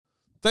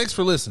Thanks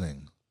for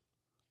listening.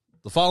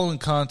 The following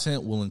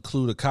content will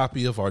include a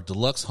copy of our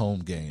deluxe home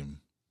game.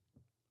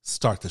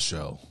 Start the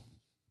show.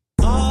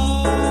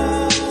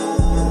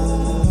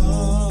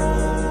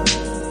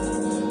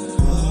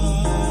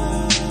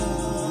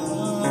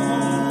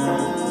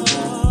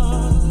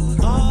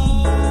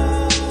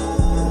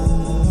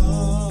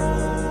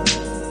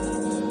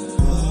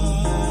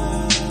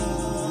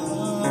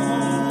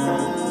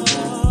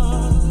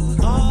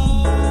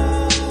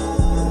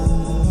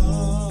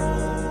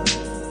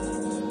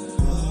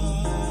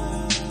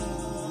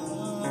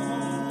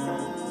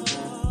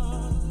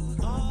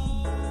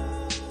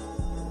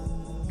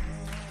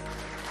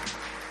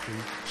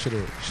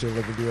 Should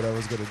let me do what I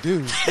was going to do.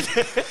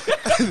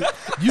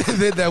 You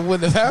said that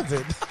wouldn't have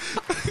happened.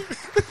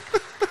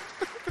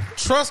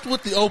 Trust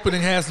with the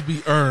opening has to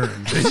be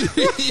earned.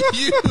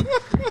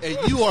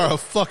 you are a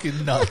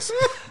fucking nut.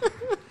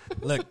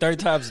 Look, third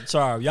time's a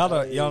charm. Y'all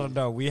don't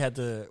know. We had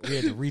to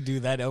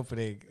redo that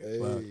opening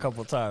a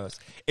couple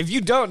times. If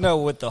you don't know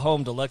what the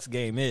home deluxe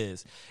game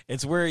is,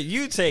 it's where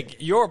you take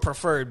your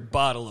preferred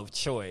bottle of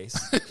choice.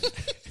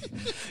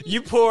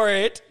 You pour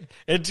it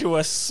into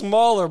a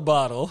smaller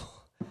bottle.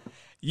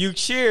 You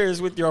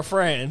cheers with your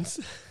friends.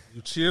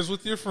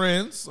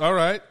 All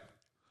right.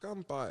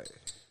 Kanpai.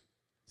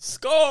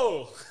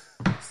 Skål.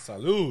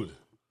 Salud.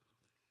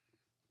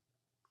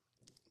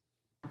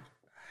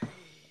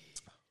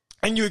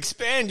 And you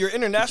expand your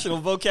international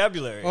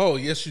vocabulary. Oh,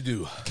 yes, you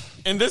do.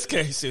 In this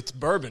case, it's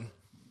bourbon.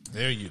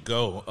 There you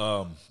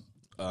go.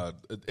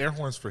 Air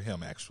horns for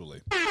him,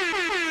 actually.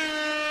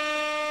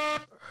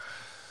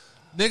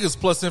 Niggas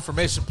plus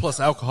information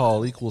plus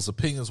alcohol equals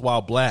opinions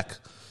while black.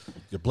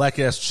 Your black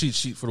ass cheat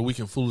sheet for the week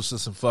in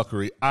foolishness and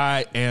fuckery.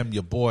 I am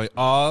your boy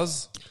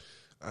Oz.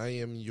 I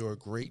am your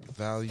great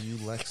value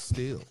Lex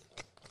Steele.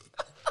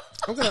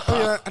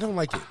 I don't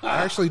like it.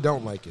 I actually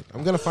don't like it.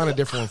 I'm gonna find a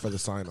different one for the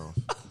sign off.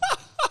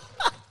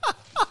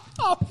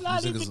 I'm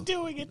not even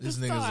doing it this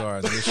These time. niggas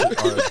are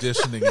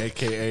auditioning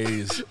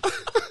AKAs.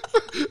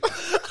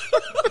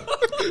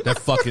 That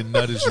fucking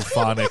nut is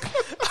euphonic.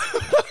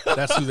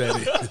 That's who that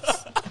is.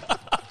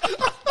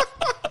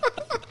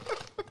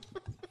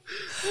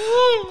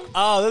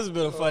 Oh, this has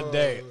been a fun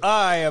day.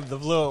 I am the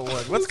fluent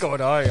one. What's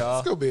going on, y'all?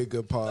 It's gonna be a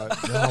good pod.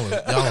 Y'all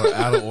are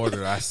out of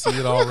order. I see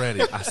it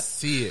already. I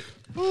see it.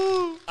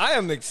 I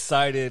am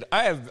excited.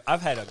 I've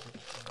had a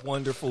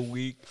wonderful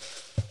week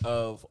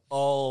of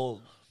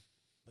all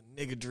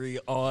the niggadry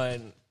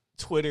on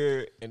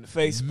Twitter and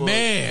Facebook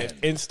and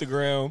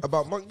Instagram.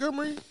 About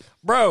Montgomery?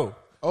 Bro.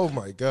 Oh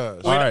my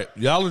gosh. All right.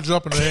 Y'all are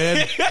jumping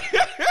ahead.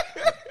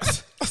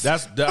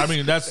 That's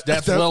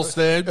well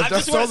said. If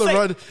that's on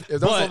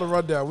the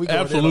rundown, we go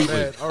absolutely.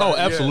 Right,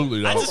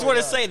 absolutely. I just want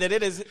to say that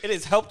it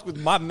has helped with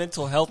my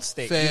mental health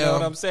state. Fam. You know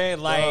what I'm saying?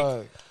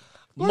 Like,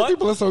 black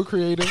people are so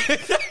creative. I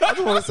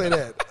just want to say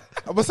that.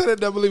 I'm gonna say that.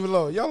 Never leave it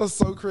alone. Y'all are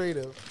so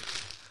creative.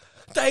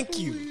 Thank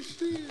you.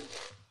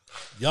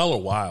 Y'all are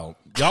wild.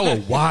 Y'all are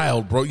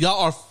wild, bro. Y'all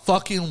are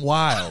fucking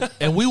wild.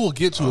 And we will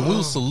get to it. We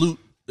will salute.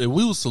 And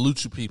we will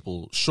salute you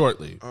people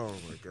shortly. Oh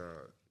my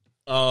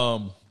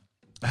god.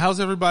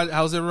 How's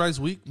everybody's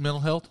week? Mental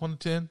health 1 to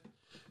 10?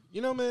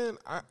 You know, man,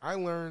 I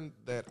learned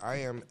that I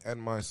am at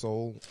my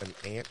soul an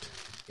ant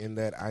in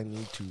that I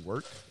need to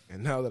work.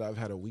 And now that I've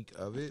had a week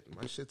of it,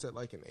 my shit's at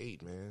like an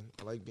 8, man.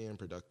 I like being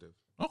productive.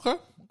 Okay.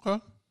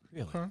 Really?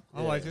 Okay.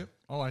 I like it.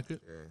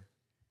 Yeah.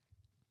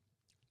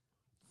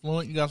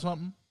 Fluent, you got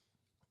something?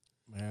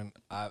 Man,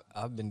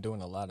 I've been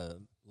doing a lot of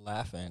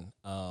laughing.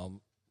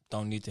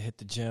 Don't need to hit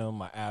the gym.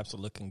 My abs are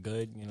looking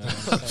good. You know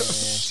what I'm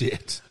saying?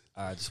 Shit.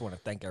 I just want to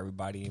thank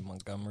everybody in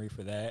Montgomery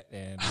for that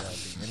and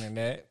the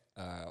internet.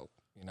 A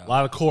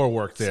lot of core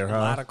work there, huh? A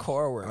lot of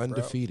core work,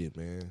 Undefeated,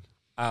 man.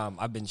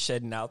 I've been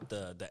shedding out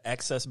the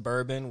excess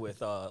bourbon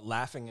with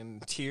laughing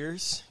and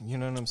tears. You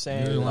know what I'm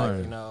saying? Yeah, like,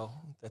 right.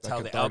 that's like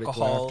how the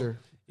alcohol. Laughter.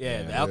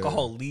 Yeah, the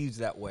alcohol leaves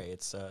that way.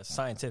 It's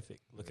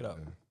scientific. Look it up.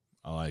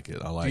 I like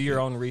it. Do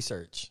your own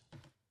research.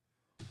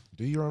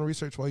 Do your own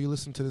research while you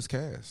listen to this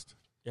cast.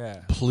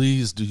 Yeah.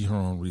 Please do your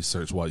own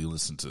research while you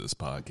listen to this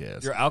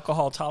podcast. Your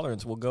alcohol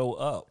tolerance will go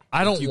up.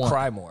 I don't if you want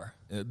cry more.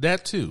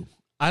 That too.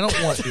 I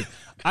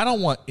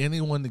don't want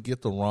anyone to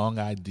get the wrong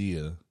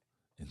idea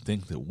and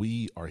think that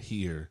we are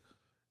here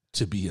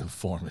to be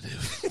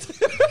informative.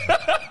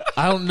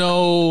 I don't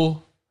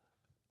know.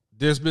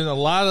 There's been a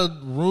lot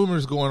of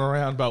rumors going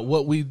around about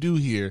what we do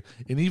here,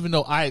 and even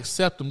though I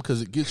accept them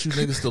because it gets you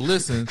niggas to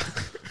listen,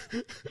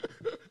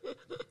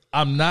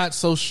 I'm not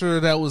so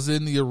sure that was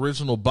in the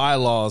original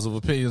bylaws of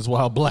Opinions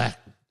While Black.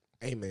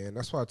 Hey, man,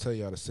 that's why I tell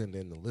y'all to send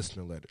in the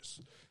listener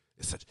letters.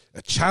 It's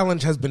a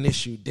challenge has been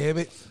issued, damn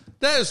it.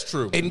 That is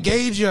true.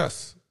 Engage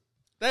us.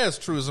 That is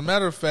true. As a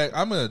matter of fact,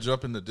 I'm going to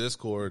jump into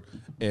Discord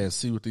and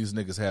see what these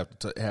niggas have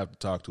to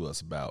talk to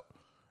us about.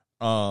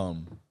 I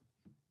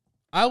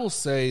will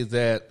say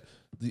that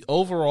the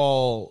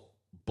overall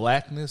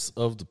blackness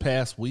of the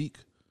past week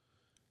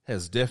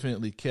has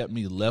definitely kept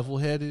me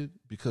level-headed,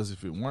 because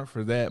if it weren't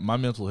for that, my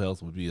mental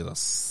health would be at a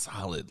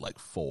solid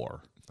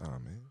 4. Oh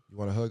man, you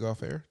want a hug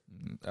off air?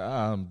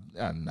 No,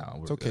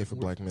 It's okay for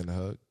black men to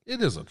hug.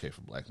 It is okay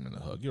for black men to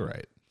hug. You're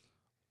right.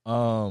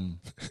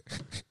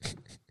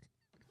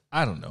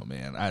 I don't know,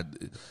 man. I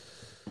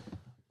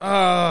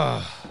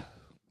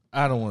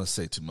don't want to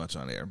say too much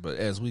on air, but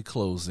as we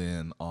close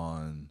in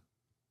on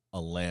a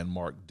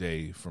landmark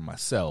day for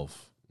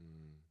myself,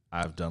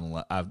 I've done a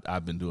lot.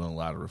 I've been doing a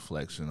lot of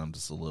reflection. I'm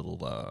just a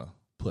little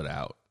put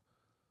out.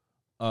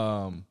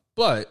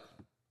 But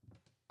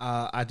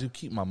I do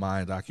keep my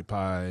mind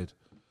occupied.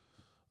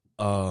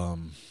 I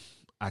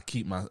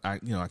keep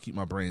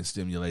my brain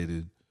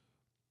stimulated,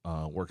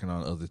 working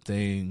on other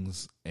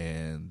things,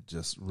 and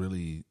just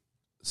really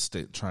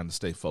trying to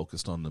stay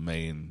focused on the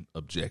main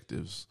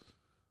objectives.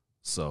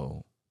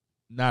 So,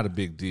 not a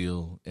big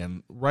deal.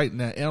 And right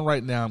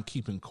now, I'm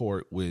keeping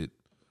court with,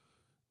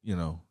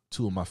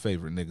 two of my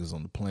favorite niggas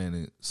on the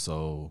planet.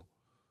 So,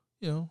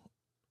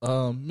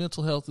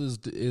 mental health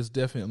is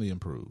definitely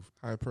improved.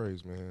 High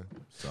praise, man.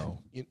 So,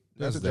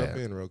 not to jump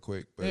in real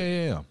quick, but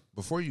yeah.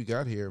 Before you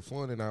got here,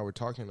 Fluent and I were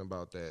talking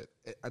about that.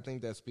 I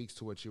think that speaks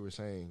to what you were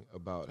saying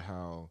about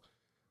how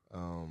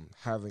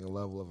having a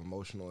level of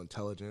emotional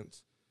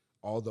intelligence,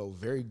 although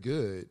very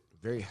good,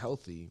 very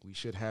healthy, we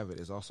should have it,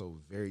 is also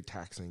very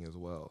taxing as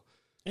well.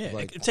 Yeah,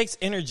 it takes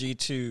energy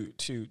to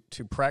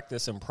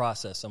practice and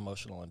process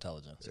emotional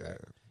intelligence, right?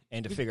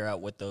 And to figure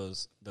out what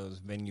those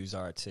venues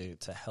are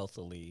to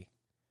healthily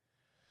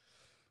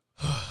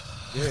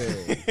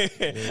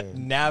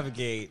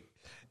navigate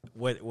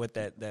what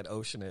that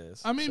ocean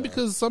is. I mean,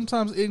 because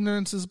sometimes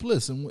ignorance is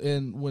bliss,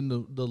 and when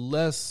the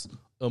less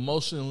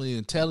emotionally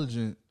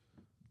intelligent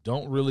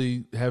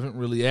haven't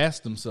really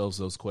asked themselves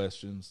those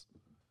questions,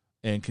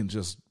 and can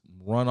just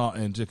run on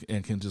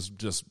and can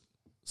just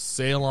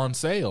sail on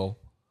sail,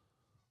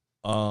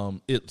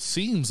 it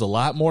seems a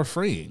lot more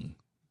freeing.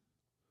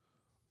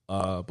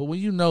 But when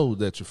you know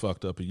that you're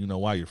fucked up and you know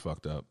why you're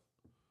fucked up,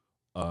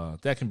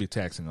 that can be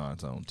taxing on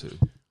its own too.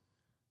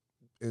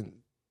 And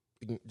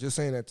just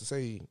saying that to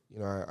say,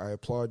 I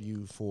applaud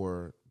you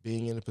for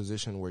being in a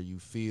position where you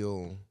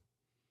feel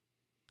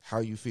how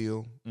you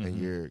feel, and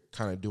you're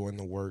kind of doing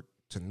the work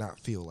to not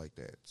feel like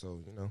that.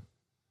 So,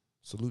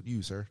 salute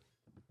you, sir.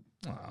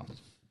 Wow.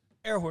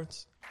 Air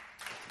horns.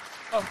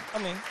 Oh,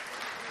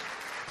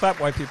 clap,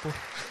 white people.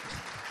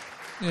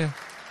 Yeah.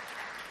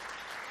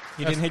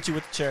 He didn't hit you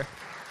with the chair.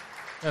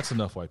 That's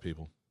enough, white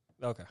people.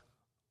 Okay.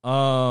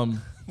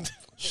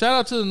 Shout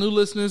out to the new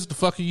listeners. The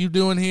fuck are you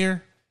doing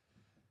here?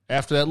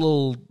 After that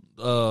little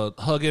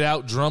hug it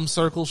out drum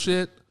circle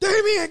shit.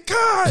 Damien,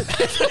 God!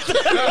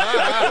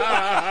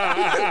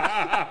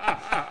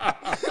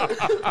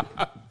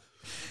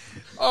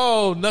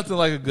 Oh, nothing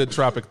like a good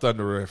Tropic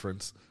Thunder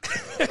reference.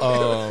 Shout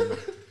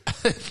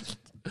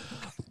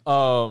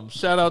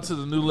out to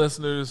the new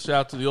listeners. Shout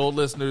out to the old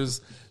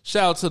listeners.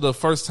 Shout out to the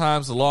first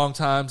times, the long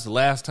times, the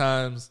last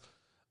times.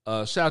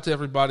 Shout out to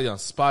everybody on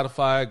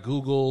Spotify,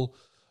 Google,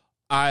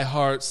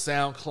 iHeart,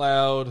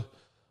 SoundCloud.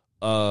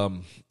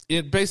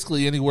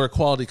 Basically anywhere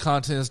quality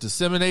content is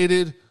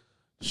disseminated.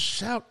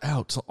 Shout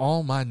out to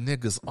all my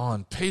niggas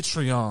on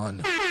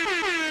Patreon.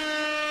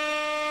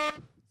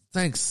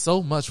 Thanks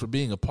so much for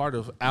being a part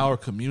of our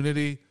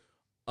community.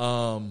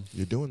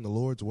 You're doing the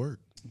Lord's work.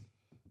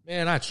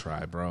 Man, I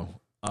try, bro.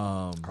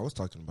 I was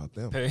talking about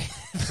them.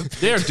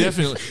 They're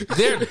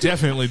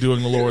definitely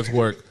doing the Lord's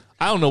work.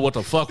 I don't know what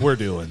the fuck we're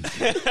doing.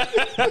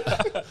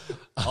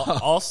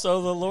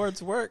 Also the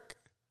Lord's work.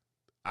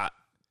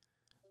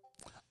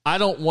 I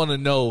don't want to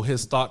know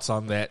his thoughts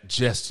on that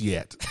just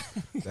yet.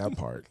 That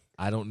part.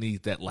 I don't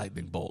need that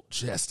lightning bolt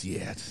just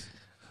yet.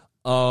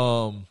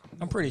 I'm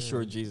pretty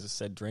sure Jesus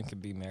said drink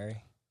and be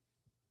merry.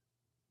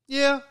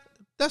 Yeah,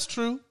 that's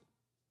true.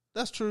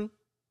 That's true.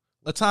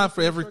 A time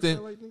for everything.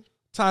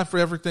 Time for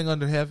everything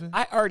under heaven.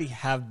 I already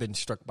have been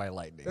struck by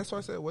lightning. That's why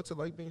I said, what's it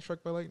like being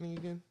struck by lightning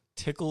again?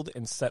 Tickled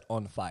and set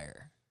on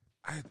fire.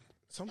 I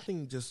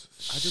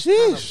just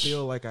kind of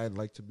feel like I'd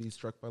like to be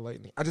struck by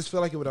lightning. I just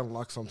feel like it would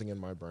unlock something in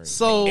my brain.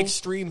 So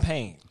extreme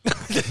pain.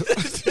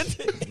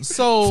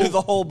 So to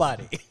the whole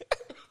body.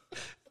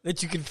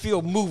 That you can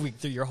feel moving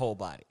through your whole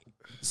body.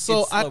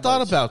 So I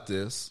thought about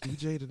this.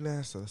 DJ to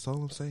NASA, that's all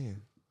I'm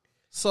saying.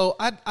 So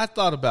I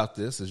thought about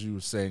this as you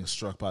were saying,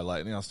 struck by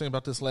lightning. I was thinking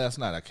about this last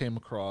night. I came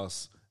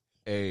across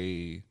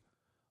a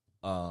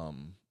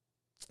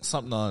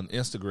something on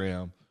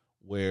Instagram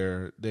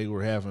where they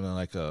were having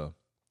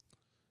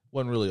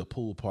wasn't really a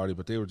pool party,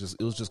 but it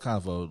was just kind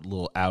of a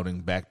little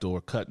outing,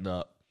 backdoor cutting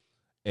up,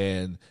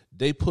 and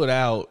they did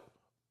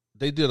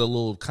a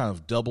little kind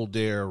of double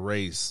dare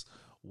race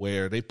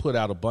where they put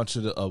out a bunch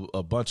of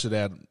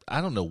that.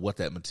 I don't know what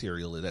that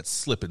material is. That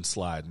slip and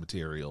slide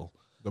material.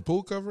 The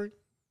pool covering.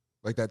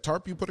 Like that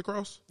tarp you put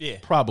across? Yeah.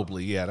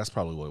 Probably, yeah. That's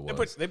probably what it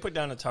was. They put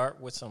down a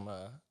tarp with some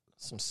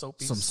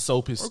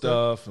soapy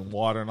stuff and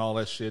water and all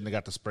that shit, and they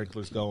got the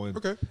sprinklers going.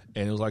 Okay.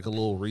 And it was like a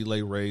little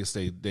relay race.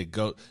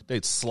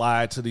 They'd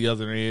slide to the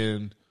other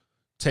end,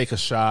 take a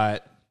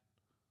shot,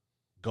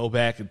 go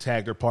back and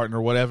tag their partner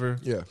or whatever.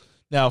 Yeah.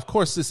 Now, of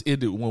course, this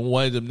ended when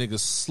one of them niggas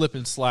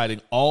slipping,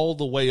 sliding all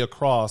the way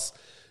across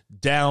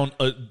down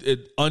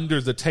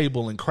under the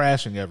table and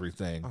crashing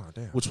everything,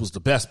 which was the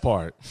best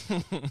part.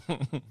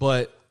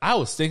 But I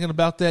was thinking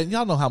about that. And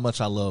y'all know how much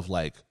I love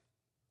like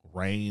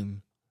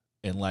rain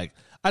and like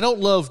I don't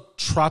love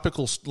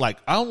tropical, like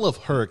I don't love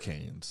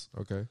hurricanes.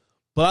 Okay.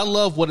 But I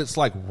love what it's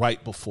like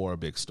right before a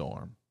big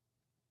storm.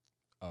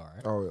 All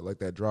right. Oh, like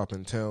that drop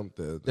in temp.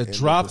 The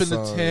drop in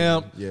the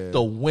temp. Yeah.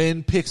 The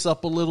wind picks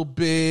up a little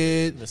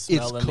bit. The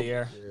smell in the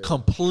air.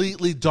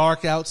 Completely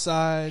dark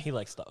outside. He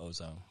likes the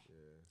ozone.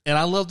 And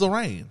I love the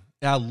rain.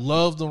 I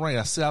love the rain.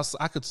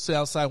 I could sit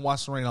outside and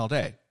watch the rain all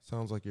day.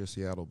 Sounds like you're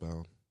Seattle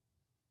bound.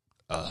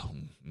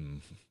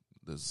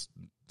 There's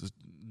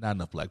not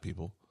enough black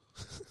people.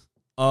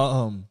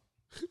 And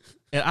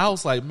I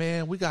was like,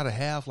 man, we got to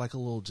have like a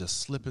little just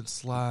slip and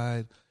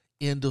slide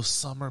end of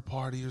summer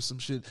party or some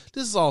shit.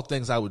 This is all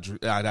things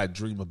I'd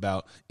dream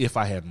about if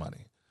I had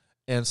money.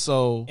 And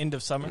so end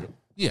of summer?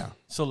 Yeah.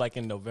 So like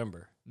in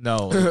November?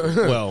 No.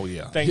 Well,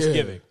 yeah.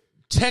 Thanksgiving. Yeah.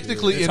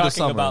 Technically You're end of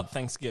summer. Talking about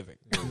Thanksgiving.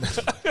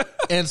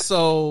 And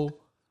so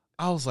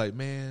I was like,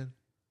 man,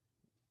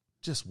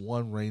 just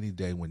one rainy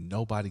day when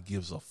nobody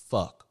gives a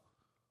fuck.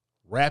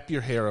 Wrap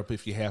your hair up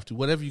if you have to,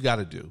 whatever you got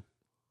to do.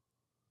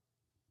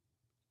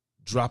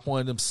 Drop one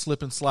of them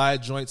slip and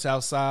slide joints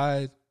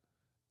outside.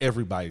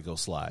 Everybody go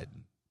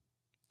sliding.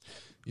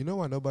 You know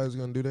why nobody's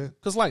going to do that?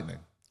 Because lightning.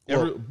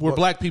 We're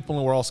black people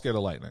and we're all scared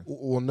of lightning.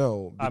 Well,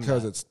 no,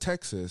 because it's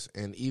Texas,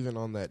 and even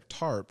on that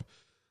tarp,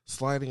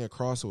 sliding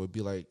across it would be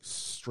like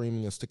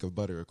streaming a stick of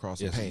butter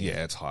across a pan.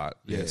 Yeah, it's hot.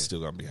 Yeah, it's still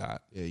going to be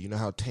hot. Yeah, you know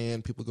how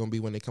tan people going to be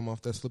when they come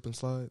off that slip and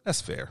slide?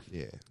 That's fair.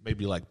 Yeah.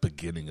 Maybe like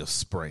beginning of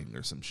spring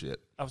or some shit.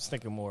 I was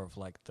thinking more of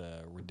like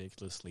the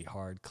ridiculously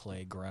hard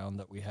clay ground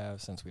that we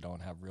have since we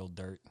don't have real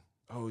dirt.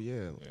 Oh,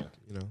 yeah.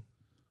 You know.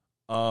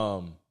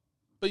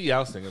 But yeah, I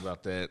was thinking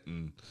about that,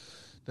 and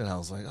then I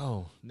was like,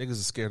 oh, niggas are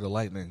scared of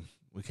lightning.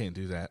 We can't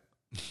do that.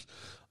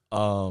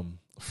 A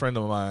friend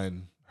of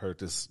mine heard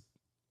this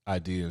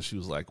idea, and she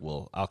was like,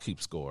 well, I'll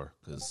keep score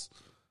because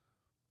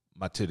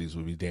my titties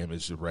would be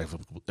damaged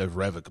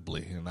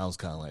irrevocably. And I was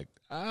kind of like,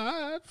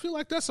 I feel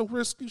like that's a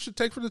risk you should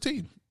take for the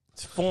team.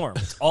 It's form.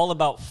 It's all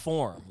about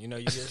form. You know,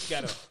 you just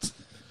got to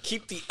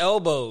keep the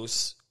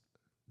elbows.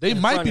 They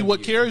might be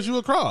what carries you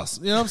across.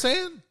 You know what I'm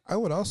saying? I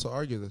would also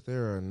argue that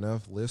there are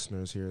enough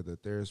listeners here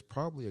that there's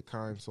probably a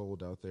kind soul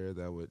out there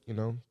that would,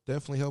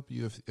 definitely help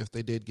you if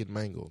they did get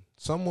mangled.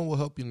 Someone will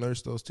help you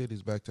nurse those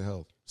titties back to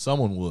health.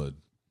 Someone would.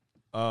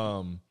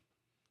 I'm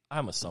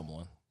a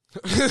someone.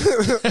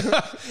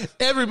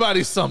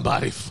 Everybody's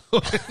somebody.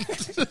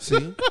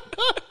 See?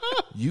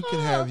 You can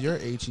have your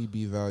HEB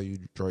value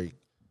Drake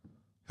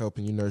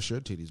helping you nurse your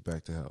titties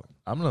back to health.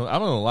 I'm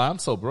gonna lie. I'm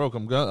so broke.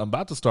 I'm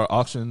about to start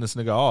auctioning this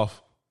nigga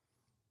off.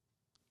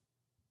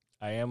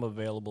 I am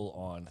available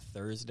on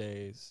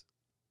Thursdays,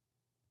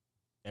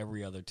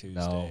 every other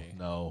Tuesday.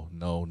 No,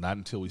 not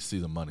until we see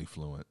the money,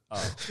 Fluent.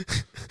 Oh,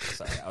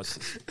 sorry. I was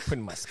just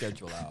putting my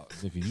schedule out.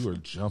 Nigga, you are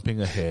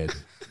jumping ahead.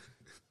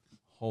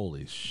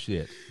 Holy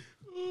shit.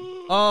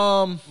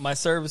 My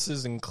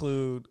services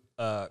include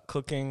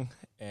cooking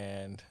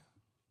and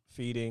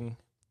feeding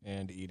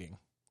and eating.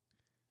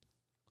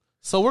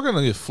 So we're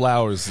gonna get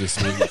flowers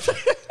this week.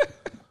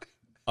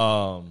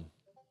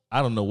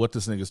 I don't know what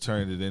this nigga's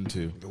turned it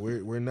into.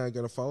 We're not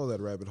gonna follow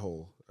that rabbit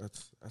hole.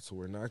 That's what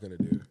we're not gonna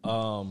do.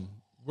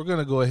 We're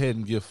gonna go ahead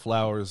and give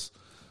flowers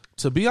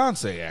to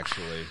Beyonce.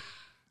 Actually,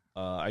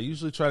 I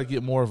usually try to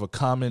get more of a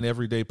common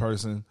everyday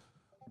person,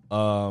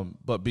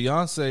 but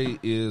Beyonce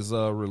is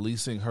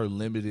releasing her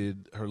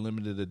limited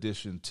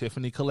edition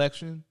Tiffany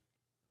collection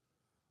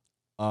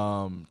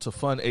to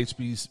fund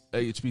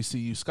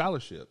HBCU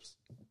scholarships.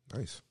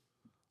 Nice.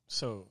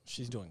 So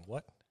she's doing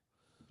what?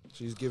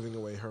 She's giving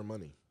away her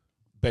money.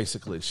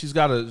 Basically, she's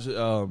got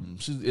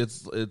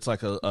it's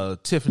like a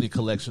Tiffany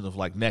collection of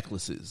like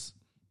necklaces.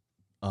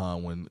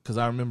 Because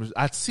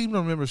I seem to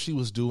remember she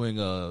was doing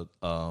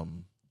an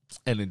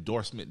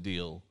endorsement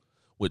deal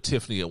with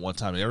Tiffany at one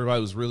time, and everybody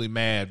was really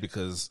mad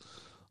because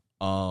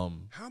how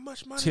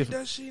much money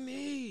does she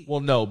need?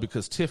 Well, no,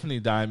 because Tiffany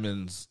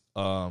diamonds,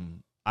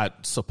 I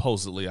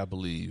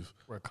believe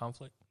were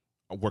conflict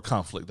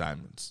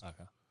diamonds.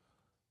 Okay.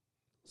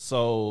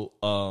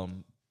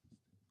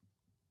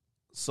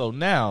 So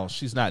now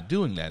she's not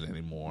doing that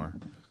anymore.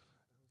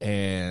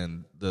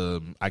 And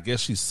I guess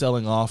she's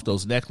selling off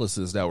those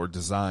necklaces that were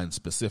designed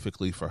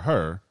specifically for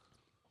her.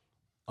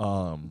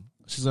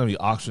 She's going to be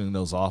auctioning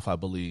those off, I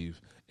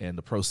believe, and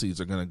the proceeds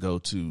are going to go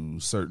to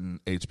certain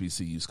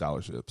HBCU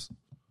scholarships.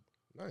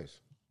 Nice.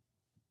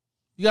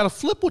 You got to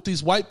flip what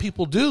these white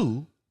people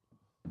do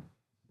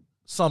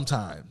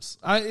sometimes.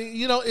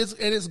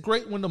 It's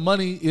great when the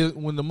money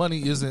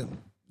isn't,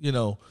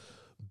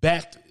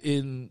 backed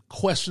in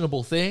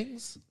questionable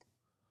things,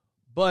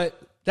 but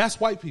that's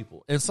white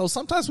people. And so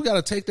sometimes we got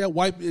to take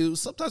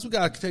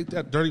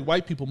that dirty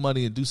white people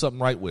money and do something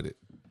right with it.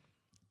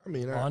 I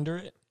mean, launder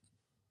it?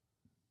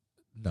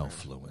 No,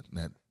 Fluent.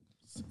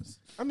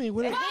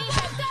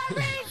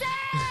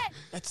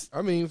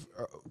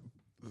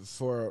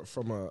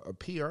 From a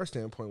PR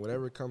standpoint,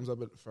 whatever comes up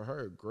for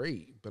her,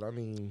 great. But I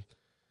mean,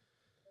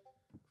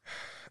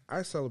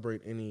 I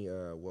celebrate any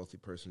wealthy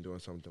person doing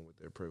something with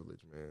their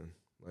privilege, man.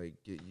 Like,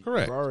 you've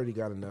Correct. already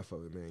got enough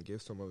of it, man.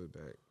 Give some of it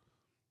back.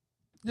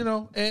 You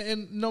know,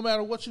 and no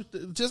matter what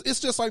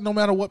it's just like no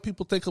matter what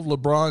people think of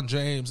LeBron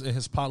James and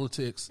his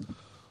politics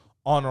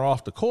on or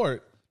off the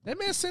court, that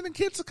man's sending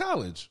kids to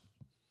college.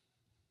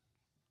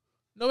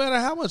 No matter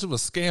how much of a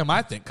scam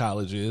I think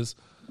college is,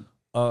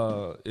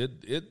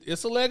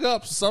 it's a leg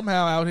up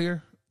somehow out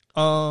here.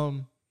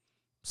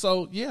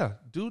 So yeah,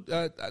 dude.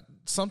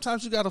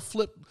 Sometimes you gotta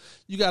flip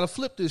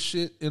this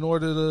shit in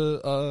order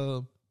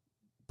to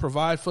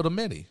provide for the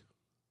many.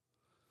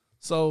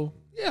 So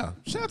yeah,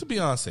 shout out to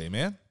Beyonce,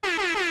 man.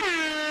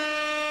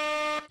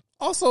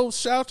 Also,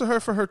 shout out to her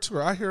for her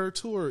tour. I hear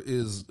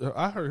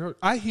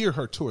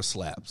her tour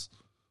slaps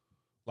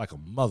like a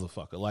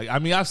motherfucker. Like, I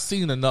mean, I've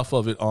seen enough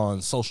of it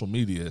on social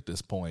media at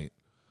this point.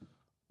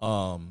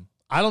 I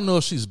don't know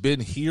if she's been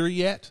here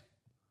yet.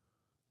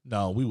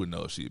 No, we would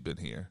know if she had been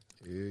here.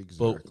 Exactly.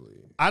 But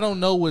I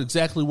don't know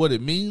exactly what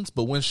it means,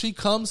 but when she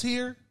comes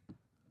here,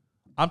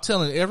 I'm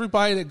telling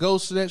everybody that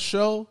goes to that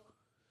show,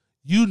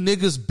 you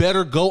niggas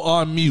better go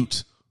on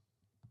mute.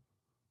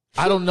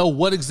 I don't know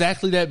what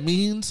exactly that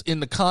means in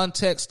the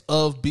context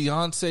of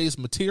Beyonce's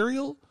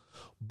material,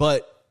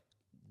 but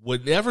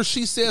whenever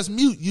she says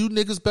mute, you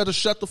niggas better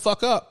shut the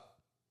fuck up.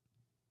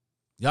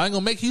 Y'all ain't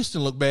gonna make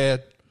Houston look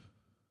bad.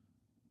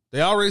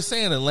 They already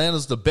saying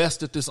Atlanta's the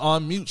best at this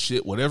on mute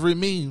shit, whatever it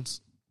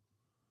means.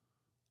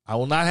 I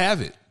will not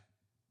have it.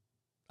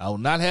 I will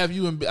not have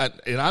you,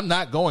 and I'm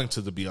not going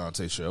to the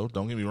Beyonce show.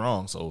 Don't get me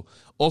wrong. So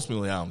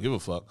ultimately, I don't give a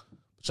fuck.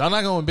 But y'all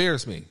not gonna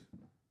embarrass me.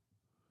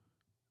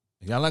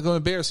 Y'all not going to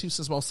embarrass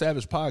Houston's Most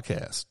Savage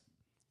podcast.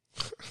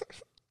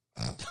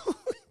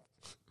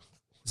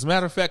 As a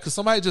matter of fact, because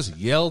somebody just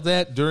yelled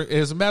that during.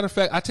 As a matter of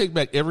fact, I take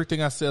back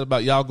everything I said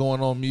about y'all going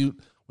on mute.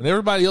 When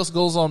everybody else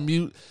goes on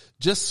mute,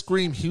 just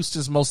scream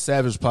Houston's Most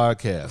Savage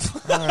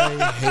podcast.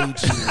 I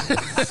hate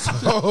you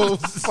so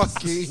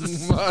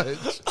fucking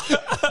much.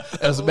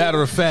 As a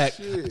matter of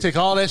fact, take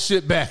all that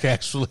shit back,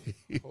 actually.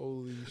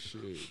 Holy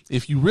shit.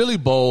 If you really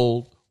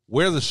bold,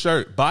 wear the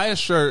shirt. Buy a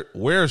shirt,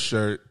 wear a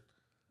shirt.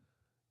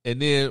 And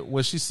then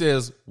when she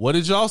says, "What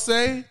did y'all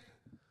say?"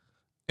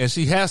 and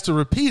she has to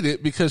repeat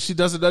it because she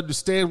doesn't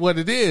understand what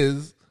it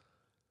is,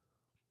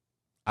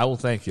 I will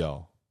thank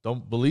y'all.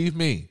 Don't believe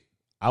me.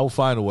 I will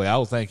find a way. I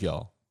will thank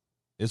y'all.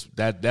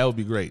 That would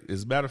be great.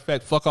 As a matter of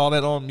fact, fuck all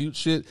that on mute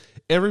shit.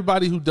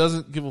 Everybody who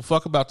doesn't give a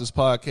fuck about this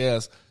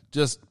podcast,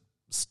 just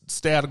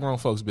stay out of grown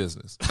folks'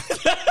 business.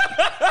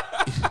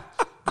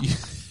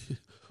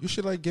 You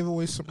should like give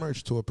away some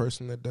merch to a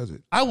person that does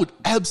it. I would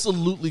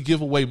absolutely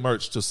give away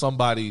merch to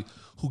somebody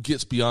who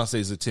gets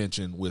Beyonce's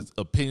attention with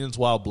Opinions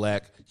While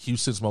Black,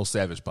 Houston's Most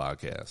Savage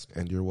podcast.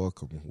 And you're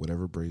welcome,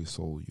 whatever brave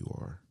soul you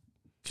are.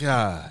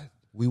 God.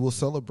 We will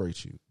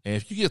celebrate you. And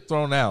if you get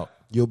thrown out,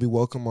 you'll be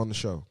welcome on the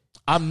show.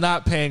 I'm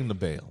not paying the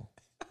bail.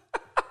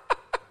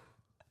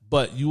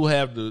 But you will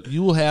have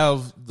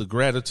the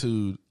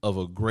gratitude of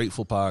a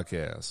grateful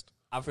podcast.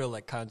 I feel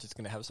like Conj's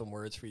going to have some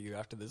words for you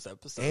after this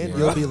episode. And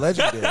you'll be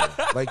legendary.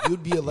 Like,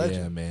 you'd be a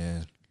legend. Yeah,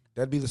 man.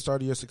 That'd be the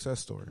start of your success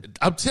story.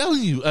 I'm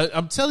telling you,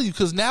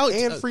 because now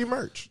it's and free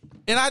merch.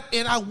 And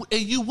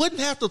you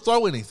wouldn't have to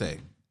throw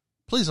anything.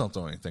 Please don't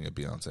throw anything at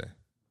Beyonce.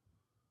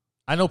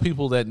 I know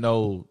people that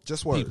know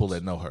just words. People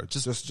that know her.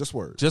 Just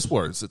words. Just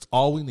words. It's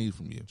all we need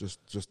from you. Just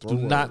throw Do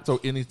words. not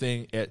throw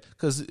anything at,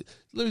 because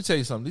let me tell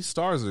you something. These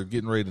stars are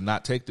getting ready to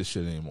not take this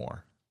shit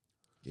anymore.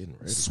 Getting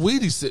ready.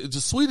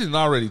 Sweetie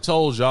already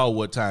told y'all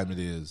what time it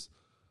is.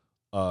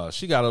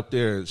 She got up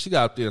there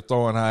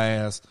throwing her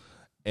ass,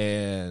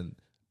 and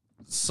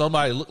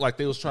somebody looked like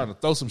they was trying to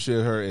throw some shit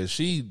at her, and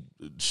she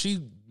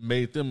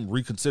made them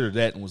reconsider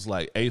that and was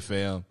like, "Hey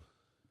fam,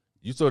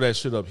 you throw that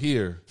shit up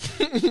here,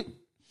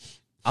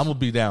 I'm gonna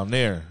be down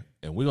there,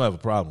 and we don't have a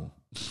problem."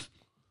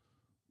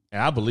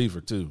 And I believe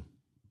her too.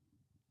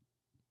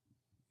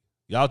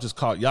 Y'all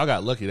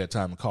got lucky that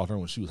time and caught her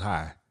when she was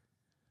high.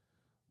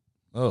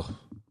 Oh,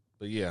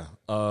 but yeah.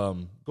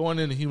 Going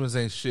into Humans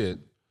Ain't Shit.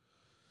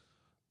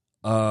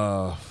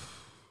 I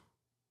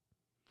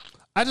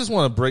just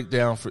want to break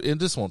down I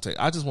just want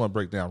to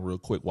break down real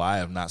quick why I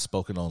have not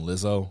spoken on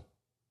Lizzo.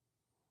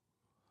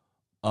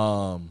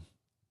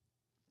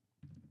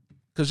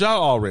 Cause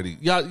y'all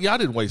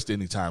didn't waste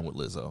any time with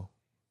Lizzo,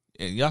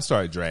 and y'all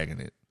started dragging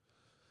it.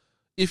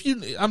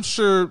 I'm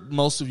sure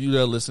most of you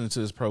that are listening to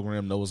this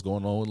program know what's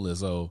going on with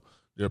Lizzo.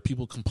 There are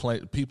people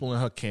in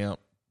her camp,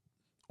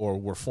 or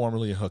were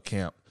formerly in her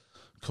camp,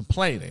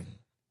 complaining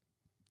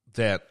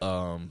that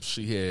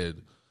she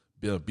had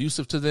been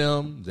abusive to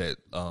them, that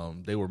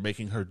they were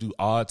making her do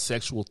odd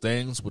sexual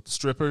things with the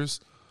strippers.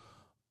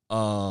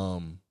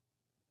 I'm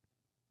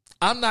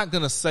not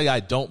going to say I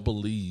don't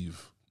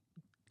believe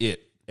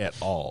it at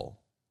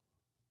all,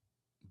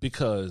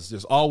 because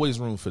there's always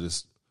room for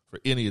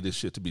any of this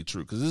shit to be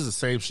true, because this is the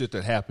same shit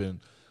that happened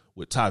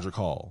with Todrick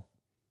Hall.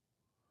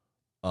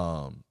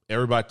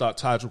 Everybody thought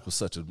Todrick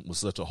was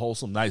such a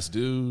wholesome, nice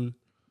dude,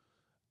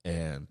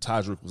 and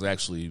Todrick was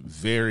actually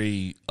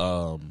very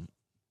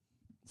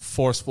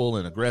forceful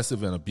and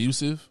aggressive and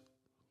abusive.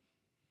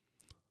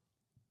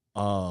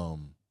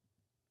 and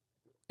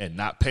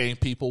not paying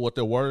people what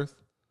they're worth.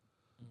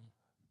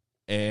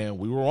 And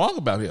we were wrong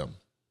about him.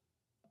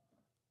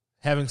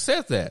 Having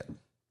said that,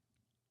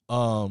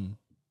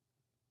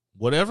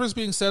 whatever is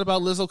being said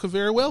about Lizzo could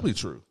very well be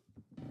true.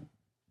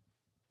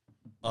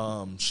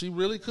 She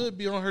really could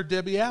be on her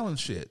Debbie Allen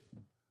shit.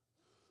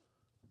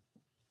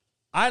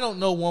 I don't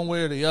know one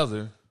way or the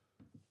other.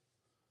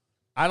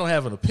 I don't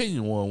have an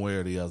opinion one way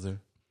or the other.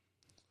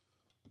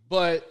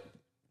 But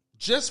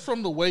just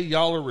from the way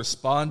y'all are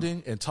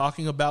responding and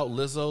talking about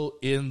Lizzo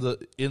in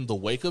the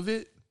wake of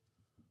it,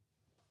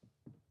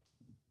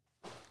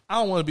 I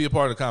don't want to be a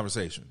part of the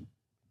conversation.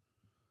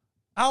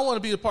 I don't want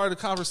to be a part of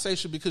the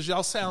conversation because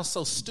y'all sound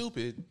so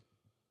stupid.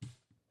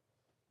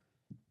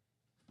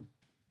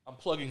 I'm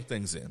plugging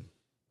things in.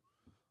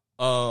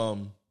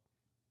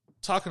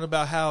 Talking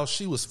about how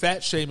she was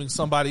fat shaming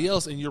somebody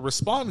else, and you're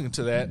responding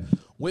to that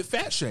with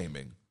fat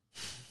shaming.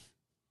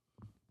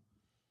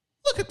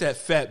 Look at that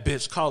fat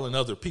bitch calling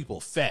other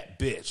people fat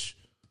bitch.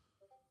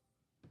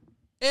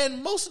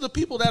 And most of the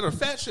people that are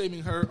fat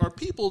shaming her are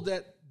people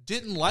that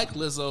didn't like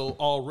Lizzo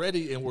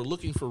already and were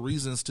looking for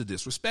reasons to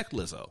disrespect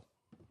Lizzo.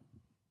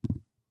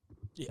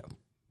 Yeah.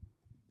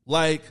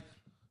 Like,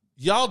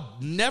 y'all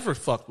never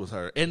fucked with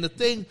her. And the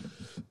thing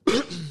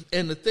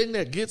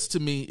that gets to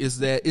me is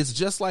that it's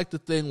just like the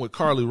thing with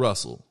Carly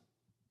Russell.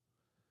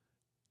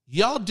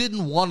 Y'all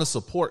didn't want to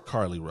support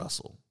Carly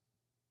Russell.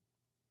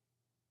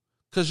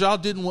 Because y'all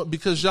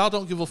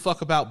don't give a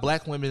fuck about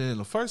black women in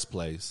the first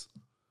place.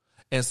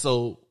 And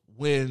so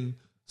when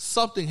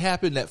something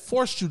happened that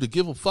forced you to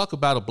give a fuck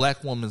about a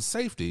black woman's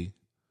safety,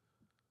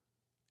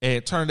 and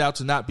it turned out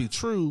to not be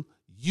true,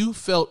 you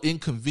felt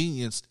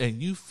inconvenienced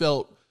and you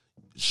felt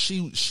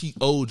she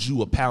owed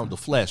you a pound of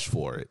flesh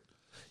for it.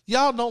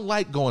 Y'all don't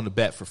like going to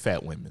bat for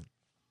fat women.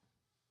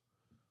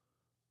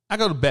 I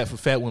go to bat for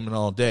fat women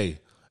all day.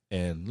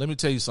 And let me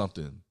tell you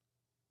something.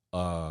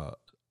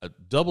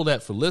 Double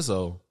that for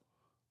Lizzo,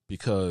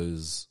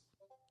 because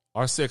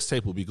our sex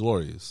tape will be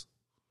glorious.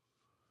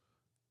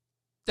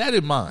 That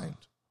in mind,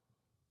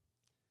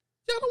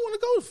 y'all don't want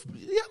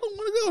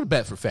to go to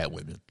bat for fat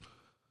women.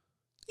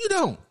 You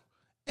don't.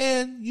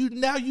 And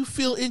now you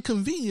feel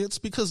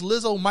inconvenienced because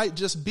Lizzo might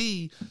just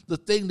be the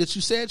thing that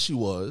you said she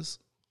was,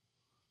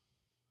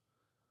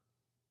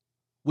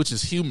 which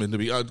is human, to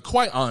be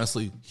quite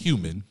honestly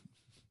human.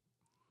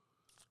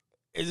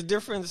 There's a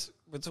difference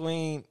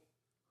between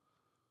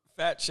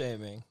fat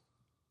shaming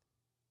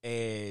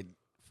and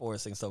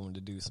forcing someone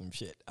to do some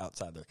shit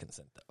outside their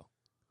consent, though.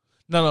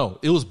 No,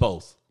 it was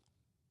both.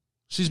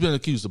 She's been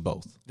accused of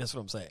both. That's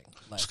what I'm saying.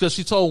 Because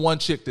she told one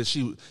chick that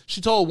she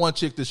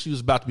was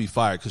about to be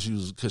fired because she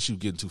was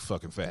getting too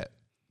fucking fat.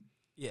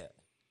 Yeah.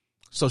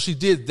 So she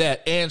did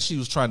that, and she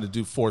was trying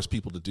to force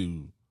people to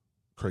do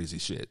crazy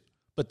shit.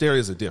 But there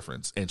is a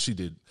difference, and she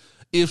did.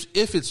 If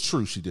it's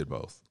true, she did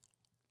both.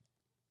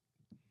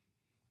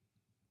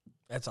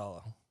 That's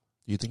all.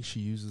 You think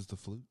she uses the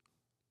flute?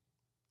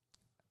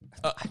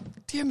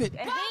 Damn it!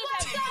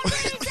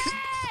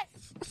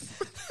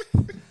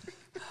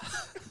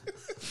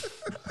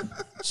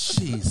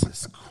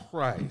 Jesus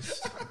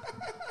Christ.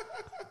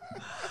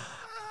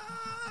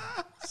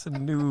 It's a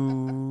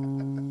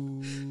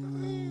new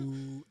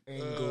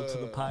angle to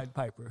the Pied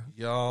Piper.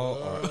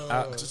 Y'all are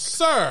out.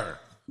 Sir!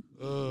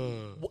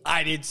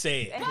 I didn't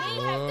say it.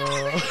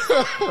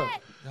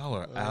 Y'all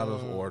are out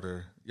of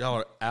order. Y'all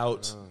are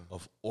out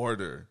of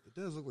order. It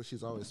does look like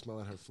she's always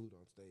smelling her flute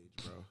on stage,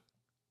 bro.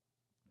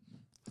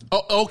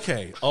 Oh,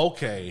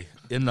 okay.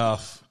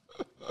 Enough.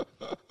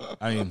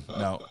 I mean,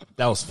 no,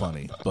 that was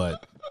funny,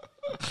 but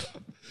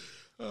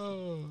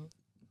all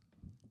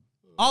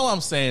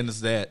I'm saying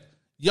is that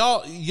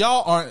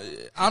y'all aren't.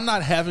 I'm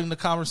not having the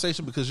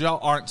conversation because y'all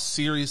aren't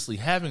seriously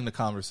having the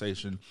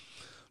conversation.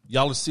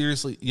 Y'all are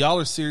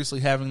seriously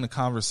having the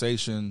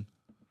conversation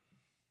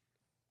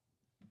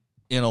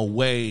in a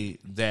way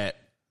that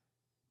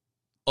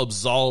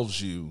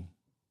absolves you,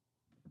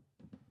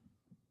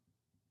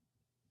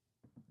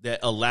 that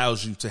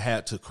allows you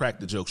to crack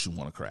the jokes you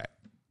want to crack.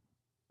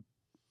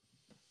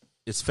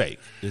 It's fake.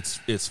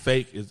 It's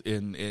fake.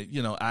 And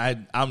you know, I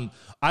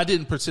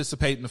didn't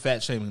participate in the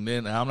fat shaming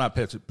then, and I'm not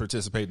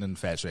participating in the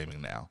fat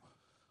shaming now.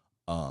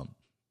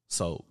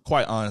 So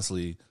quite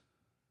honestly,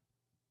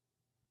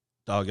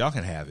 dog, y'all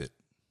can have it.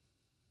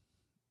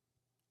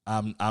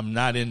 I'm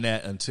not in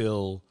that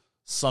until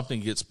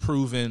something gets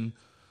proven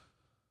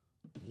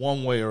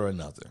one way or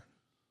another.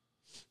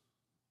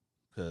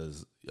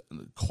 Because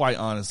quite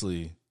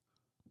honestly,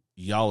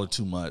 y'all are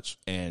too much,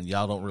 and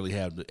y'all don't really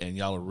have and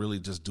y'all are really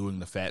just doing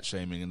the fat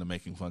shaming and the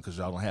making fun because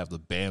y'all don't have the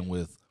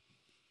bandwidth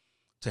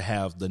to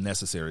have the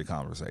necessary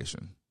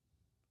conversation.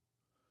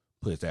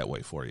 Put it that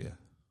way for you.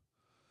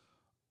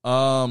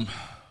 Song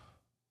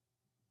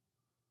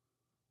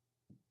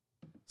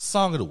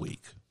of the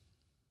week.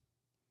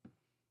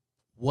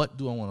 What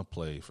do I want to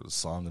play for the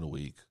song of the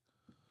week?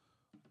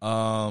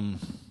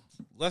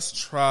 Let's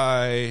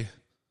try.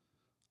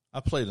 I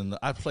played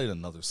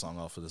another song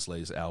off of this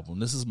latest album.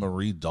 This is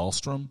Marie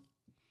Dahlstrom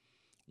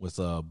with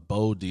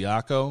Beau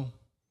Diako.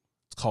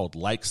 It's called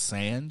Like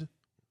Sand.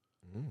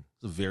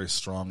 It's a very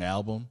strong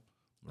album.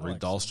 Marie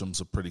Dahlstrom's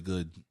a pretty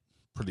good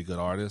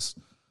artist.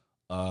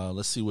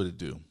 Let's see what it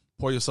do.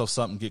 Pour yourself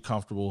something, get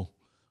comfortable,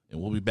 and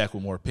we'll be back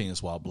with more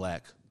Opinions While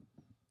Black.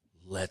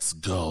 Let's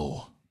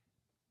go.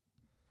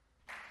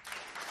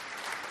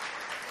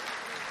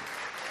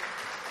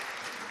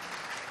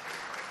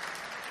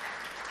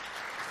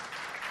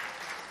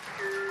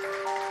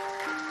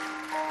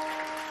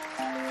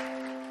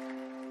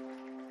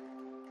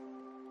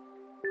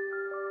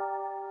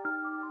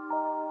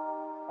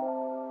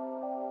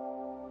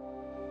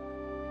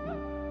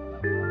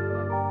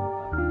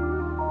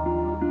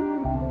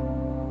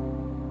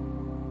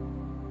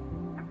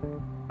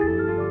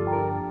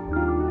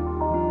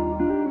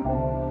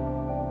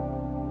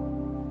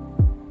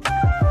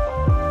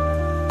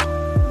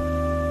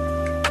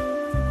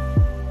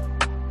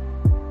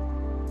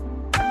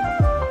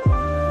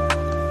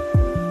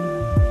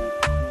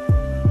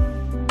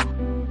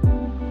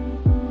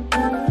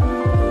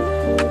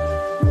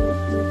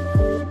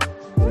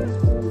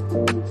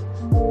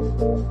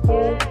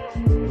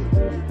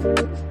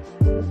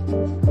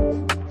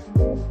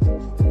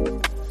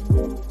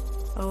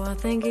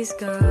 He's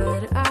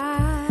got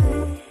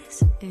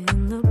eyes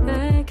in the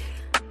back,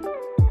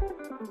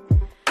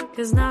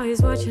 'cause now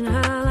he's watching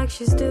her like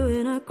she's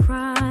doing a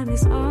crime.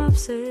 He's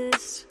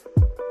obsessed.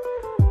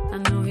 I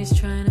know he's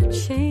trying to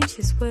change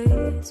his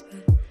ways,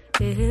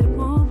 but it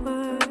won't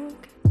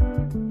work,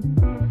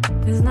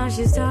 'cause now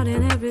she's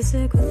doubting every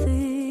single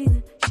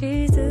thing that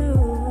she's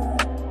doing.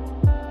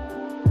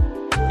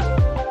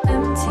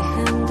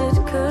 Empty-handed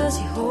 'cause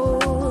he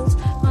holds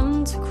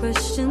onto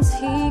questions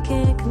he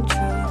can't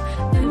control.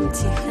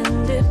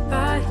 Empty-handed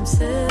by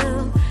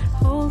himself,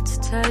 hold too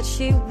tight,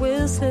 she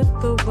will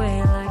slip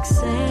away like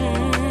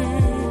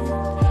sand,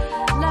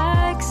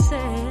 like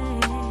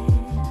sand.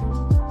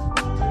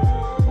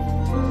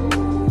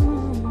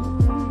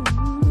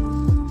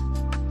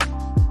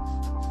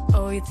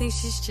 Oh, he thinks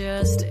she's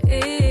just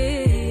insecure,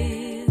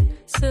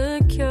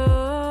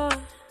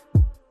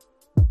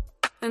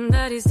 and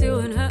that he's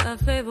doing her a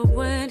favor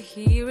when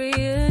he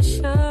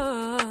reassures.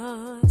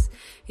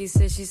 He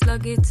says she's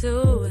lucky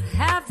to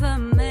have a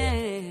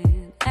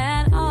man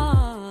at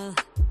all,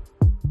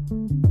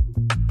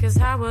 'cause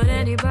how would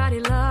anybody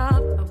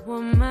love a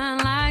woman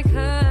like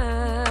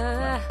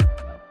her?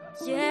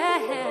 Yeah.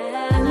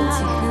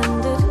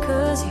 Empty-handed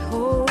 'cause he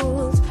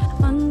holds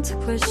onto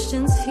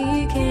questions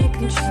he can't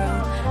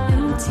control.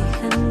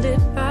 Empty-handed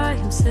by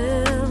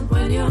himself,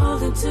 when you're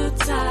holding too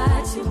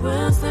tight, you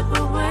will slip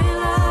away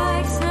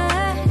like sand.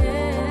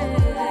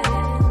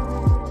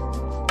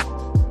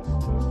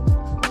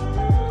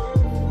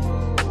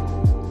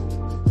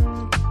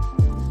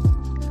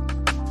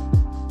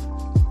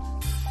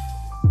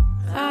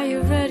 Are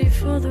you ready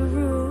for the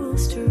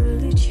rules to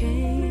really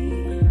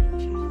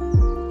change?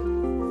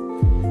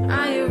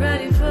 Are you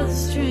ready for the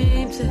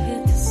stream to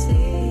hit the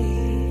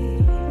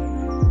sea?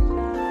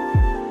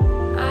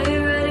 Are you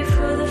ready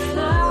for the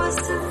flowers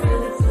to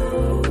really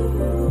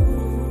bloom?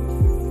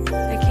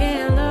 I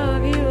can't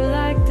love you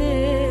like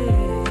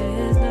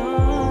this, no.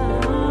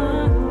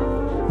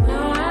 No,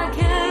 I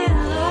can't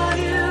love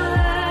you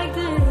like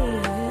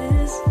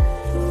this.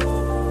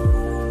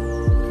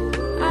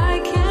 I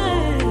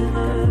can't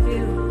love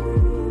you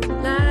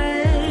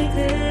like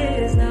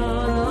this, no.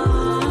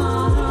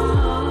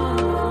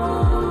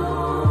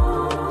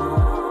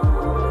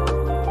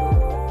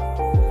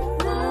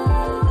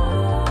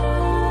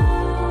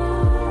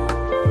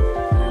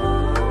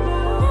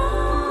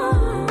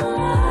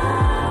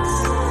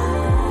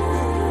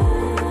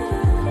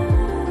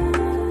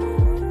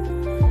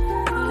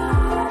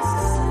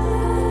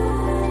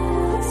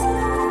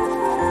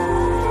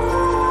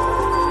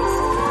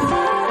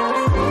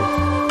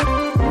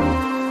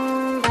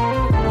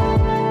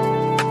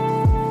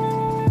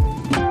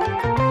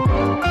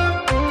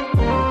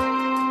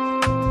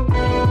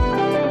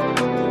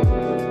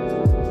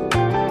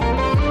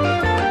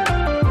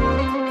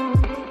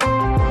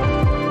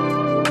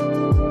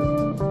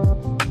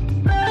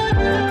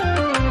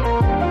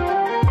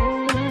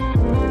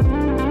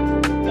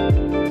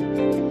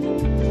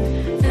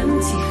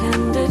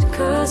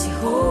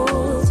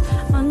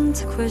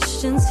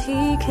 Questions he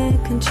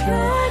can't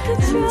control.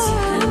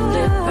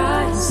 Empty-handed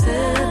by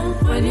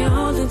himself, when you're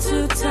holding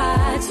too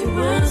tight, you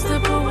will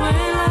slip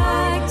away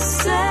like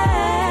sand.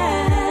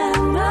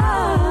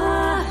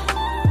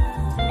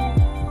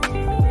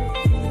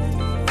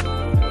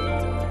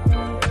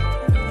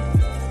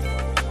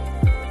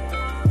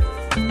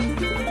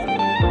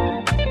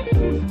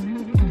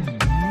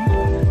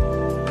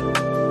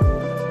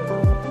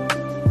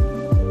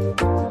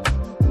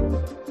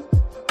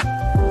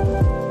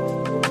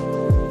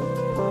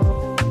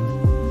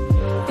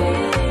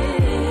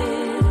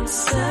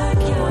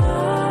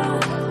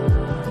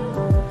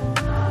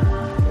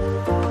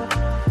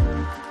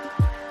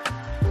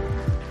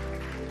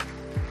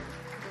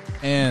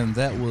 And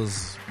that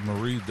was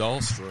Marie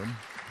Dahlstrom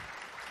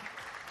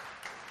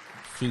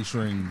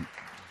featuring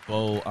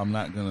Beau. I'm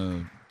not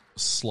going to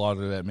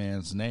slaughter that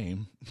man's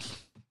name.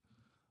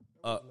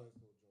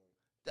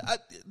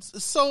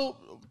 So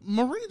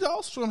Marie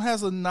Dahlstrom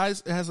has a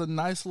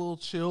nice little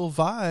chill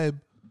vibe.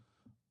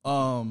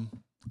 I'm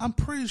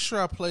pretty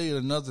sure I played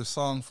another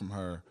song from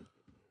her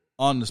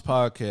on this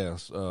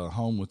podcast,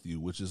 Home With You,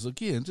 which is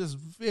again just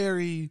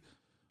very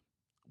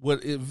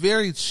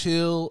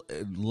chill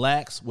and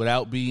lax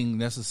without being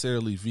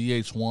necessarily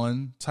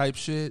VH1 type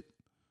shit.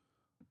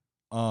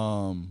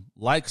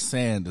 Like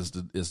Sand is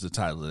the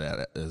title of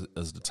that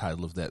is the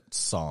title of that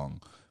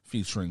song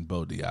featuring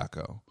Beau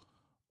Diako.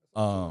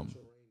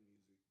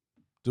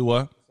 Do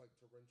what?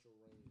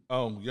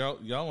 Oh,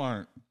 y'all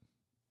aren't.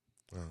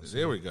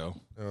 There we go.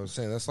 I was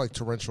saying that's like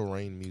torrential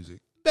rain music,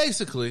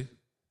 basically.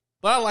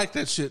 But I like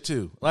that shit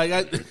too. Like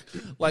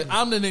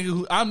I'm the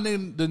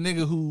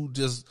nigga who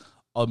just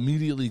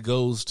immediately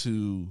goes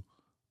to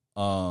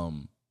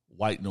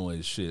white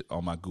noise shit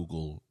on my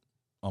Google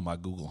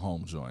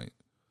Home joint.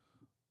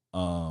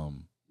 I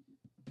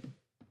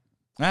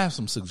have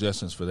some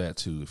suggestions for that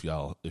too. If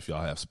y'all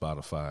have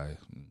Spotify,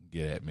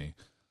 get at me.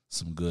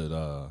 Some good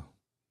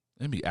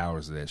maybe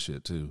hours of that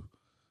shit too,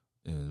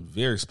 and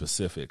very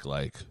specific.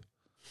 Like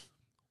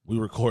we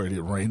recorded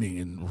it raining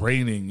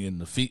in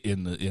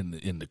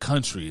the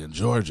country in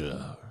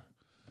Georgia.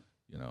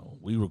 You know,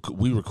 we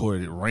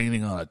recorded it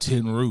raining on a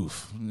tin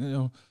roof.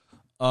 You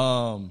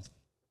know,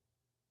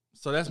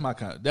 so that's my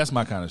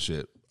kind of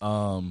shit.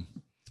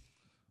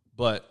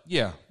 But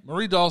yeah,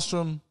 Marie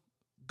Dahlstrom,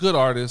 good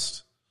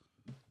artist.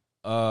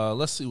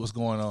 Let's see what's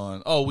going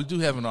on. Oh, we do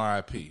have an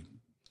RIP.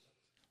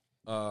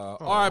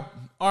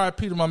 RIP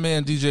to my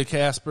man DJ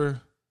Casper,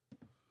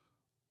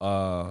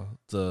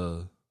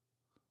 the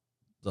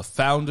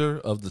founder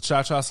of the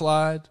Cha-Cha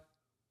Slide.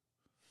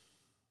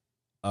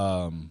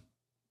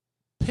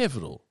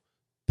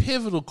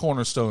 Pivotal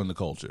cornerstone in the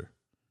culture.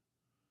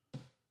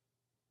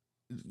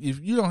 If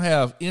you don't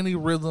have any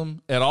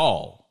rhythm at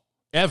all,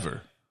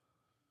 ever,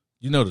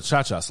 you know the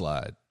Cha-Cha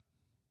Slide.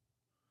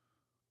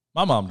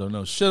 My mom don't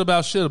know shit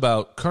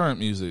about current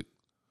music,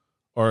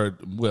 or,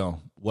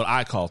 well, what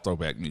I call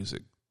throwback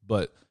music.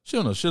 But she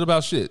don't know shit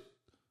about shit.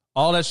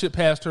 All that shit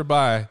passed her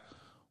by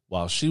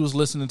while she was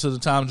listening to the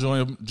Tom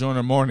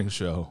Joyner morning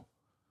show.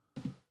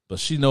 But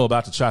she know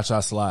about the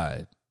Cha-Cha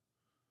Slide.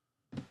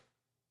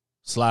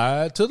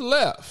 Slide to the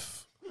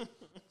left.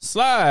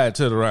 Slide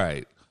to the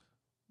right.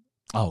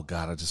 Oh,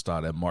 God, I just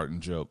thought that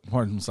Martin joke.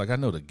 Martin was like, I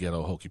know the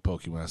ghetto hokey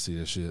pokey when I see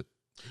this shit.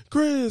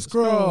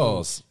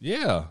 Crisscross.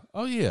 Yeah.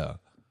 Oh, yeah.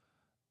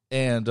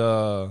 And,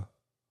 damn,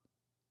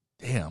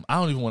 I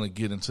don't even want to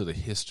get into the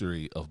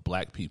history of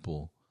black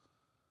people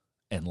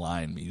and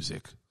line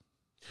music.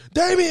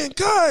 Damien,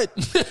 cut!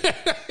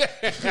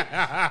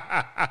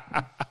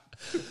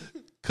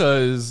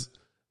 Because,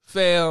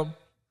 fam,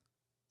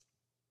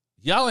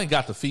 y'all ain't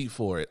got the feet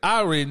for it. I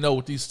already know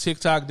with these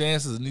TikTok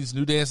dances and these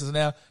new dances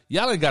now,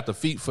 y'all ain't got the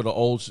feet for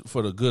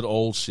the good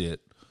old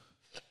shit.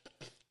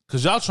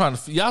 Because y'all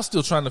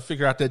still trying to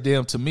figure out that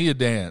damn Tamia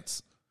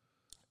dance.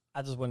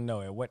 I just want to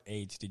know, at what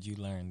age did you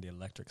learn the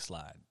electric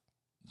slide?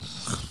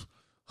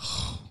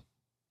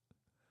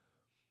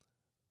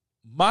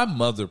 My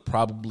mother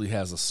probably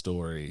has a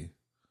story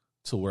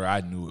to where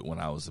I knew it when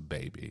I was a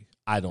baby.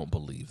 I don't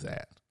believe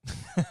that.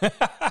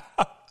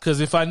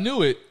 Because if I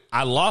knew it,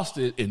 I lost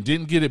it and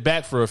didn't get it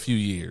back for a few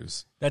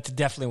years. That's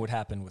definitely what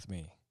happened with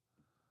me.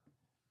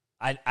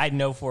 I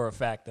know for a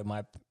fact that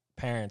my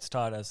parents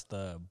taught us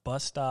the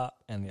bus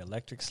stop and the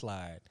electric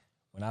slide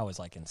when I was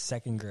like in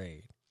second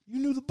grade. You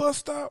knew the bus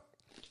stop?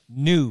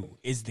 Knew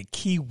is the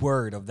key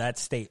word of that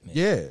statement.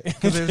 Yeah,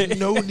 because there's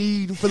no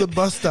need for the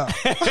bus stop.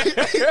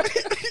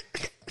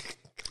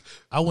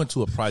 I went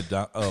to a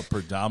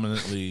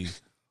predominantly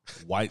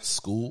white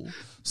school,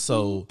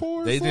 so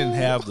they didn't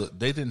have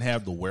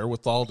the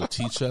wherewithal to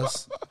teach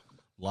us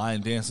line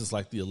dances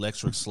like the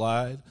electric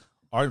slide.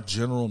 Our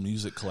general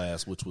music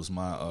class, which was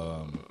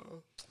my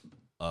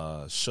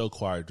show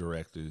choir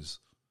directors,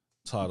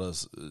 taught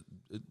us.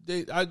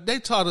 They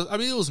taught us. I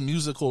mean, it was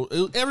musical.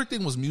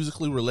 Everything was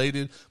musically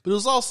related, but it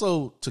was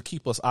also to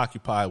keep us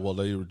occupied while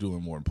they were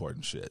doing more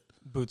important shit.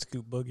 Boot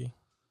scoop boogie.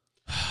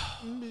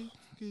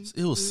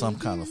 It was some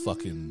kind of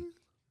fucking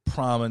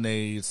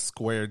promenade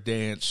square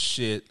dance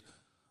shit.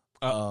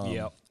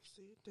 Yep.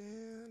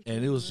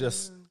 And it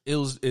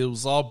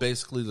was all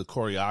basically the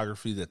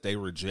choreography that they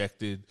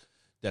rejected,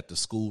 that the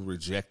school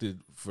rejected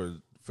for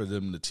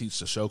them to teach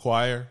the show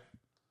choir.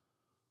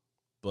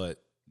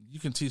 But you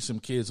can teach some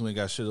kids who ain't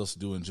got shit else to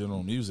do in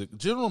general music.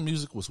 General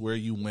music was where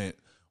you went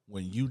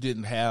when you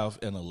didn't have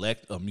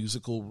a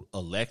musical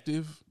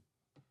elective.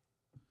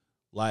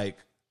 Like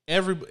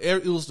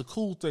it was the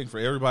cool thing for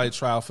everybody to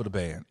try out for the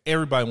band.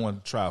 Everybody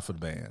wanted to try out for the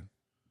band.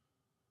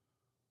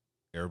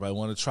 Everybody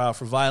wanted to try out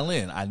for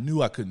violin. I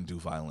knew I couldn't do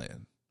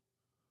violin.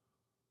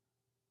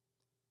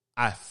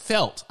 I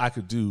felt I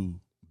could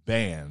do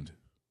band.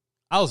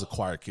 I was a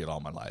choir kid all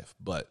my life,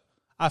 but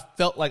I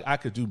felt like I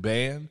could do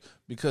band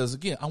because,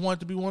 again, I wanted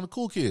to be one of the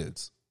cool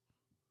kids.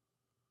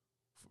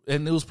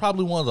 And it was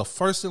probably one of the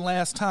first and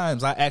last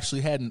times I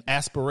actually had an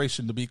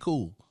aspiration to be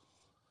cool.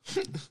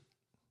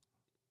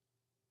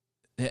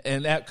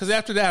 And because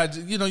after that,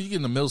 you know, you get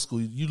into middle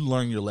school, you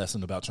learn your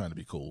lesson about trying to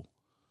be cool.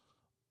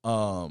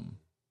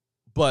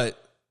 But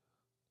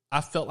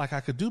I felt like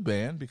I could do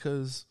band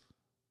because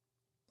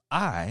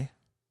I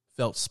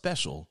felt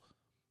special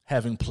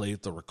having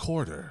played the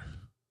recorder,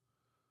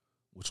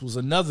 which was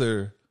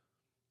another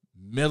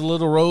middle of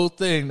the road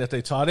thing that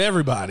they taught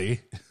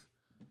everybody.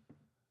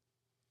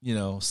 You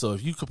know, so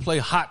if you could play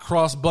hot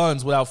cross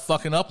buns without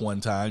fucking up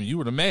one time, you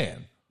were the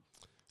man.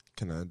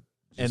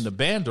 And the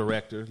band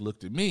director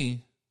looked at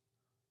me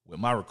with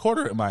my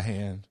recorder in my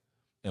hand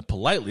and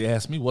politely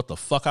asked me what the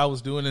fuck I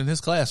was doing in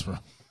his classroom.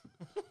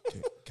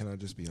 Can I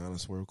just be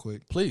honest real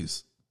quick?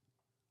 Please.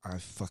 I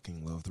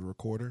fucking love the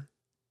recorder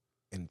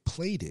and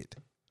played it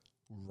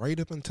right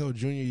up until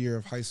junior year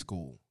of high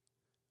school,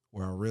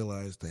 where I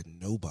realized that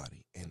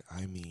nobody, and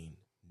I mean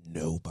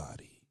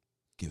nobody,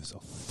 gives a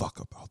fuck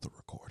about the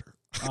recorder.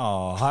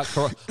 Oh, hot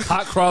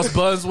cross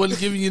buns wasn't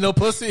giving you no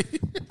pussy.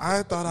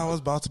 I thought I was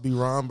about to be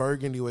Ron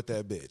Burgundy with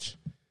that bitch.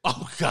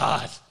 Oh,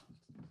 God.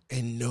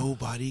 And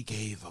nobody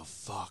gave a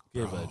fuck,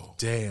 bro. Give a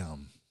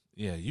damn.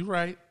 Yeah, you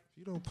right.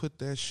 You don't put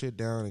that shit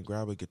down and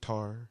grab a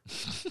guitar,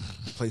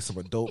 play some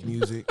adult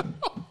music.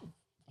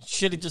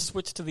 Should have just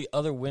switched to the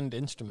other wind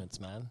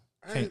instruments, man.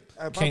 Can't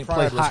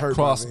play hot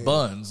cross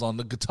buns on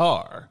the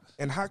guitar.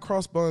 And hot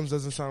cross buns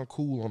doesn't sound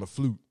cool on a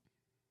flute.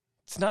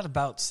 It's not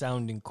about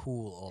sounding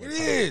cool all the time.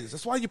 It is.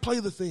 That's why you play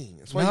the thing.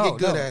 That's why you get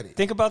good at it.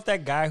 Think about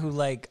that guy who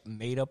like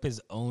made up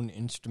his own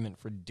instrument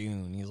for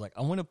Dune. He's like,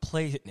 I want to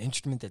play an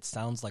instrument that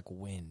sounds like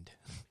wind.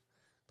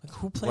 Like,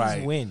 who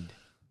plays wind?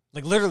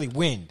 Like, literally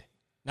wind.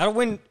 Not a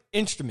wind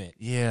instrument.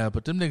 Yeah,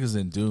 but them niggas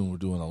in Dune were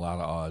doing a lot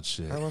of odd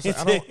shit. I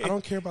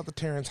don't care about the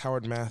Terrence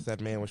Howard math that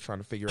man was trying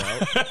to figure out.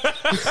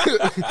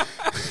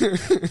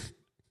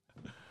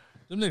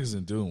 Them niggas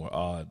in Dune were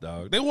odd,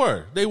 dog. They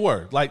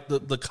were. Like,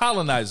 the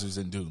colonizers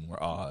in Dune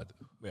were odd.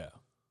 Yeah.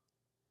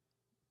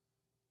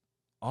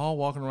 All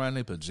walking around in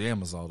their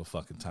pajamas all the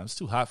fucking time. It's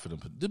too hot for them.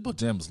 The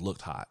pajamas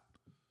looked hot.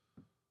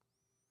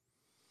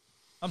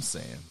 I'm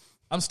saying.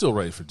 I'm still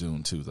ready for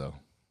Dune 2, though.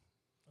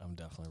 I'm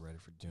definitely ready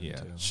for Dune 2.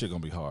 Yeah, shit gonna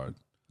be hard.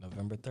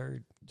 November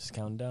 3rd. Just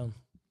counting down.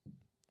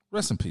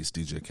 Rest in peace,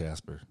 DJ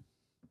Casper.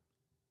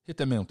 Hit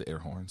that man with the air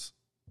horns.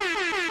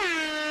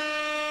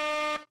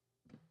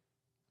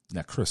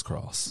 Now,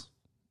 crisscross.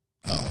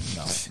 Oh,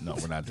 no,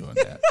 we're not doing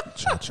that.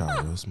 Cha-cha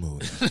real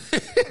smooth.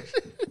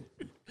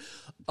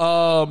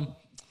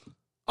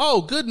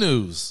 Good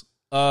news.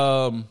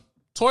 Tory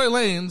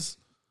Lanez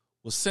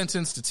was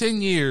sentenced to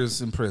 10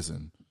 years in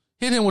prison.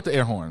 Hit him with the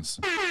air horns.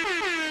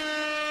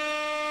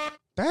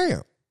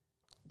 Damn.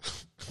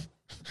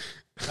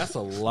 That's a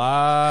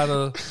lot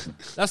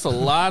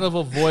of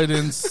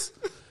avoidance.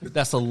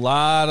 That's a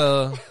lot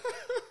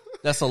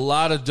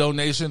of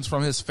donations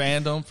from his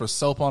fandom for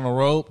Soap on a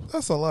Rope.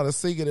 That's a lot of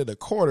singing in a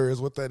quarter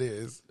is what that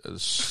is.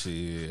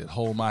 Shit.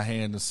 Hold my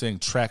hand and sing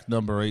track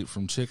number 8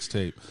 from Chicks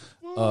Tape.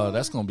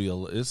 That's gonna be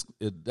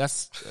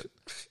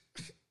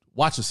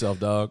watch yourself,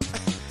 dog.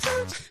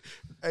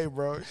 Hey,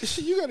 bro,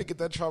 you got to get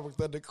that Tropic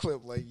Thunder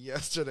clip like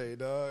yesterday,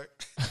 dog.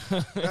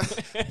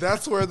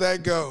 That's where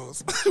that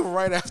goes.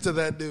 Right after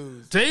that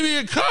news.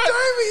 Damian Cut.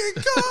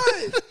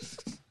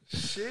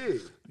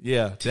 Shit.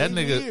 Yeah, that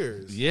nigga.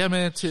 Years. Yeah,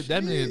 man.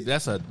 That nigga.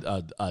 That's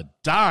a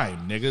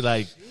dime, nigga.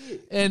 Like,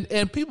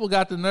 and people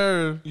got the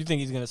nerve. You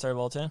think he's gonna serve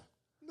all 10?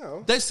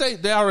 No.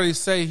 They already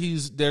say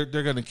they're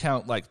gonna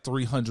count like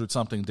 300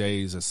 something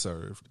days as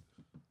served,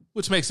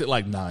 which makes it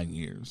like 9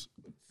 years.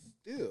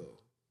 Still.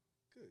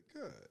 Good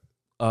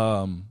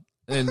God.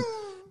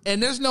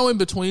 And there's no in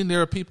between.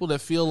 There are people that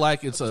feel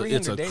like it's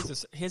 300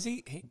 days.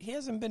 He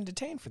hasn't been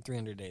detained for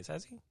 300 days,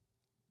 has he?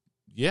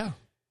 Yeah.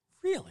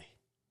 Really?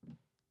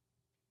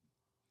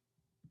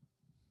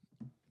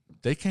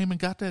 They came and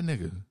got that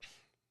nigga.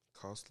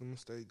 Costly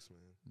mistakes, man.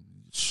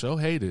 Show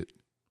hate it.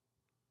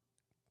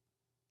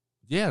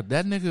 Yeah,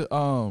 that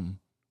nigga.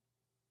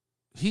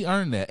 He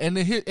earned that. And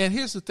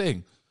here's the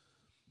thing.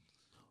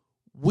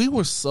 We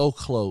were so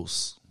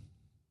close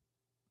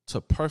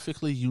to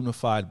perfectly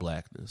unified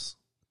blackness.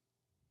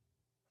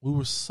 We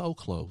were so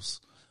close.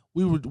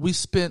 We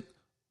spent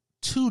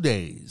 2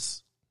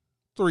 days,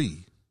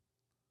 3,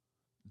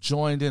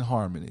 joined in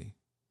harmony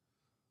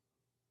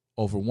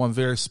over one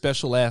very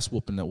special ass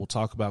whooping that we'll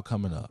talk about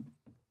coming up.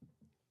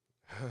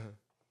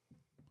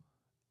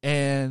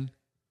 And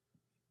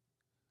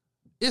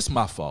it's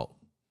my fault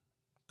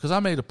because I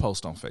made a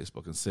post on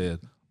Facebook and said,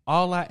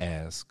 all I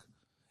ask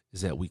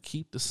is that we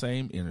keep the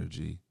same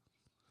energy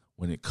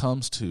when it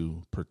comes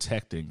to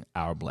protecting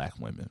our black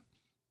women.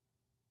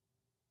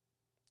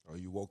 Oh,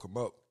 you woke him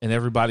up. And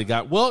everybody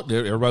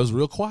everybody was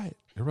real quiet.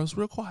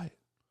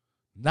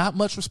 Not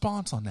much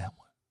response on that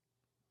one.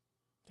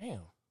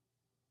 Damn.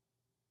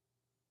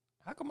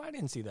 How come I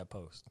didn't see that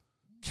post?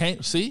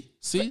 Can't see?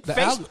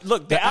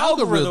 The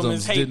algorithm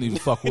is hating. Didn't even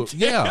fuck with.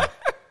 Yeah.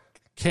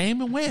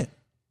 Came and went.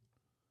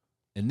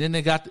 And then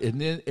they got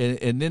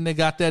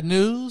that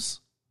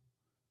news.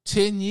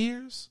 10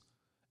 years.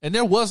 And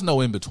there was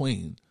no in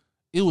between.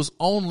 It was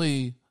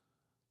only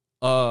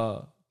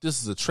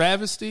this is a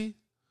travesty.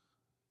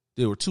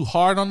 They were too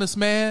hard on this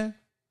man.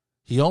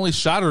 He only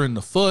shot her in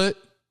the foot.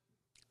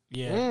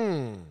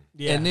 Yeah.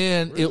 Yeah. And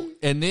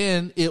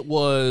then it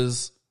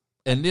was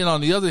on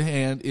the other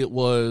hand, it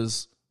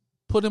was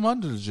put him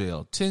under the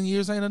jail. 10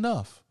 years ain't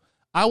enough.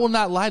 I will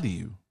not lie to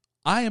you.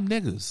 I am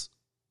niggas.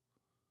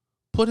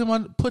 Put him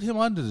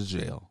under the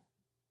jail.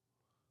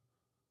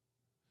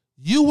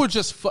 You were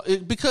just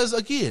because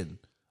again,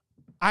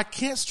 I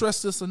can't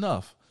stress this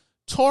enough.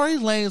 Tory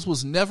Lanez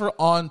was never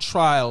on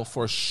trial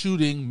for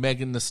shooting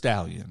Megan Thee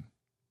Stallion.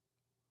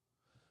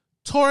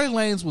 Tory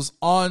Lanez was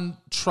on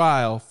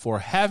trial for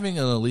having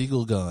an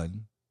illegal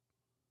gun,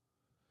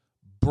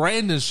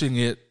 brandishing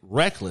it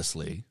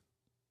recklessly,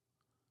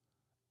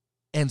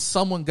 and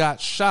someone got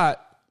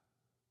shot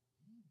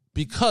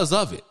because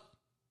of it.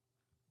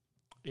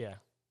 Yeah.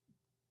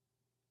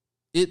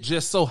 It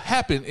just so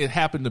happened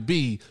to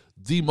be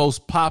the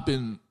most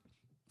popping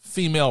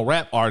female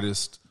rap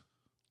artist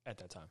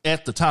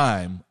at the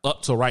time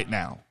up to right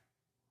now.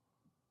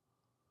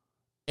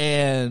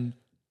 And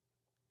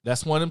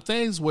that's one of them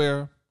things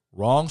where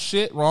wrong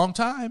shit, wrong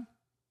time.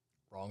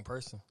 Wrong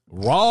person.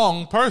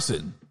 Wrong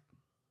person.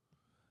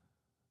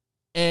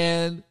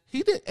 And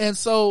he did. And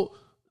so,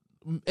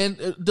 and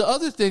the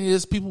other thing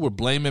is people were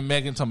blaming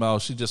Megan, talking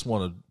about she just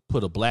want to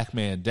put a black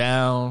man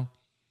down.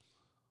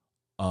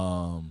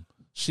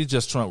 She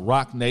just trying,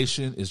 Rock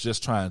Nation is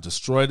just trying to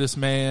destroy this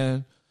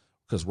man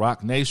because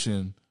Rock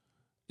Nation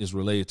is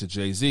related to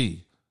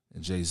Jay-Z,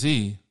 and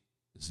Jay-Z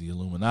is the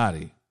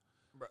Illuminati.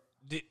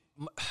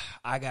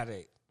 I got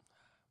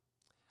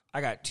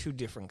two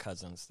different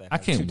cousins that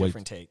have two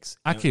different takes.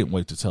 I can't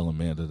wait to tell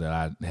Amanda that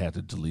I had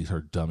to delete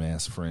her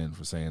dumbass friend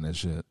for saying that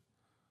shit.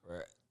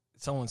 Right.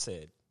 Someone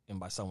said, and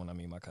by someone I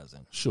mean my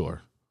cousin.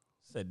 Sure.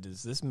 Said,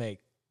 does this make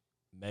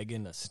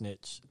Megan a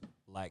snitch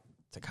like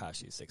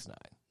Tekashi 6ix9ine?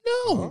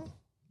 No. Uh-huh.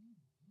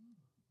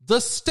 The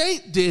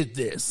state did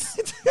this.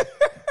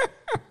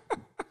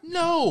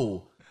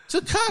 No.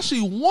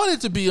 Tekashi wanted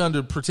to be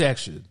under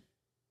protection.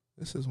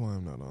 This is why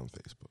I'm not on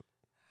Facebook.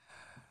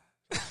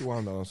 This is why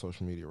I'm not on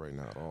social media right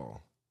now at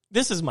all.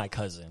 This is my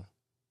cousin.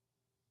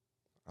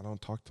 I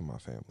don't talk to my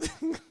family.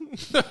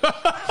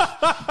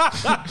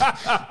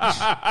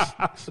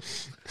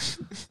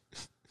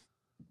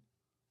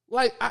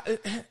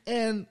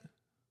 And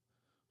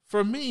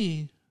for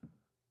me,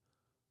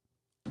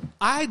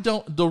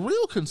 the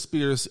real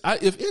conspiracy,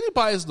 if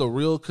anybody's the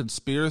real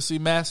conspiracy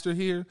master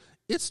here,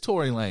 it's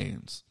Tory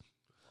Lanez.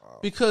 Wow.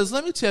 Because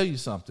let me tell you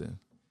something.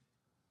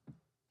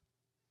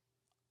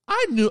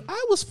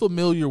 I was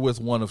familiar with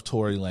one of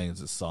Tory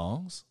Lanez's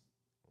songs,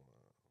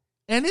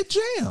 and it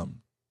jammed.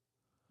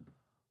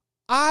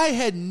 I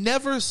had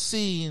never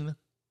seen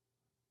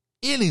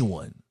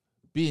anyone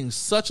being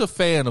such a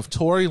fan of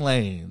Tory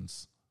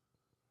Lanez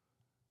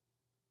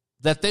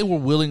that they were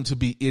willing to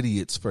be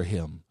idiots for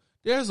him.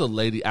 There was a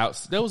lady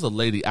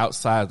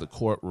outside the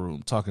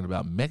courtroom talking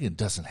about Megan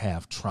doesn't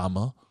have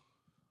trauma.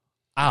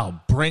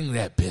 I'll bring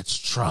that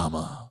bitch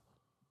trauma.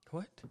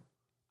 What?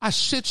 I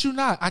shit you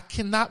not. I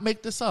cannot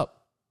make this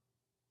up.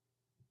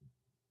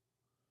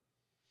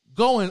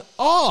 Going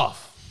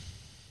off.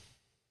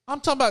 I'm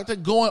talking about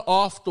that going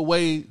off the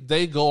way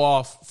they go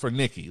off for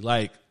Nicki.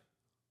 Like,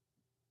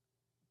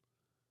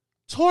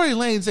 Tory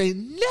Lanez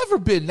ain't never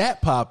been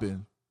that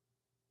popping.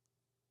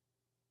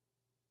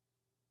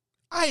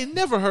 I ain't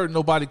never heard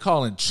nobody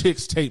calling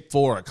Chicks Tape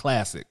 4 a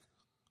classic.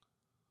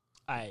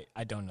 I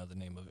don't know the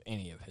name of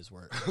any of his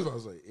work. I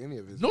was like, any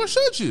of his. Nor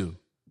should you.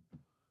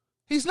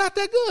 He's not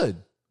that good.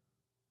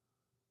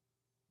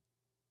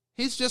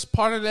 He's just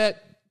part of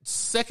that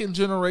second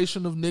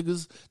generation of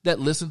niggas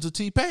that listen to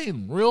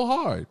T-Pain real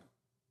hard.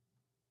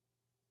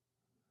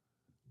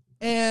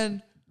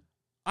 And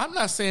I'm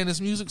not saying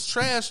this music's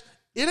trash.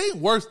 It ain't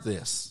worth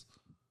this.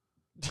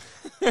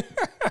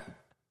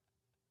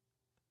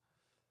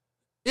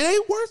 It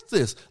ain't worth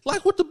this.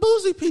 Like with the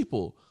Boozy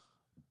people.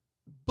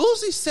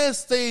 Boozy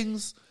says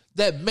things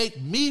that make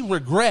me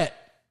regret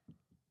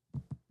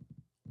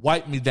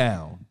Wipe Me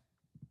Down.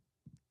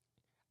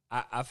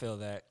 I feel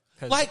that.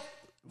 Like,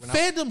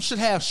 fandom should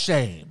have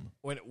shame.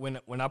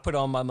 When I put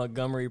on my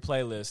Montgomery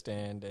playlist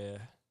and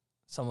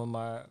some of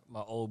my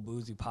old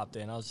Boozy popped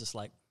in, I was just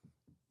like,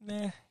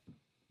 nah,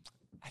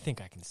 I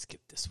think I can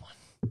skip this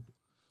one.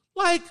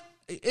 Like,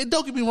 and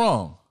don't get me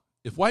wrong.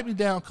 If Wipe Me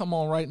Down come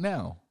on right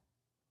now,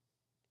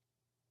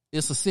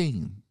 it's a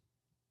scene.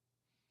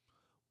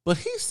 But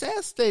he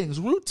says things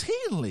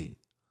routinely.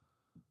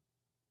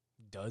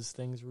 Does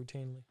things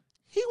routinely?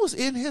 He was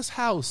in his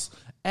house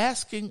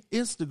asking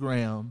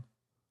Instagram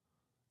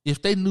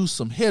if they knew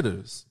some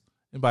hitters.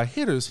 And by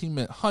hitters, he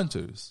meant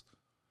hunters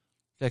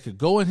that could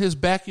go in his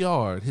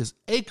backyard, his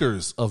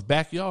acres of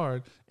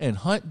backyard, and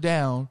hunt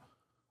down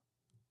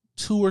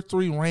 2 or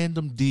 3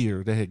 random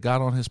deer that had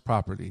got on his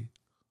property.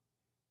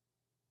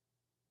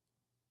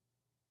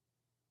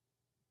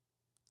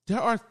 There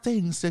are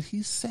things that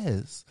he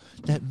says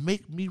that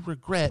make me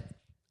regret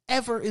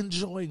ever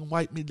enjoying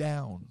Wipe Me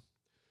Down.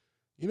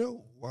 You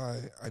know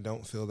why I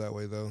don't feel that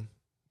way, though?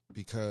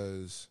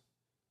 Because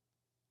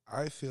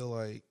I feel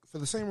like for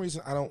the same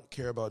reason I don't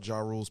care about Ja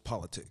Rule's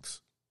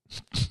politics.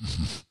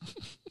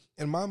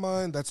 In my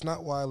mind, that's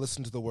not why I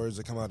listen to the words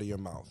that come out of your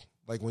mouth.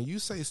 Like when you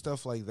say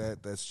stuff like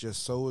that, that's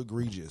just so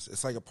egregious.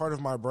 It's like a part of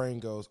my brain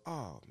goes,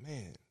 oh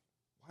man,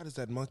 why does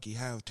that monkey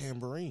have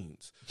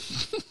tambourines?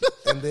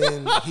 And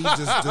then he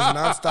just does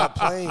not stop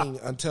playing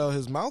until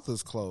his mouth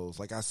is closed.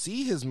 Like I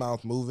see his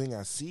mouth moving.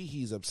 I see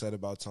he's upset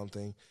about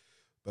something,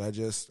 but I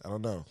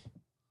don't know.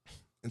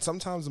 And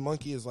sometimes the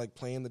monkey is like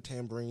playing the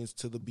tambourines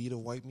to the beat of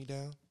Wipe Me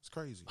Down. It's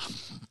crazy.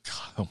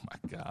 Oh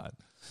my God.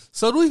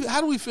 So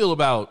how do we feel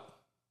about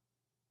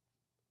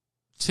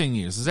 10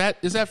 years? Is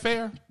that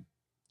fair?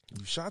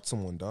 You shot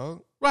someone,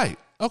 dog. Right.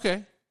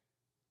 Okay.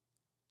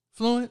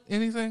 Fluent,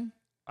 anything?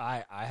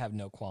 I have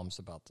no qualms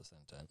about the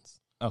sentence.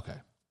 Okay.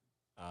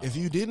 If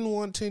you didn't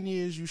want 10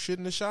 years, you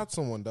shouldn't have shot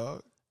someone,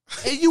 dog.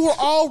 And you were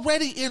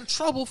already in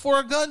trouble for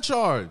a gun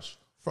charge.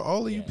 For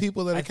all of you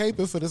people that are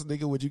caping for this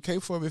nigga, would you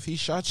cape for him if he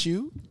shot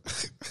you?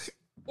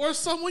 Or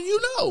someone you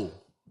know?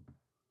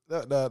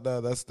 No,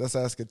 that's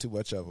asking too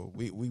much of him.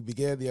 We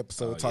began the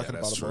episode talking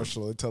about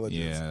emotional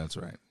intelligence. Yeah, that's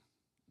right.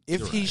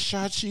 If he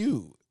shot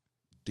you,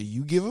 do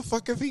you give a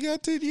fuck if he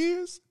got 10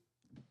 years?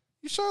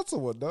 You shot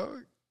someone,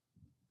 dog.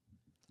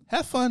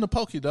 Have fun to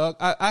poke you, dog.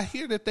 I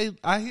hear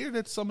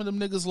that some of them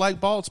niggas like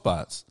bald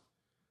spots.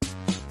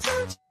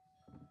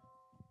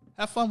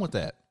 Have fun with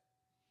that.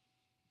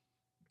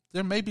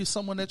 There may be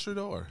someone at your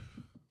door.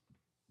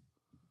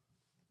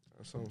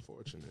 That's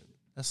unfortunate.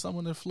 That's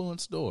someone at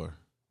Fluent's door.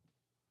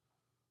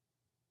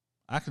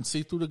 I can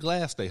see through the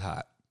glass they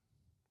hot.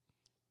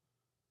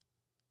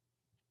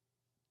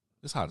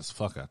 It's hot as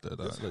fuck out there,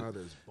 dog. It's hot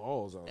as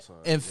balls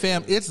outside. And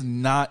fam, it's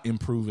not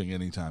improving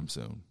anytime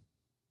soon.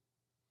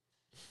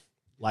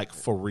 Like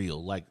for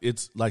real. Like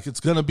it's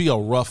gonna be a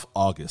rough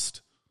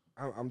August.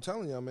 I'm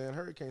telling y'all, man,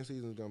 hurricane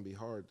season is gonna be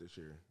hard this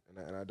year.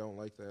 And I don't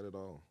like that at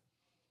all.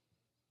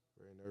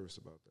 Very nervous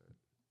about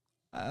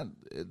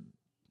that.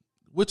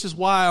 Which is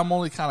why I'm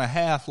only kind of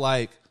half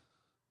like,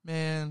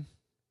 man,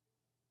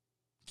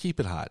 keep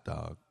it hot,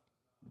 dog.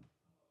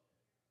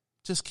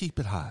 Just keep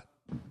it hot.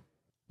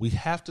 We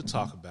have to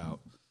talk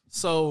about.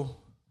 So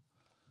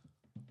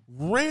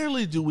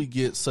rarely do we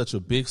get such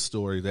a big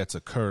story that's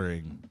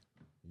occurring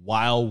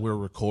while we're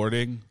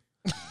recording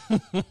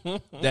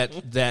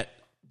that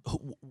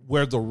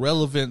where the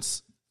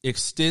relevance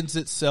extends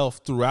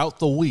itself throughout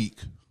the week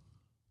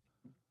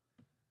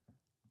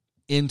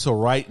into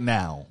right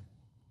now.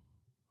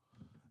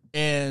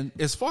 And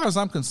as far as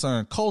I'm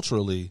concerned,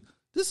 culturally,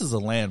 this is a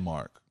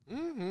landmark.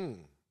 Mm-hmm.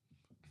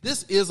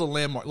 This is a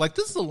landmark. Like,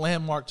 this is a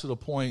landmark to the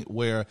point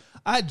where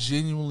I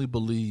genuinely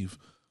believe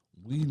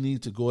we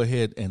need to go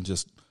ahead and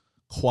just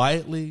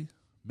quietly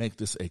make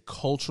this a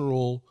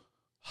cultural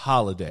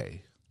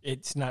holiday.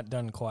 It's not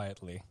done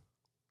quietly.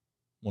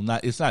 Well,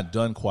 it's not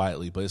done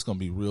quietly, but it's going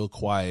to be real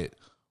quiet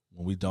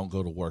when we don't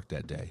go to work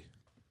that day.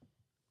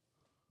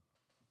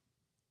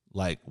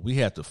 Like, we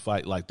have to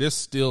fight. Like, there's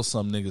still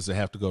some niggas that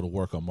have to go to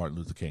work on Martin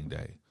Luther King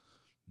Day.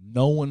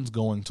 No one's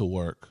going to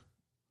work.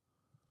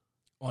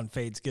 On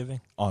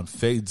Fadesgiving? On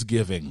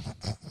Fadesgiving.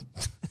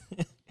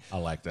 I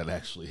like that,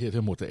 actually. Hit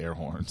him with the air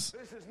horns.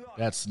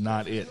 That's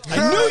not it.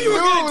 I knew you were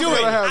going to do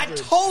it. I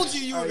told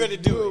you were going to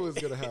do it. It was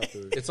going to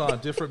happen. It's on a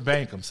different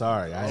bank. I'm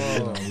sorry.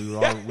 We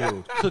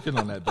were cooking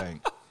on that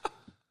bank.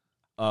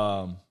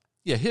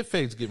 Yeah, hit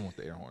Fadesgiving with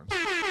the air horns.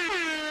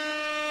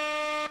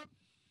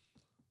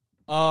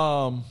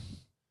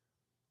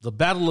 The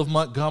Battle of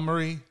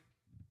Montgomery.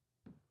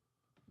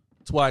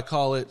 That's why I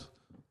call it.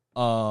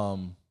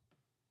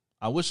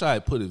 I wish I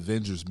had put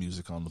Avengers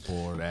music on the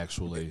board,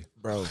 actually.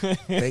 Bro,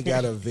 they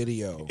got a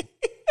video.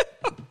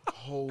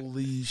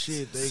 Holy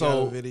shit, they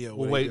got a video.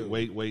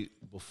 Wait.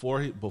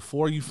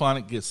 Before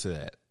Euphonic gets to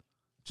that,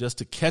 just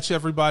to catch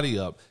everybody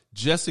up,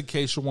 just in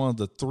case you're one of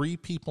the 3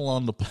 people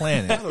on the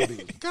planet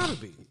Gotta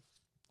be.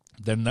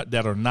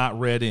 that are not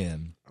read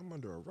in. I'm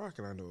under a rock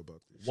and I know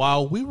about this.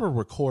 While we were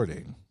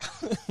recording,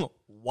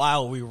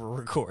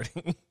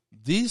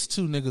 these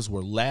 2 niggas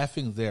were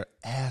laughing their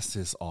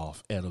asses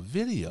off at a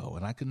video,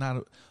 and I could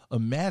not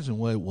imagine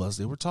what it was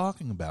they were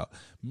talking about.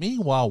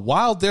 Meanwhile,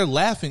 while they're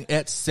laughing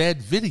at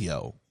said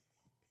video,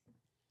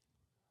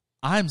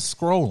 I'm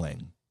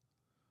scrolling.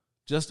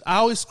 I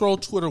always scroll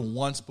Twitter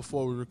once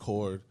before we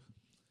record,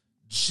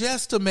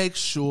 just to make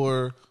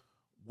sure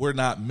we're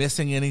not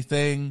missing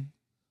anything.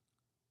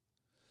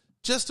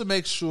 Just to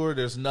make sure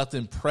there's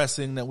nothing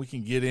pressing that we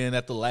can get in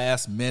at the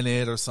last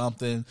minute or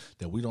something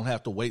that we don't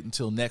have to wait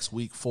until next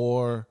week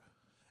for.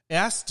 And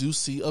I do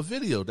see a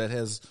video that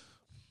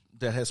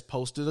has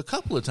posted a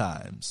couple of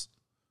times.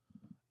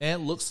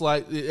 And it looks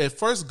like, at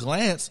first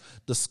glance,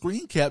 the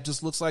screen cap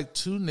just looks like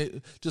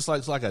just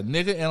like a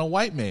nigga and a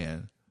white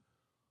man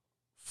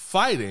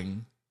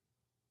fighting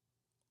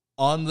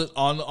on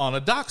a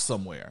dock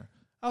somewhere.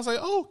 I was like,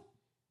 oh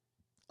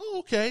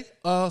okay.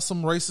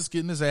 Some racist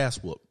getting his ass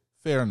whooped.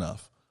 Fair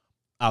enough.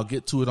 I'll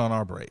get to it on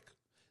our break.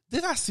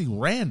 Then I see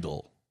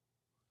Randall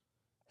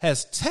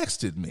has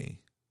texted me.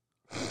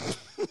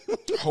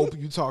 Hope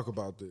you talk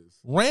about this.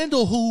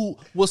 Randall, who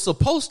was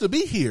supposed to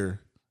be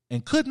here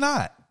and could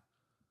not,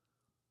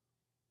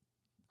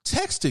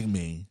 texting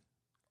me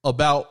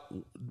about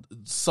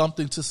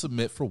something to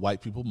submit for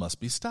White People Must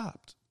Be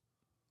Stopped.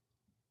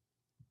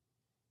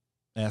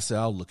 And I said,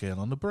 I'll look at it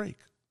on the break.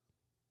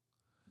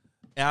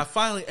 And I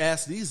finally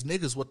asked these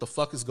niggas what the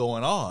fuck is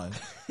going on.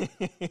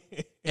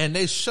 And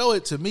they show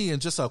it to me in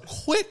just a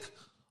quick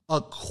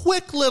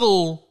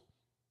little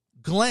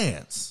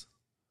glance.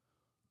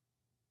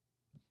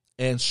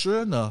 And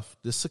sure enough,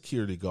 this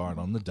security guard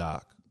on the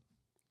dock,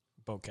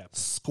 boat captain,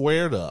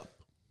 squared up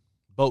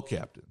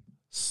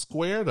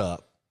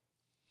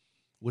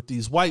with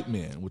these white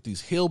men, with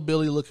these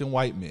hillbilly-looking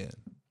white men.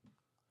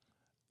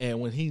 And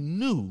when he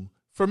knew,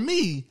 for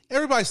me,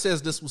 everybody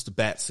says this was the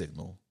bat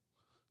signal.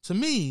 To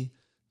me,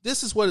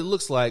 this is what it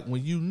looks like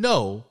when you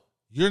know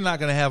you're not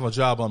going to have a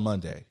job on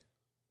Monday.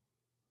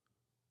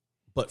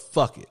 But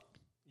fuck it.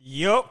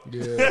 Yup.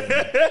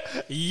 Yeah.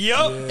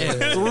 Yup.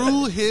 And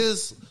threw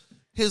his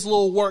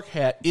little work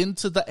hat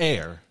into the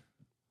air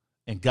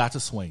and got to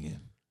swinging.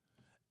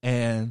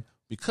 And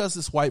because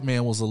this white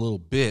man was a little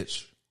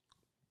bitch,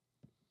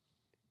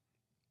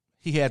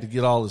 he had to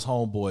get all his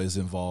homeboys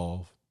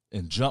involved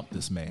and jump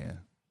this man.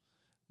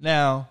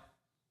 Now,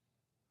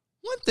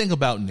 one thing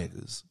about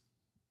niggas,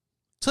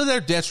 to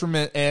their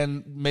detriment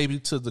and maybe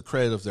to the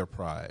credit of their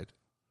pride,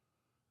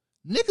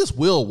 niggas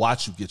will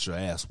watch you get your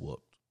ass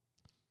whooped.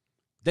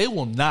 They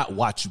will not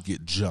watch you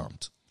get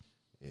jumped.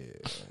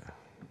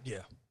 Yeah.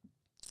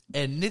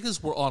 And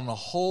niggas were on a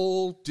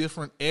whole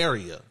different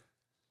area,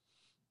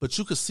 but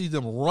you could see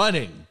them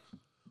running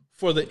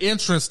for the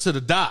entrance to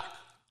the dock.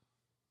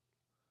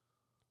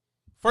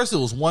 First, it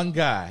was one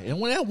guy, and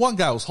when that one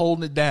guy was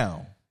holding it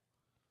down,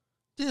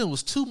 then it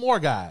was two more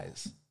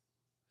guys.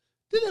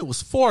 Then it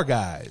was four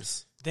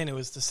guys. Then it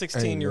was the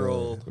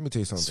 16-year-old Let me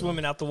tell you something.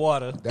 swimming out the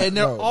water. And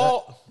they're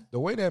all... the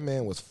way that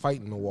man was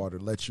fighting the water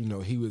let you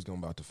know he was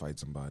about to fight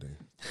somebody.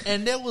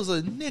 And there was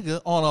a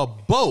nigga on a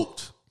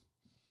boat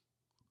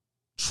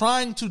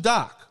trying to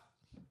dock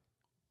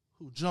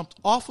who jumped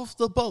off of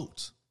the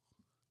boat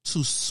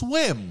to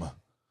swim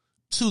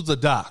to the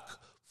dock,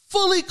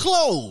 fully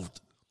clothed.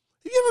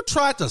 Have you ever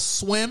tried to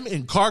swim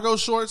in cargo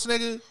shorts,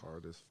 nigga?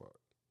 Hard as fuck.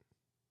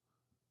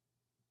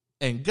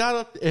 And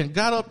got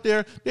up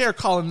there. They're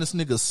calling this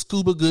nigga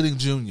Scuba Gooding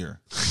Jr.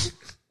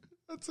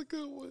 That's a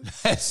good one.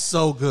 That's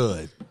so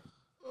good.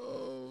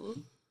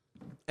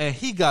 And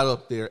he got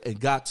up there and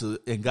got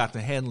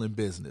to handling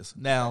business.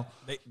 Now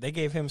They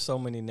gave him so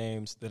many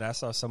names that I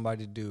saw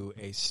somebody do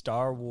a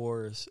Star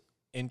Wars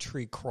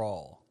entry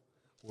crawl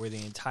where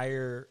the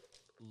entire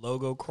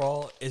logo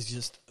crawl is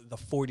just the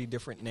 40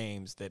 different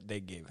names that they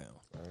gave him.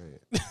 All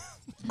right.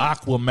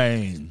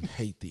 Aquaman.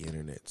 Hate the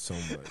internet so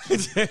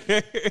much.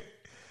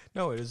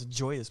 No, it was a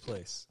joyous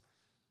place.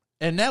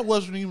 And that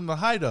wasn't even the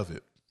height of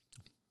it.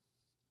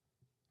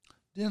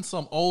 Then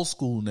some old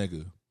school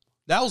nigga.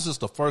 That was just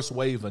the first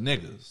wave of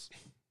niggas.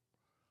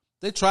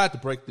 They tried to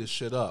break this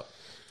shit up.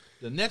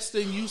 The next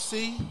thing you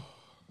see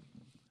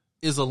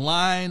is a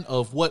line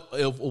of what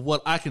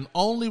I can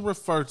only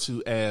refer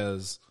to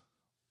as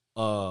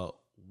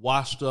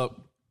washed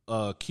up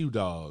Q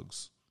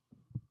dogs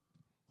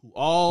who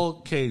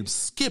all came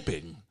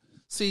skipping.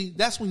 See,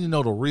 that's when you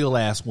know the real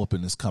ass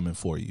whooping is coming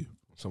for you.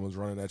 Someone's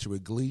running at you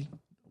with glee.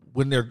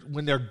 When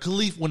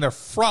they're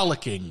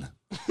frolicking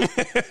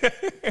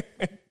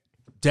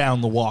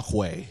down the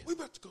walkway. We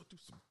about to go through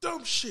some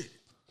dumb shit.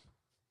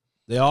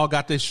 They all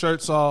got their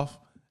shirts off,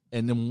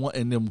 and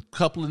them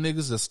couple of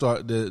niggas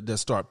that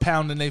start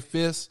pounding their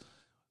fists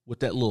with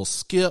that little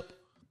skip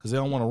because they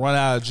don't want to run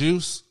out of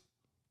juice.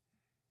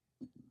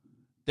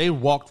 They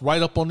walked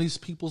right up on these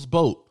people's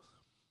boat.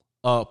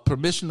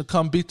 Permission to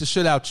come beat the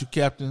shit out you,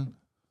 Captain.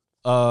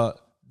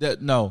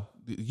 No,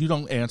 you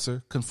don't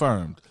answer.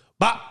 Confirmed.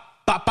 Bop,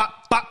 bop,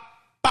 bop, bop,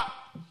 bop.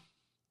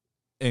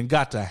 And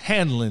got to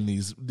handling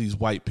these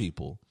white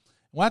people.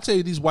 When I tell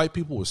you these white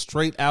people were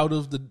straight out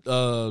of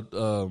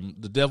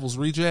the Devil's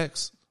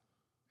Rejects.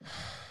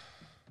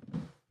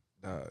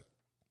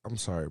 I'm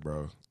sorry,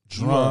 bro.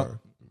 Drunk. You are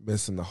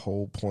missing the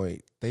whole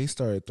point. They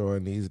started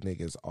throwing these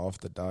niggas off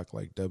the dock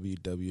like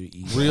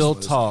WWE. Real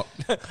wrestlers. talk.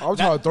 I'm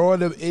talking throwing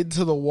them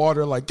into the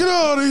water like, get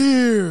out of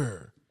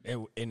here.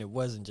 And it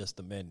wasn't just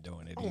the men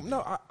doing it. Either.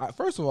 No, I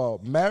first of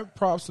all, mad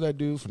props to that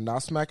dude for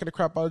not smacking the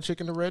crap out of the chick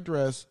in the red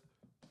dress,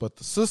 but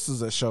the sisters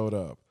that showed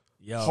up.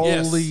 Yo.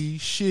 Holy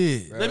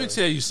shit. Let me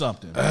tell you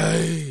something.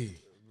 Hey.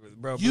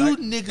 Bro, You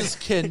niggas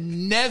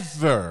can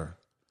never,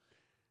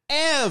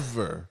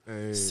 ever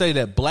say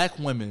that black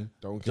women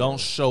don't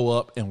show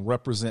up and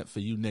represent for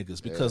you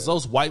niggas. Because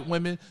those white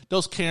women,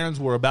 those Karens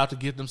were about to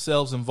get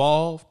themselves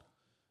involved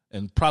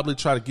and probably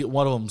try to get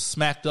one of them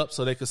smacked up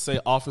so they could say,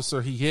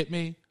 officer, he hit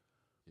me.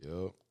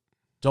 Yep.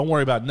 Don't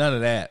worry about none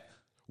of that.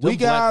 We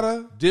got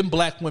her. Them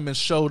black women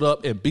showed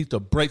up and beat the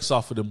brakes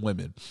off of them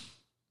women.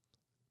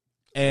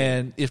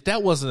 And if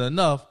that wasn't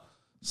enough,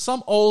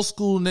 some old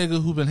school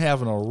nigga who've been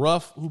having a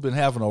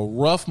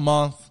rough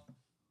month.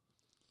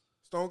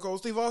 Stone Cold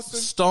Steve Austin?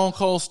 Stone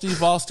Cold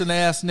Steve Austin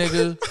ass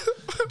nigga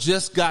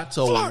just got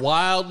to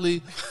wildly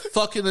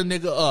fucking a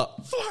nigga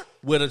up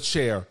with a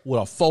chair,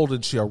 with a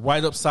folding chair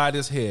right upside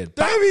his head.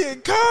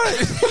 Damien, cut!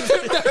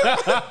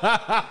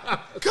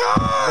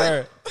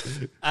 Cut!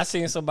 I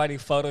seen somebody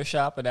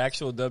Photoshop an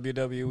actual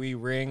WWE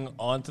ring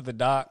onto the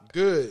dock.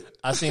 Good.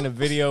 I seen a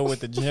video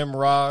with the Jim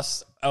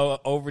Ross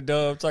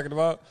overdub talking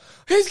about,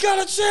 he's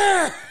got a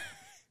chair.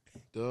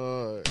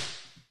 Dog.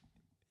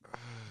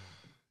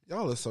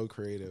 Y'all are so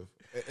creative.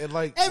 And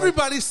like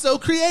everybody's so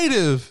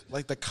creative.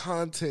 Like the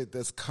content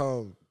that's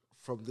come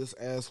from this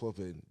ass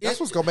whooping.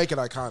 That's what's gonna make it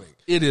iconic.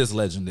 It is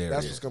legendary.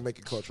 That's what's gonna make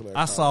it culturally iconic.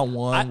 I saw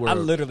one where I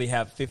literally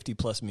have 50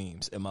 plus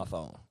memes in my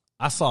phone.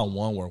 I saw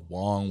one where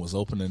Wong was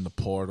opening the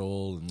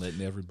portal and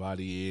letting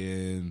everybody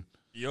in.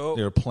 Yo,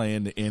 they were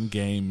playing the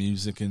in-game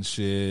music and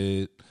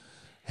shit.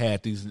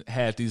 Had these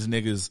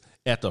niggas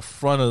at the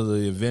front of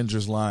the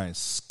Avengers line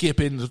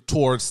skipping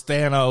towards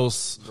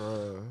Thanos.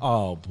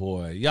 Oh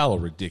boy, y'all are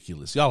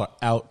ridiculous. Y'all are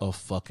out of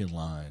fucking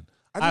line.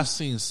 I've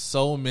seen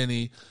so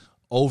many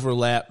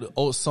videos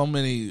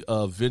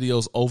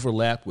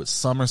overlapped with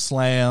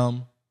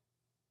SummerSlam.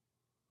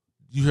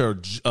 You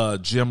heard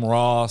Jim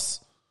Ross.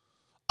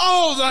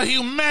 Oh, the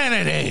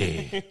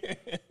humanity!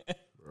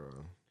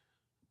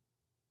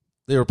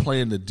 They were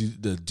playing the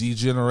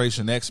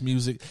D-Generation X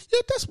music. Yeah,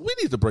 we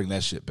need to bring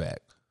that shit back.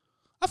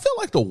 I feel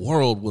like the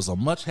world was a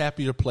much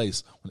happier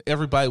place when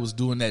everybody was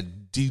doing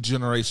that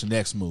D-Generation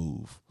X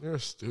move. You're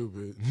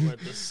stupid. What,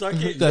 the suck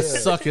it?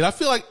 Suck it. I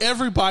feel like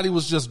everybody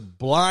was just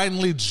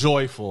blindly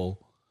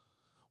joyful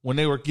when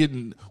they were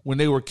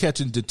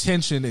catching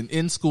detention and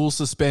in-school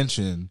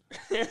suspension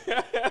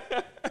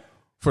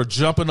for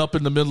jumping up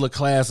in the middle of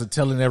class and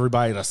telling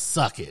everybody to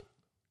suck it.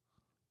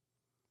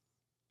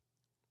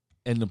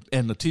 And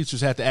the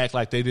teachers had to act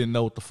like they didn't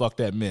know what the fuck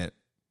that meant.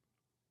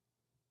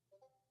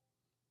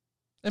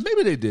 And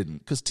maybe they didn't,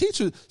 because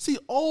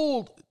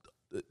old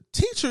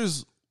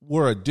teachers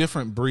were a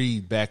different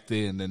breed back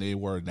then than they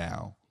were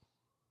now.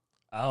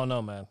 I don't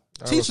know, man.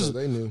 Teachers,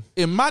 they knew.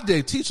 In my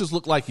day, teachers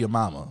looked like your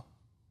mama.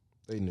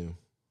 They knew.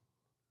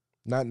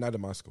 Not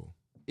in my school.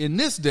 In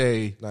this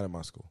day, not in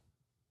my school.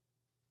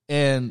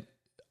 And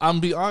I'm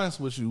gonna be honest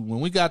with you,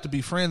 when we got to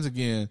be friends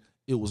again,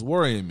 it was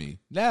worrying me.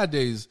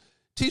 Nowadays,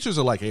 teachers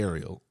are like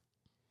Ariel.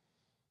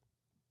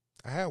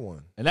 I had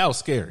one, and that was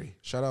scary.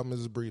 Shout out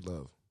Mrs.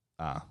 Breedlove.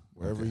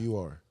 Wherever you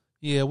are.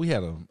 Yeah, we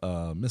had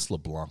a Miss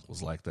LeBlanc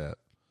was like that.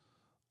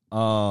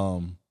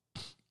 But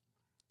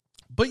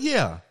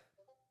yeah,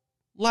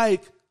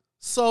 like,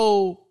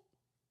 so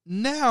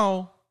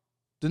now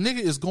the nigga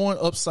is going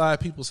upside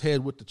people's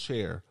head with the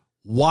chair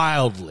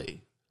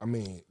wildly. I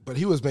mean, but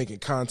he was making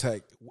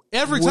contact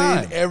every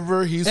time.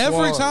 Whenever he swung.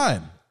 Every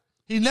time.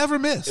 He never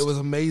missed. It was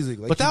amazing.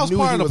 Like, but that was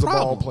part of the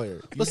problem. Ball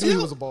player. He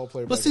was a ball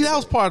player. But see, that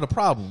was part of the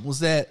problem, was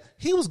that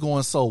he was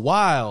going so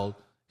wild,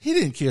 he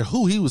didn't care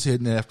who he was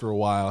hitting after a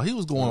while. He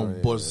was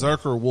going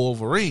berserker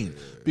Wolverine.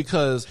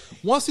 Because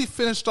once he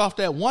finished off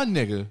that one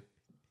nigga,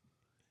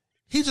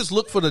 he just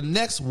looked for the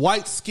next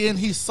white skin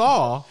he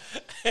saw.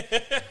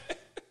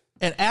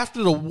 And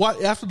after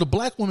the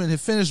black woman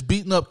had finished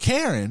beating up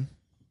Karen,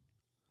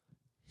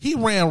 he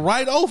ran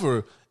right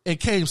over and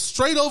came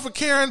straight over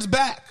Karen's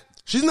back.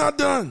 She's not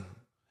done.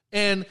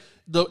 And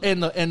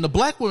the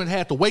black woman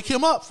had to wake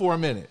him up for a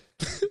minute.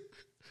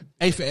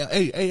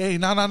 Hey,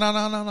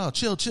 no,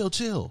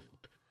 chill.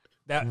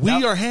 We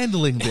are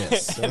handling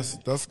this.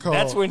 That's called.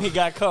 That's when he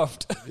got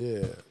cuffed.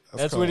 Yeah,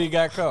 that's when he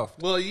got cuffed.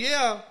 Well,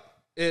 yeah,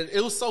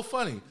 it was so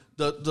funny.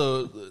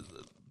 The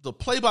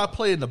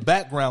play-by-play in the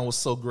background was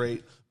so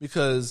great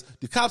because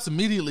the cops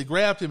immediately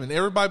grabbed him, and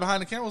everybody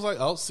behind the camera was like,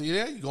 "Oh, see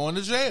there, you're going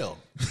to jail."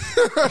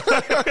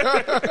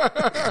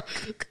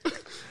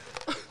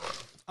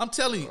 I'm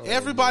telling you,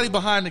 everybody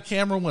behind the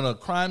camera when a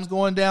crime's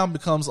going down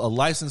becomes a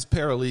licensed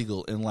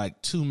paralegal in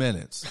like 2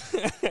 minutes.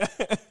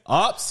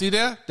 See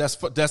there?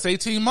 That's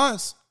 18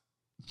 months.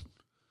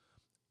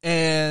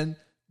 And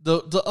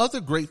the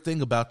other great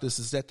thing about this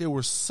is that there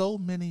were so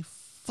many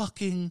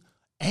fucking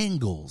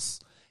angles.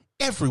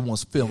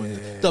 Everyone's filming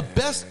it. The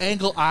best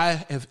angle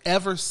I have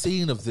ever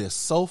seen of this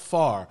so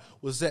far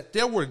was that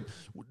there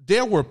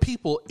were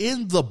people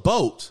in the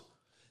boat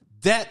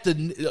that the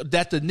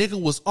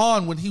nigga was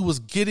on when he was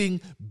getting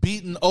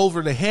beaten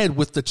over the head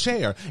with the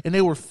chair, and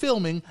they were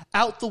filming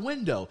out the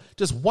window,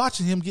 just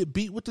watching him get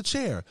beat with the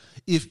chair.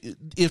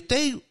 If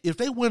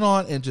they went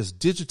on and just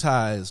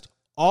digitized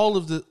all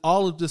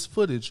of this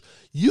footage,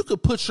 you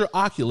could put your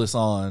Oculus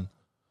on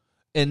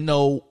and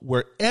know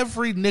where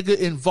every nigga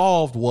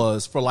involved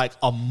was for like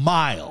a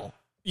mile.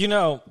 You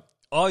know,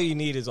 all you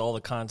need is all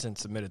the content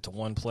submitted to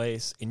one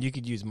place, and you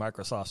could use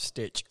Microsoft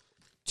Stitch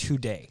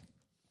today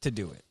to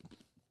do it.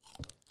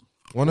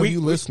 One of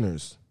you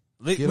listeners,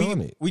 get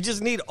on it. We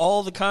just need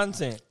all the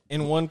content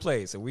in one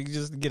place. And we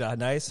just get a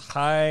nice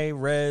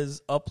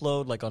high-res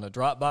upload, like on a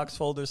Dropbox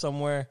folder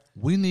somewhere.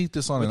 We need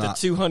this on with the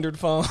 200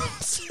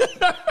 phones.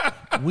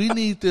 We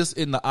need this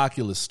in the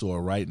Oculus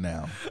store right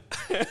now.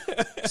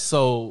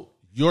 So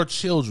your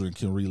children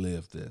can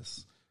relive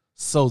this.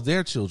 So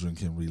their children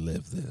can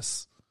relive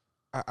this.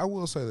 I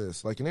will say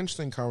this, like an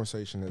interesting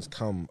conversation has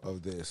come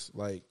of this,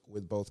 like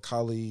with both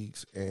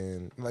colleagues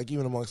and like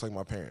even amongst like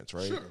my parents,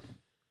 right? Sure.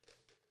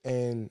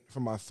 And for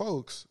my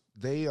folks,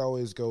 they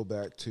always go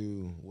back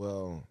to,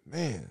 well,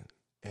 man,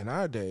 in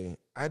our day,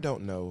 I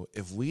don't know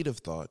if we'd have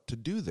thought to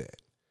do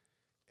that.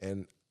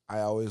 And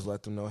I always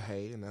let them know,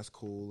 hey, and that's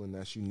cool and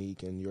that's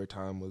unique and your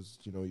time was,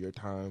 your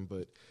time.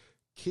 But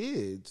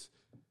kids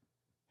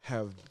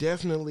have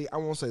definitely, I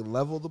won't say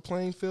leveled the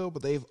playing field,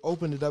 but they've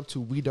opened it up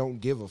to we don't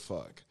give a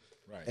fuck.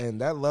 Right.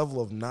 And that level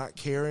of not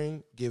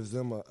caring gives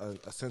them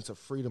a sense of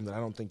freedom that I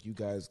don't think you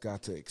guys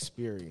got to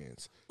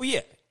experience. Well, yeah.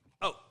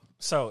 Oh,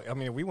 so, I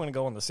mean, we want to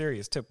go on the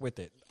serious tip with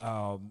it.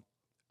 I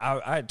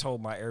had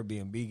told my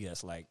Airbnb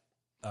guests, like,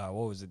 what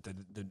was it?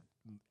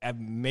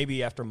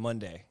 Maybe after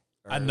Monday.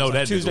 I know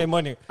that Tuesday, nigga,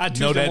 Monday.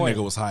 Tuesday that morning.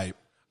 Nigga was hype.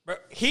 Bro,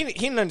 he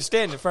didn't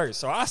understand it first.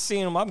 So I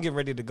seen him. I'm getting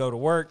ready to go to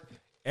work.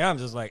 And I'm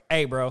just like,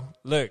 hey, bro,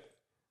 look,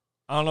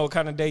 I don't know what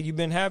kind of day you've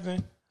been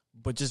having.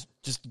 But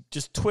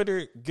just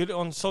Twitter, get it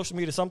on social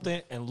media or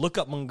something, and look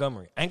up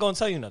Montgomery. I ain't going to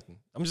tell you nothing.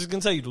 I'm just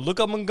going to tell you to look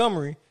up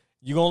Montgomery.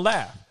 You're going to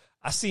laugh.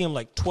 I see him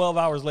like 12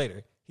 hours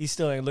later. He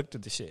still ain't looked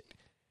at the shit.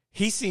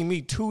 He seen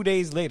me 2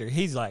 days later.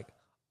 He's like,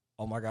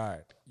 oh, my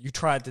God, you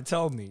tried to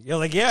tell me. You're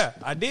like, yeah,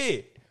 I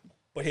did.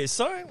 But his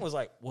son was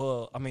like,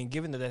 well, I mean,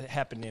 given that it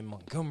happened in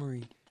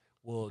Montgomery,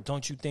 well,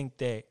 don't you think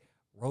that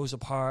Rosa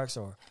Parks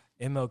or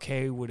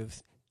MLK would have,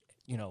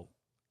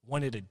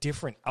 wanted a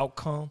different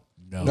outcome?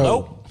 No.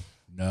 Nope.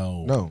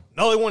 No,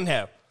 they wouldn't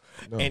have.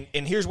 No.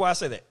 And here's why I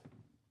say that.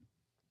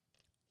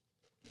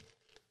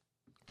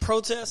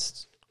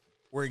 Protests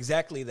were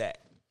exactly that.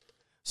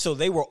 So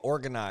they were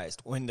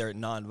organized in their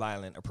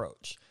nonviolent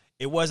approach.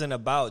 It wasn't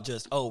about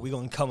just, we're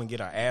going to come and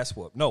get our ass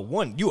whooped. No,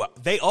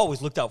 they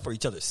always looked out for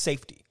each other's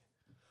safety.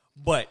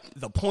 But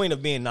the point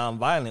of being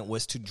nonviolent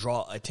was to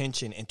draw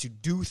attention and to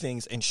do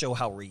things and show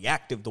how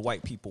reactive the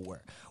white people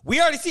were. We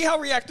already see how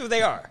reactive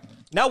they are.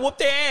 Now whoop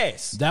their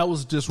ass. That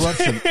was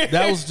disruption.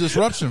 That was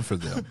disruption for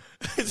them.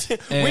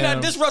 We're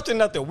not disrupting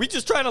nothing. We're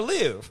just trying to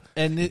live.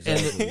 And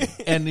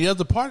the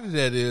other part of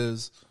that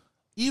is,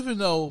 even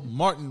though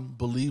Martin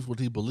believed what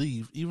he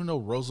believed, even though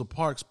Rosa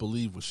Parks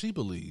believed what she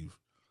believed,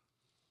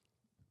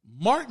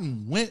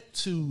 Martin went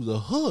to the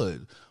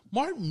hood.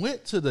 Martin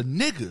went to the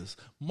niggas.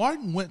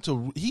 Martin went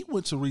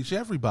to reach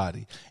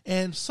everybody.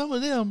 And some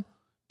of them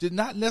did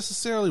not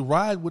necessarily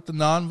ride with the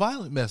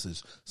nonviolent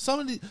message.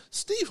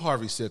 Steve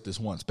Harvey said this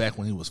once back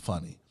when he was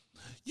funny.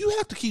 You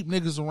have to keep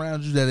niggas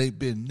around you that ain't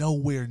been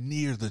nowhere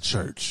near the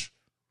church,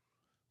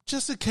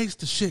 just in case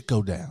the shit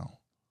go down.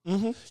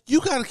 Mm-hmm.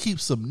 You got to keep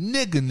some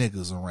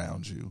niggas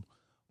around you.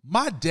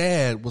 My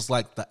dad was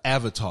like the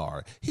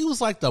Avatar. He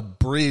was like the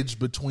bridge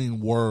between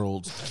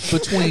worlds,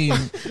 between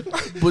Don't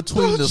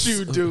the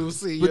you do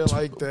see you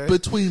like that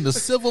between the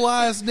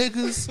civilized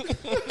niggas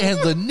and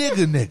the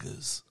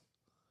niggas.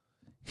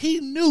 He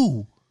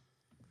knew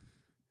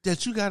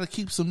that you got to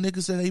keep some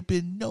niggas that ain't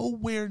been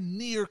nowhere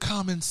near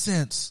common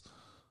sense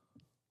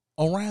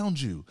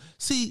around you.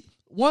 See,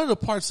 one of the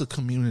parts of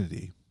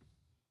community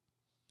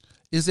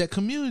is that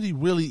community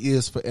really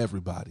is for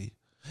everybody.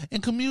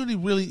 And community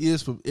really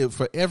is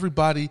for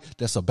everybody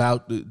that's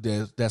about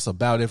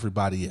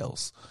everybody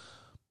else.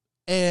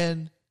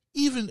 And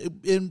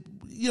even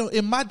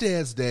in my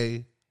dad's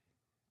day,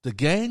 the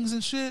gangs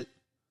and shit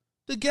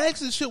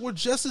were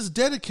just as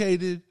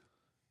dedicated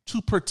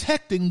to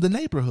protecting the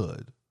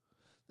neighborhood.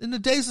 In the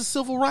days of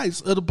civil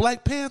rights of the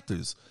Black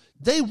Panthers,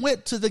 they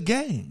went to the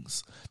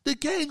gangs. The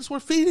gangs were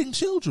feeding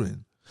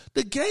children.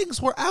 The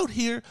gangs were out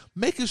here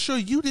making sure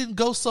you didn't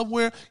go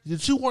somewhere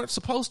that you weren't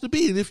supposed to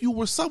be. And if you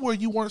were somewhere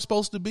you weren't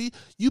supposed to be,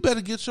 you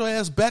better get your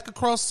ass back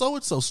across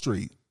so-and-so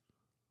street.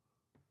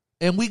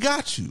 And we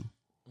got you.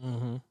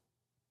 Mm-hmm.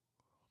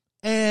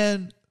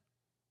 And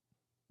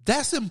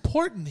that's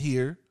important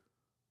here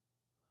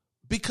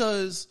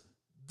because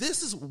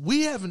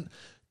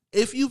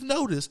if you've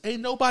noticed,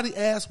 ain't nobody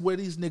asked where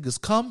these niggas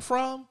come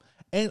from.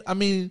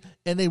 And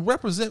they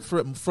represent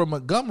from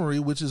Montgomery,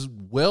 which is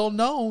well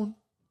known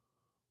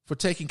for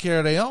taking care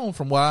of their own,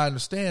 from what I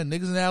understand.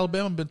 Niggas in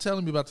Alabama have been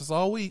telling me about this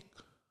all week.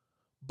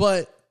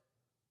 But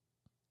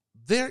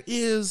there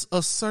is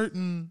a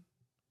certain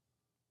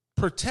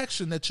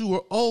protection that you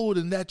are owed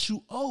and that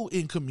you owe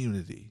in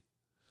community.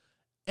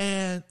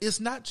 And it's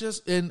not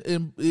just,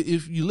 and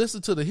if you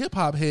listen to the hip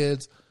hop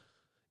heads,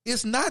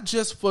 it's not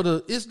just for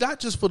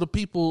the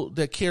people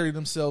that carry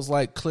themselves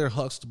like Claire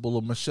Huxtable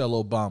or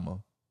Michelle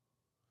Obama.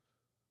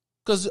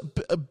 Because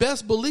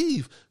best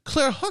believe,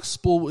 Claire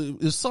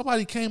Huxtable, if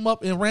somebody came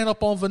up and ran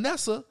up on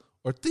Vanessa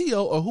or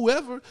Theo or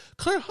whoever,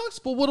 Claire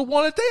Huxtable would have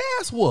wanted their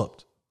ass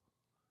whooped.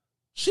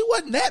 She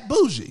wasn't that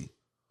bougie.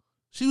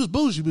 She was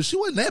bougie, but she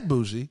wasn't that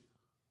bougie.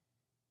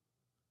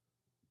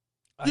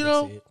 I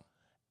can see it.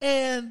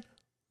 And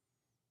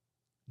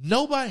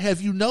nobody,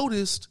 have you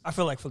noticed? I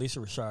feel like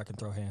Felicia Rashad can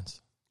throw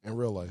hands. In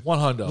real life.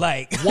 100.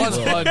 Like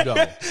 100.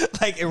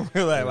 Like in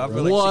real life. I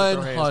feel like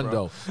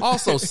 100.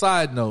 Also,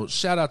 side note,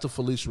 shout out to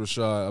Felicia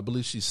Rashad. I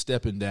believe she's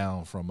stepping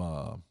down from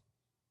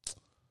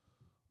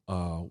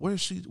where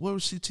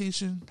was she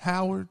teaching?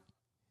 Howard?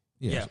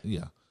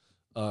 Yeah.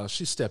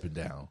 She's stepping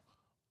down.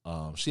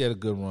 She had a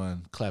good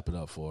run. Clap it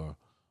up for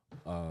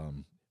her.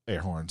 Air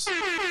horns.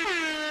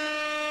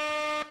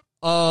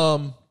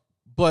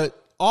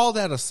 But all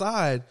that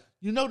aside,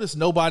 you notice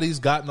nobody's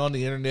gotten on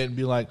the internet and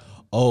be like,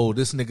 oh,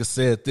 this nigga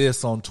said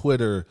this on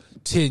Twitter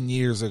 10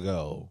 years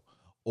ago.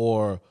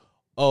 Or,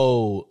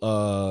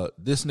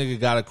 this nigga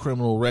got a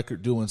criminal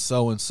record doing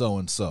so and so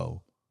and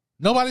so.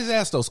 Nobody's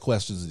asked those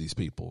questions of these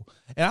people.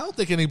 And I don't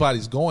think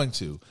anybody's going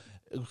to.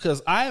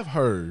 Because I have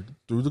heard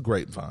through the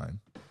grapevine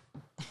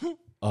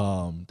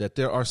that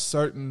there are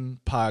certain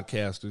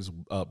podcasters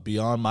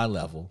beyond my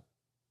level,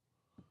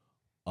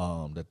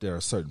 that there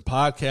are certain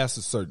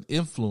podcasters, certain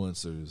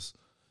influencers,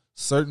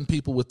 certain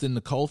people within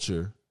the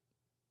culture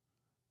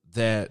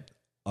that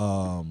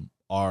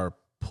are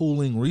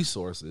pooling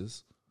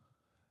resources.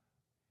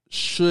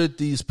 Should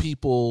these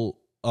people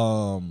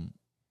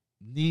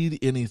need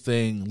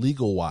anything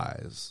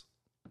legal-wise?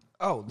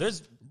 Oh,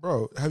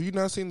 Bro, have you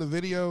not seen the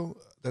video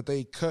that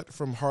they cut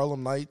from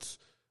Harlem Nights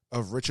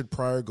of Richard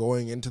Pryor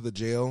going into the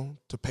jail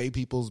to pay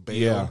people's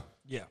bail?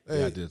 Yeah,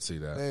 I did see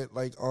that.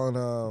 Like on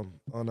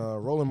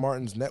Roland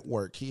Martin's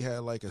network, he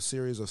had like a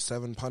series of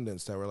 7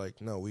 pundits that were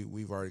like, "No,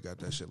 we've already got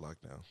that shit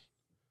locked down."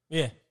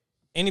 Yeah.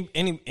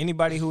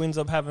 Anybody who ends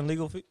up having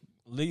legal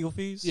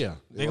fees, yeah,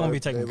 they're gonna be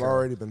taken. They've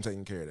already been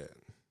taking care of that.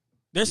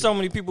 There's so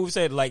many people who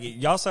said, like,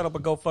 y'all set up a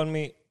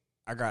GoFundMe,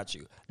 I got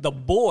you. The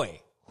boy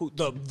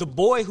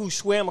who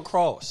swam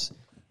across.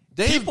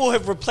 People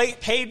have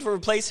paid to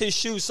replace his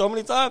shoes so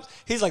many times.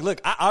 He's like, look,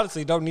 I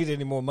honestly don't need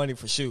any more money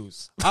for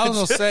shoes. I was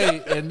gonna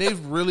say, and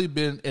they've really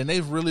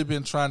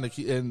been trying to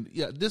keep. And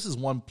yeah, this is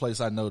one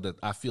place I know that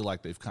I feel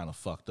like they've kind of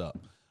fucked up.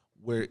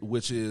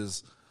 Which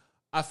is,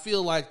 I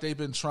feel like they've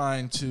been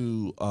trying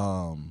to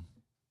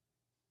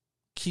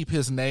keep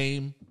his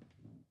name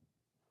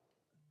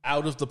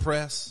out of the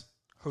press.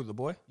 Who, the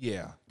boy?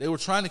 Yeah, they were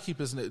trying to keep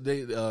him and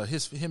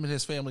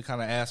his family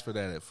kind of asked for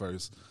that at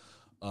first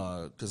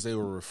because they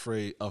were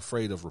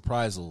afraid of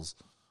reprisals.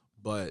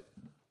 But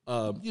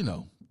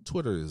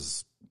Twitter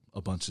is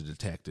a bunch of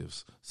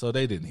detectives, so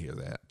they didn't hear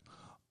that.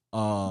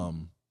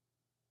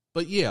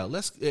 But yeah,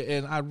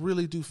 and I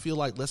really do feel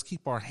like let's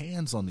keep our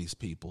hands on these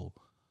people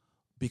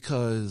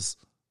because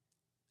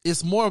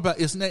it's more about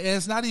it's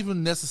not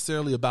even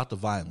necessarily about the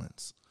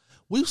violence.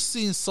 We've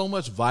seen so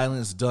much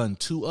violence done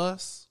to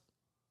us,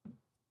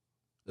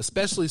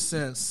 especially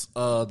since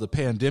the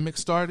pandemic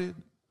started.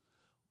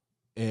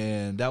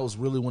 And that was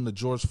really when the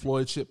George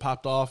Floyd shit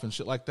popped off and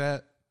shit like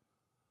that.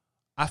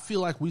 I feel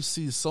like we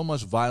see so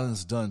much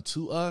violence done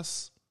to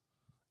us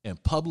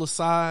and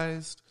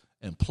publicized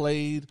and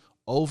played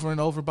over and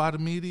over by the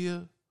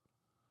media.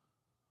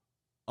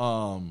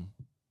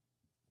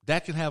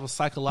 That can have a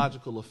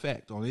psychological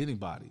effect on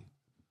anybody.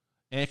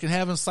 And it can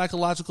have a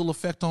psychological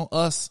effect on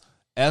us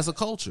as a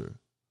culture.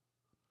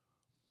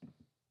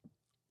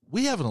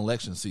 We have an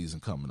election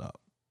season coming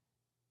up.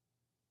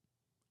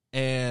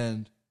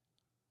 And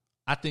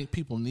I think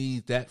people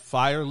need that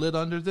fire lit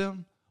under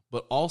them.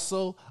 But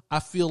also,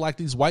 I feel like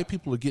these white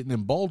people are getting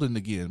emboldened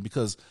again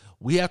because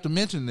we have to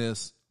mention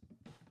this.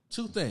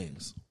 2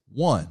 things.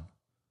 1,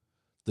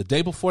 the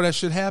day before that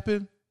shit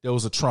happened, there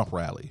was a Trump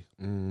rally.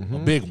 Mm-hmm. A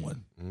big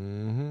one.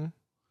 Mm-hmm.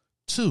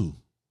 2,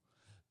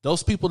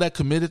 those people that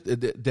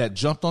that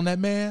jumped on that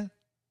man,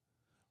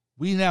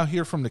 we now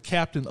hear from the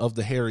captain of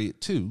the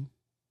Harriet II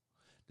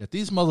that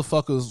these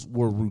motherfuckers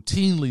were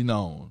routinely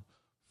known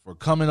for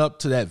coming up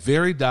to that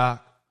very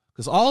dock.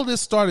 Because all of this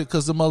started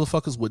because the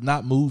motherfuckers would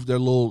not move their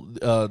little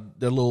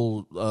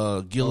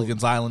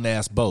Gilligan's Island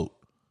ass boat.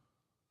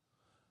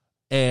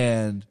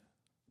 And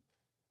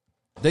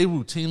they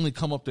routinely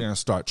come up there and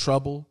start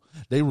trouble.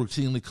 They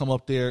routinely come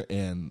up there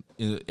and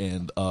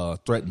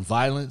threaten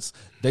violence.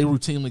 They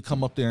routinely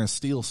come up there and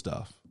steal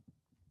stuff.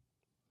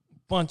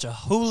 Bunch of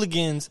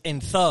hooligans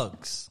and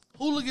thugs.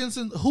 Hooligans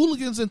and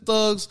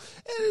thugs.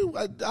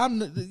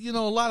 And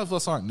a lot of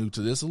us aren't new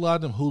to this. A lot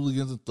of them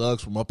hooligans and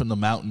thugs from up in the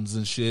mountains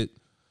and shit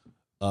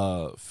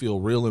feel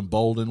real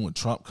emboldened when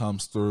Trump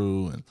comes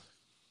through. And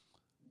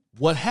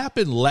what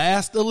happened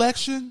last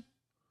election,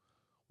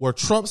 where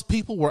Trump's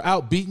people were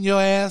out beating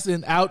your ass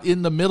and out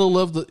in the middle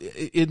of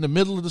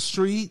the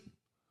street,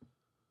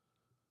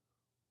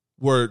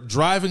 were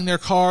driving their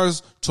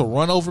cars to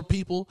run over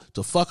people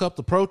to fuck up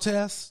the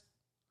protests,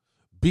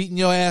 beating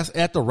your ass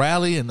at the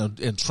rally,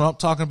 and Trump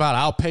talking about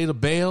I'll pay the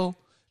bail.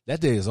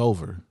 That day is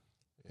over.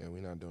 Yeah,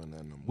 we're not doing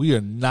that no more. We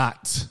are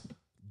not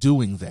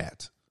doing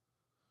that.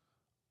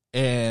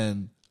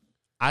 And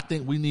I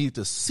think we need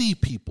to see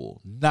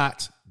people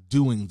not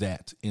doing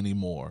that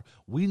anymore.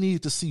 We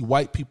need to see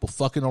white people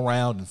fucking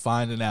around and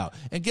finding out.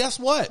 And guess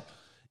what?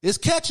 It's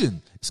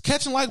catching. It's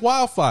catching like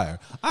wildfire.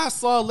 I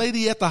saw a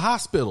lady at the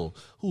hospital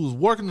who was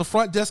working the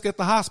front desk at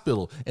the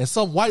hospital, and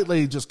some white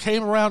lady just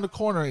came around the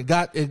corner and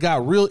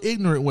got real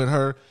ignorant with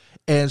her,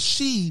 and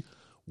she,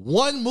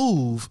 one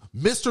move,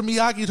 Mr.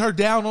 Miyagi'd her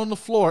down on the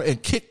floor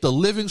and kicked the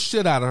living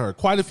shit out of her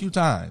quite a few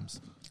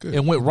times. Good.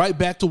 And went right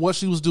back to what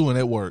she was doing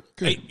at work.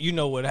 Hey, you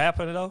know what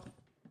happened, though?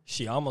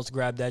 She almost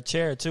grabbed that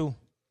chair, too.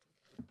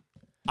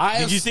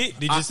 Did you see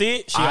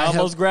it? She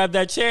almost grabbed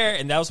that chair,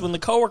 and that was when the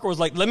coworker was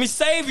like, "Let me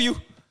save you."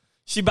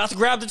 She about to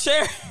grab the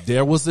chair.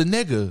 There was a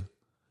nigga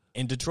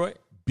in Detroit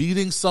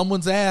beating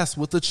someone's ass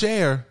with a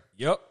chair.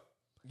 Yep,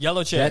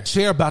 yellow chair. That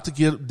chair about to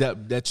get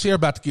that chair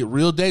about to get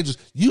real dangerous.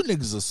 You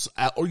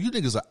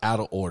niggas are out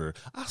of order.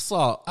 I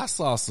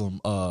saw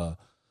some the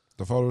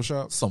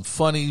Photoshop, some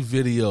funny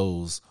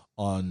videos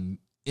on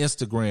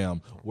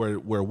Instagram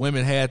where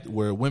women had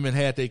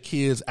their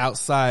kids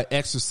outside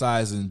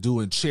exercising,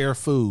 doing chair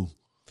foo.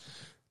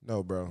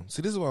 No, bro.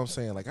 See, this is what I'm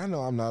saying. Like, I know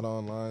I'm not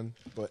online,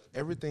 but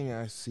everything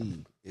I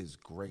see is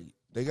great.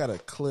 They got a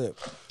clip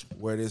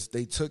where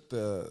they took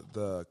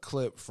the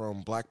clip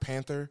from Black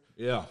Panther.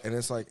 Yeah. And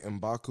it's like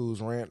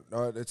M'Baku's rant.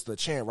 It's the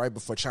chant right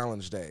before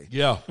Challenge Day.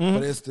 Yeah. Mm-hmm.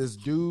 But it's this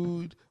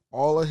dude,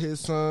 all of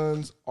his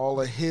sons,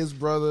 all of his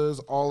brothers,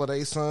 all of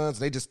their sons,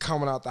 they just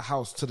coming out the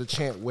house to the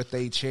chant with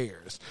their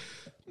chairs.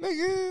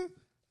 Nigga,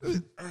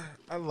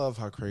 I love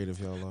how creative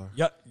y'all are.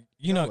 Yeah,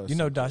 you know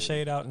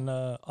Dashade out in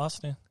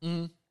Austin?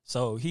 Mm-hmm.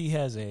 So he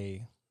has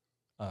a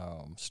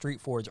Street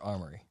Forge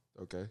armory.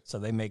 Okay. So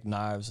they make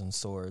knives and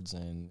swords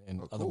and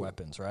other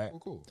weapons, right? Oh,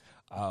 cool.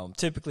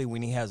 Typically,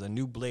 when he has a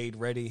new blade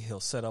ready, he'll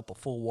set up a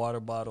full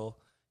water bottle.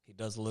 He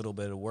does a little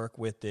bit of work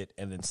with it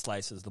and then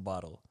slices the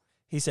bottle.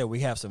 He said, we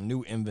have some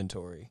new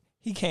inventory.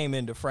 He came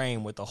into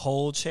frame with the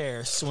whole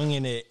chair,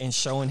 swinging it and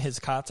showing his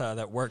kata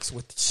that works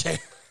with the chair.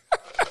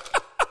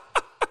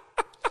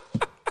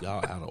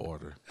 Y'all out of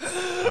order.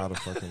 Out of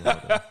fucking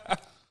order.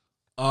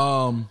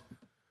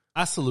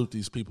 I salute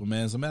these people,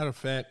 man. As a matter of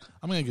fact,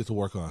 I'm going to get to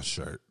work on a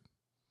shirt.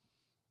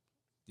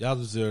 Y'all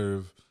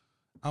deserve,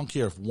 I don't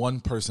care if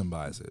one person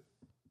buys it.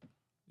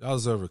 Y'all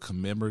deserve a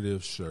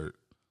commemorative shirt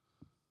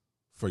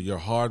for your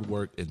hard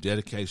work and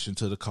dedication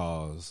to the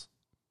cause.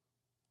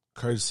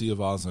 Courtesy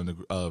of Oz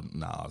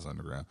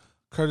Underground.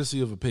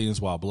 Courtesy of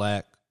Opinions While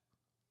Black.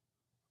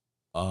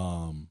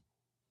 I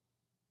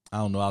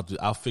don't know.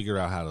 I'll figure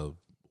out how to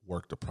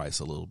work the price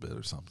a little bit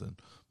or something.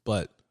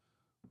 But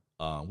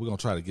we're gonna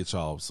try to get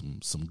y'all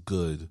some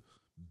good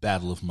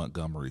Battle of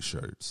Montgomery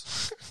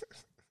shirts.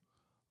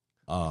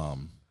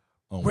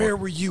 Where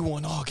were you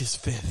on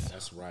August 5th?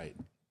 That's right.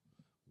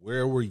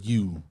 Where were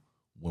you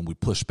when we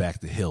pushed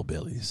back the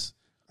hillbillies?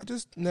 I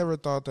just never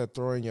thought that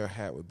throwing your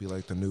hat would be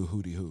like the new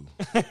hootie hoo.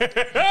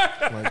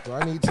 Like, do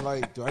I need to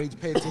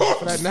pay attention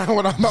for that now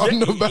when I'm out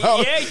and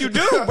about? Yeah, you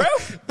do, bro.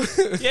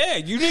 Yeah,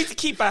 you need to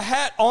keep a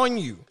hat on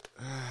you.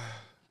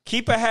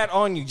 Keep a hat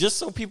on you just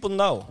so people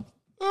know.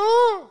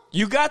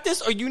 You got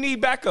this or you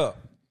need backup?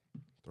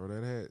 Throw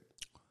that hat.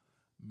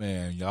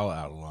 Man, y'all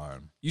out of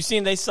line. You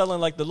seen they selling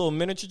like the little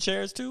miniature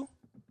chairs too?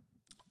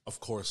 Of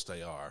course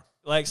they are.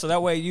 Like, so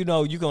that way you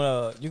know you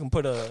can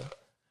put a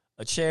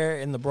chair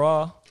in the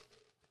bra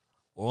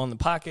or on the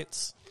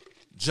pockets.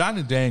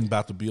 Johnny Dang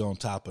about to be on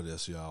top of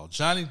this, y'all.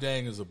 Johnny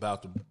Dang is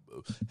about to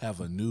have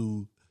a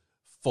new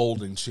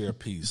folding chair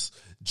piece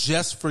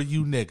just for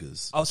you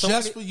niggas. Oh,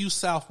 just for you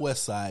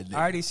Southwest Side niggas.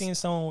 I already seen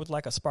someone with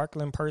like a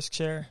sparkling purse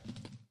chair.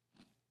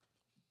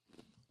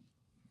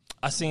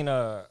 I seen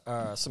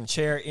some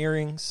chair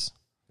earrings.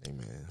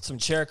 Amen. Some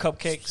chair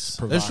cupcakes.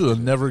 They should have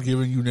never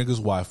given you niggas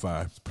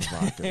Wi-Fi.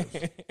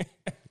 Provocative.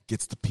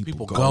 Gets the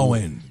people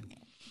going.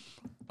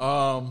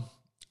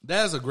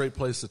 That is a great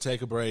place to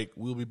take a break.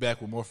 We'll be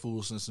back with more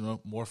foolishness and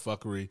more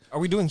fuckery. Are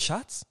we doing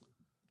shots?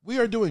 We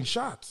are doing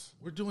shots.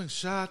 We're doing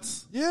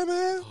shots. Yeah,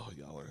 man. Oh,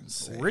 y'all are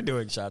insane. We're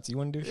doing shots. You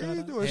want to do shots?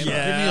 Yeah, doing Give me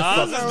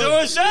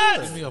doing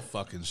shots. Give me a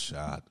fucking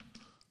shot.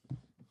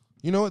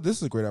 You know what? This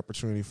is a great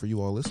opportunity for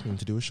you all listening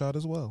to do a shot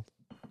as well.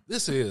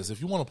 This is.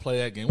 If you want to play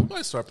that game, we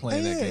might start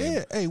playing that game.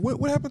 Yeah. Hey,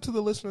 what happened to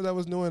the listener that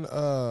was doing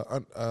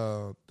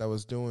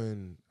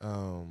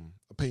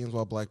Opinions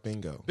While Black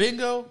Bingo?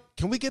 Bingo?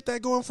 Can we get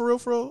that going for real,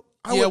 for real?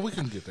 We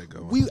can get that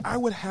going. I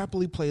would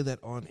happily play that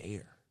on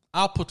air.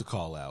 I'll put the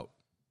call out.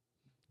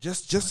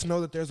 Just to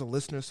know that there's a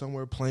listener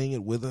somewhere playing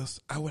it with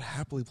us, I would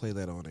happily play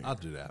that on air. I'll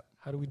do that.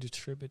 How do we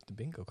distribute the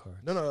bingo cards?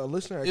 No, a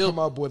listener come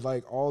up with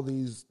like all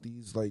these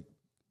like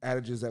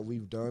adages that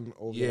we've done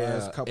over the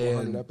last couple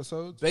hundred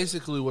episodes.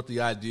 Basically, what the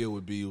idea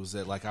would be was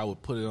that like I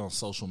would put it on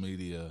social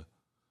media,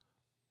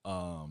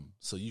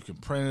 so you can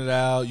print it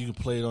out, you can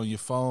play it on your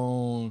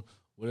phone,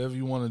 whatever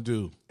you want to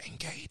do.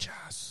 Engage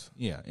us.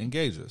 Yeah,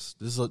 engage us.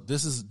 This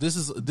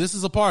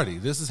is a party.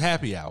 This is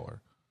happy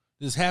hour.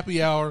 This is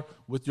happy hour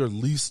with your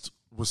least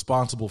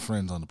responsible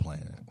friends on the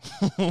planet.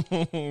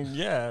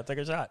 Yeah, take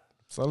a shot.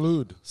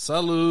 Salud.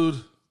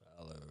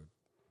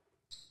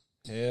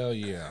 Hell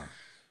yeah.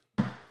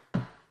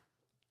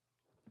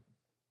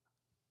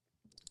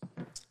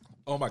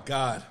 Oh my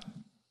God.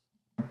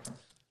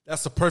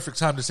 That's the perfect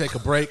time to take a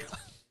break.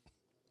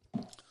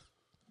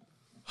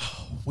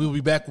 We'll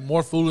be back with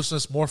more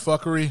foolishness, more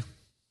fuckery.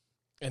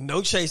 And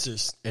no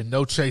chasers. I'm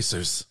going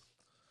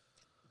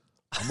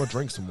to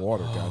drink some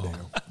water,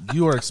 goddamn.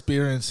 You are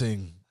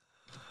experiencing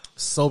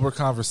sober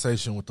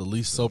conversation with the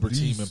least sober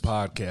team in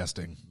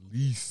podcasting.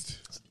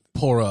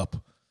 Pour up.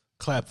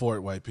 Clap for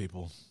it, white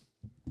people.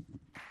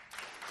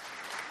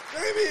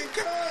 Damien,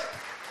 cut!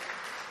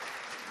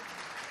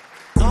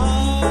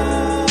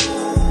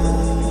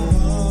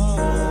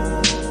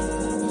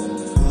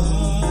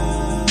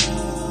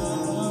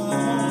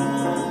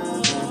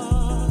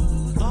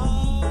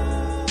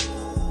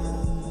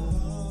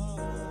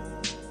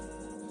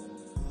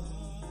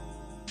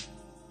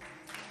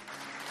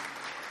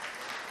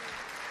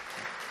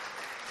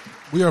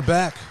 We are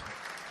back.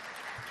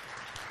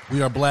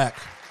 We are black.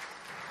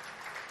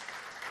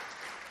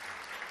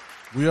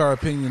 We are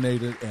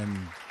opinionated, and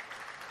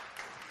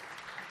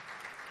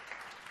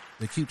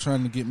they keep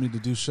trying to get me to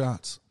do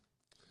shots,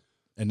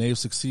 and they've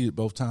succeeded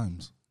both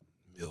times.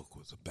 Milk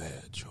was a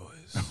bad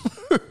choice.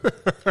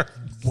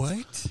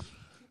 What?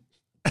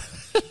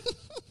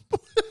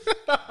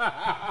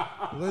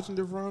 Legend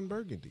of Ron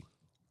Burgundy.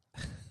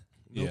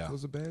 Milk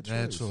was a bad choice.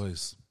 Bad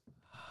choice.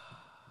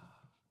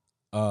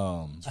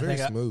 It's very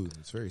smooth.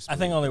 It's very smooth. I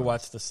think I only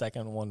watched the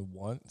second one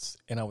once,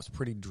 and I was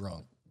pretty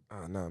drunk.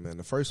 Nah, man.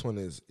 The first one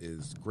is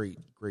great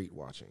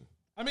watching.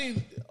 I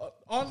mean,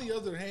 on the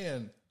other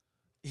hand,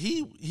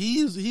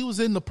 he was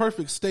in the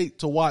perfect state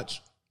to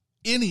watch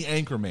any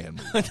Anchorman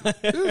movie.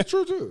 It's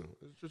true too.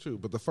 It's true too.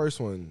 But the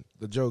first one,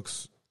 the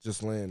jokes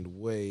just land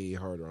way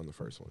harder on the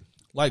first one.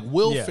 Like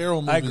Will Yeah,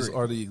 Ferrell I movies agree.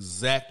 are the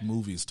exact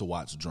movies to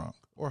watch drunk,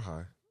 Or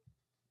high.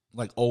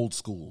 like old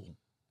school.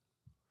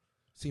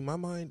 See, my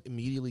mind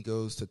immediately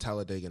goes to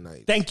Talladega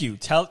Nights. Thank you.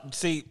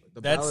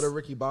 The Ballad of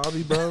Ricky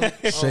Bobby, bro.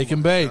 Shake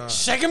and bake.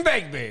 Shake and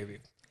bake, baby.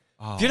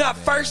 You're not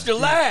first or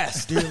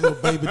last. Dear little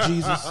baby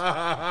Jesus,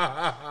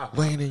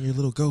 laying in your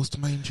little ghost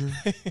manger,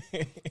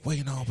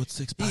 weighing all but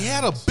 6 pounds. He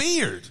had a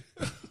beard.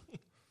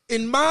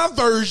 In my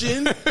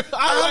version,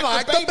 I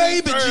like the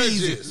baby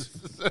Jesus.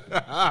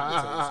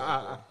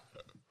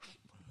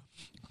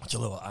 Bunch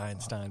of little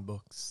Einstein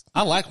books.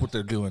 I like what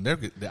they're doing. They're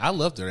good. I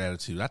love their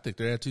attitude. I think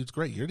their attitude's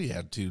great. You're the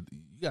attitude.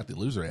 You got the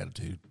loser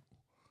attitude.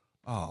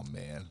 Oh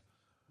man.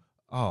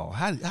 Oh,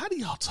 how do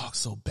y'all talk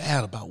so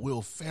bad about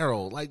Will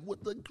Ferrell? Like,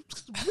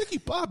 Ricky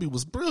Bobby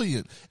was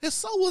brilliant, and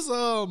so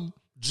was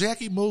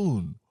Jackie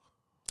Moon.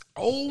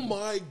 Oh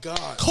my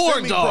God.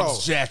 Corn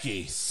dogs,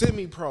 Jackie.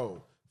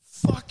 Semi-pro.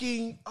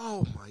 Fucking,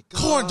 oh my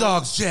God. Corn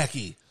dogs,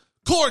 Jackie.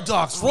 Corn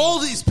dogs. Roll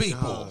these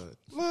people.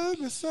 Love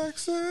me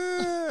sexy.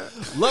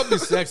 Love Me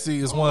Sexy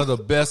is one of the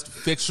best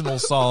fictional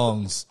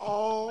songs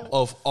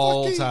of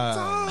all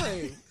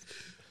time.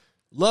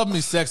 Love Me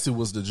Sexy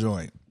was the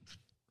joint.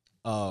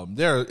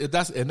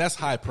 That's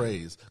high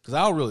praise, because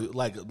I don't really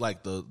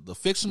like the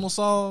fictional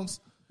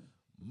songs.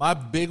 My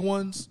big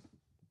ones,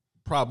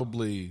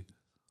 probably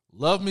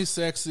Love Me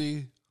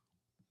Sexy.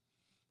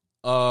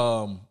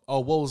 What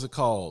was it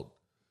called?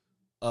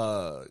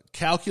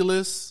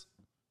 Calculus.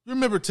 You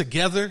remember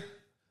Together,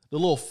 the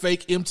little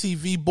fake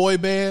MTV boy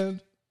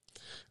band?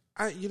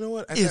 You know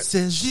what? It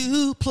says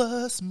you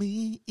plus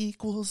me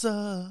equals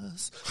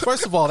us.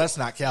 First of all, that's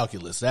not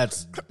calculus.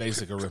 That's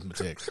basic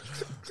arithmetic.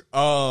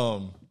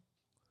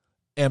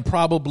 And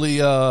probably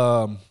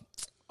what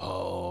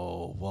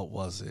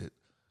was it?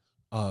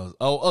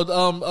 The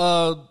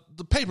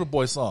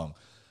Paperboy song.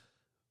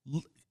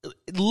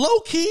 Low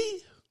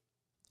key.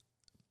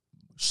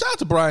 Shout out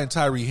to Brian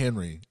Tyree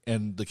Henry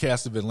and the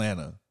cast of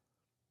Atlanta.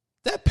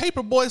 That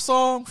Paperboy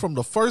song from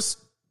the first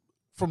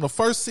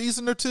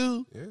season or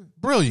two,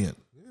 brilliant.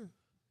 Yeah.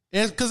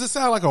 And because it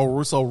sounded like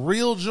a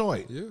real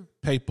joint. Yeah.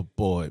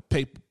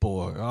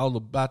 Paperboy, all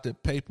about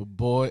that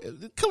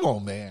Paperboy. Come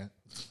on, man.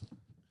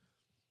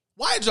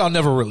 Why did y'all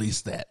never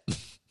release that?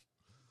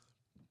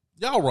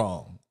 Y'all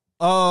wrong.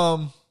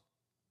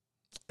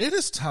 It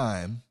is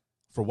time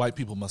for White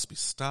People Must Be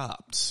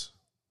Stopped.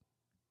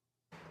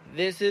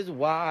 This is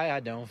why I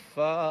don't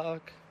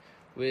fuck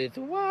with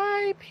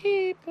white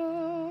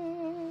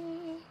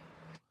people.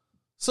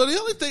 So the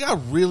only thing I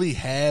really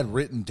had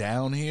written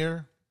down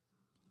here,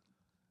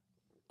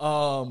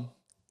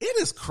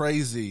 it is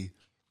crazy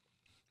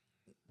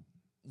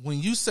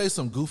when you say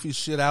some goofy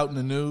shit out in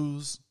the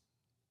news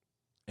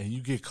and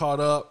you get caught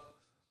up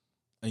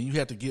and you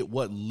have to get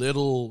what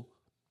little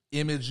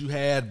image you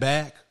had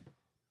back.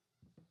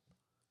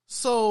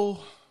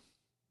 So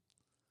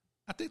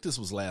I think this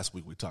was last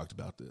week we talked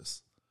about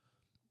this.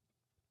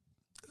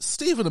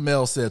 Stephen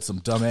Amell said some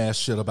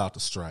dumbass shit about the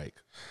strike.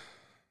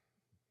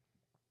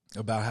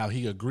 About how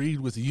he agreed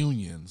with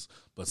unions,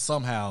 but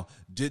somehow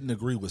didn't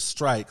agree with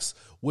strikes,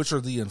 which are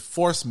the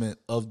enforcement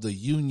of the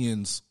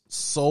union's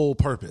sole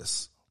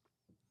purpose.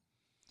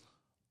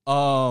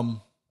 I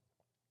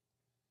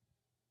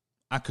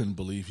couldn't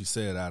believe he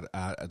said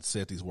I'd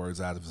said these words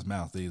out of his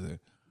mouth either.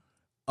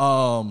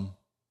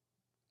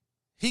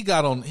 He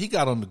got on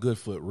the good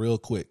foot real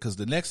quick, because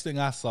the next thing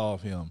I saw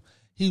of him,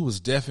 he was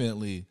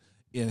definitely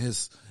in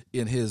his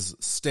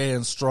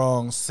Stand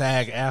Strong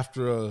SAG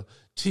AFTRA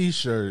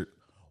t-shirt,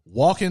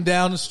 walking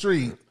down the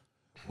street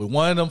with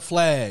one of them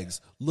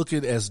flags,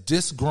 looking as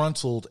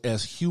disgruntled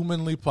as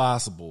humanly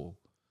possible.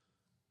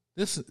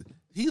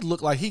 He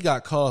looked like he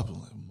got caught up.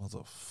 Like,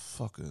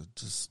 motherfucker,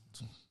 just.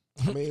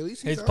 I mean, at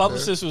least his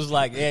publicist was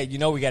like,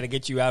 "Yeah, we got to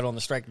get you out on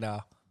the strike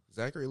now."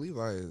 Zachary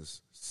Levi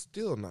is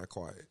still not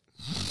quiet.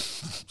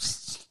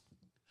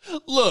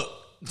 Look,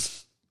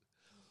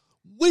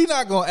 we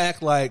not gonna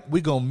act like we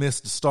gonna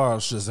miss the star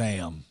of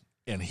Shazam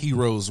and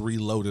Heroes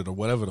Reloaded or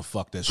whatever the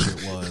fuck that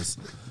shit was.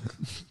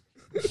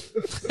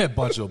 That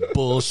bunch of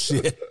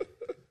bullshit.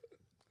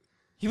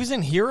 He was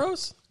in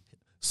Heroes?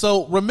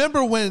 So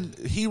remember when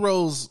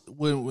Heroes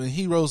when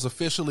Heroes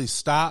officially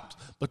stopped,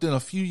 but then a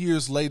few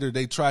years later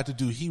they tried to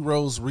do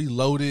Heroes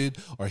Reloaded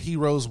or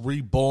Heroes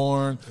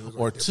Reborn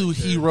or Two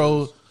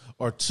Heroes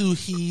or Two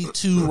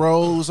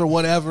Rows or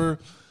whatever.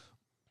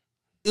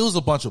 It was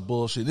a bunch of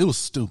bullshit. It was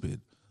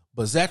stupid.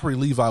 But Zachary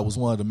Levi was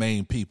one of the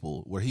main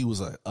people where he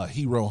was a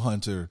hero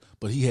hunter,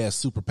 but he had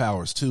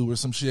superpowers too or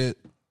some shit.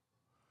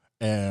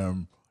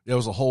 And there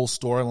was a whole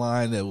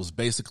storyline that was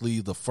basically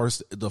the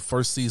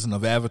first season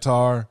of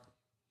Avatar.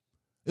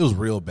 It was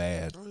real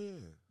bad. Oh, yeah.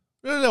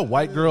 Remember that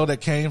white girl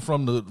that came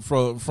from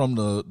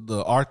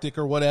the Arctic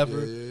or whatever,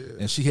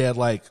 and she had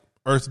like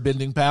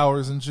earth-bending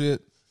powers and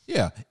shit?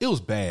 Yeah, it was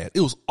bad.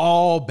 It was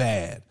all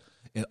bad.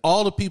 And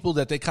all the people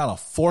that they kind of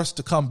forced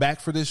to come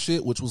back for this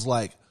shit, which was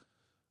like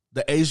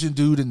the Asian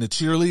dude and the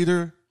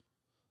cheerleader,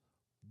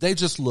 they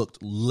just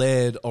looked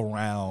led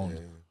around.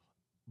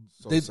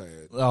 So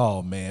sad.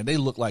 Oh, man, they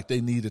looked like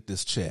they needed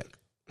this check.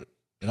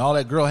 And all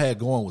that girl had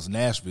going was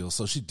Nashville,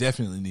 so she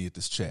definitely needed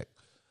this check.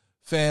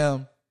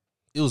 Fam,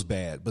 it was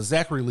bad, but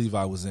Zachary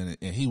Levi was in it,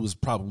 and he was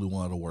probably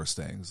one of the worst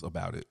things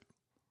about it.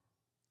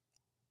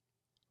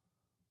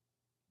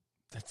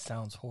 That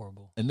sounds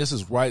horrible. And this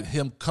is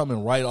him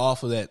coming right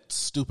off of that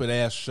stupid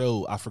ass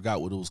show. I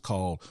forgot what it was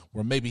called,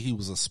 where maybe he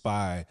was a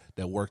spy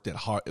that worked at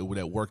Pop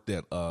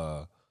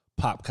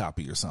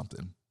Copy or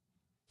something.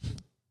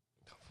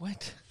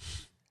 What?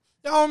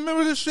 Y'all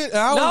remember this shit?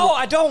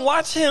 I don't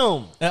watch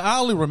him. And I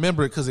only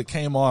remember it because it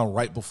came on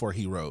right before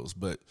Heroes,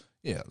 but.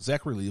 Yeah,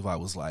 Zachary Levi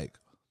was like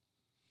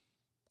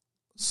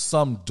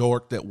some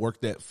dork that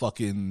worked at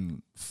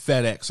fucking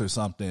FedEx or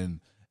something,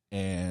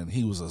 and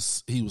he was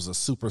a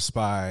super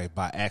spy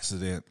by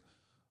accident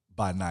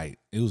by night.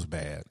 It was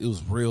bad. It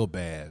was real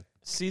bad.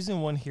 Season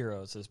 1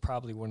 Heroes is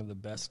probably one of the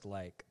best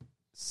like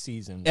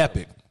seasons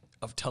epic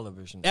of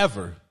television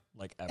ever.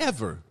 Like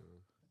ever.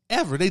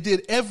 They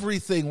did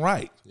everything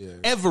right. Yeah.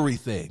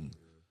 Everything.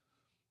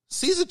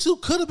 Season 2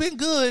 could have been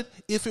good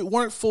if it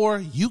weren't for,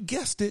 you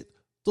guessed it,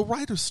 the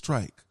writer's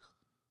strike.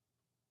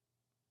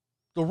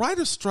 The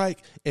writer's strike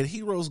and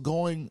Heroes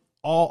going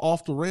all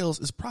off the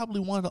rails is probably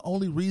one of the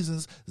only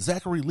reasons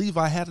Zachary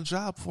Levi had a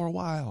job for a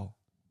while.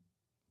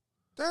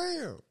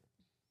 Damn.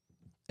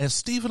 And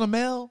Stephen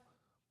Amell,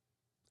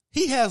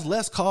 he has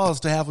less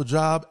cause to have a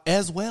job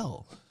as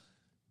well.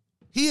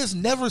 He has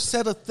never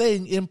said a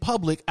thing in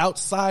public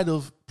outside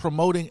of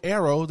promoting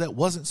Arrow that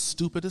wasn't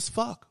stupid as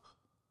fuck.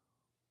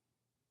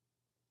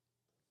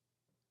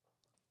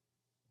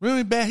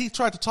 Really bad. He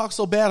tried to talk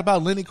so bad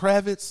about Lenny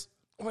Kravitz.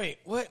 Wait,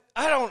 what?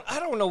 I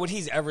don't know what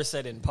he's ever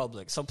said in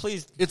public. So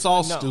please, it's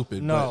all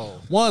stupid. No.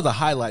 But one of the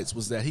highlights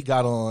was that he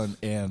got on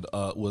and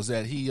was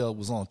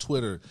on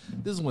Twitter.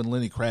 This is when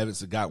Lenny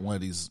Kravitz had got one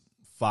of these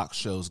Fox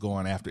shows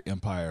going after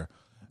Empire,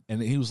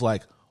 and he was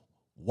like,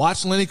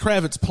 "Watch Lenny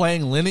Kravitz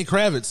playing Lenny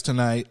Kravitz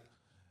tonight."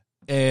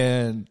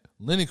 And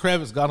Lenny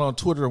Kravitz got on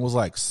Twitter and was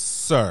like,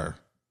 "Sir,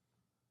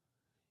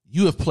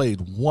 you have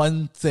played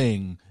one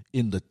thing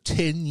in the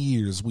 10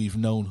 years we've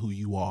known who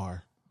you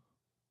are.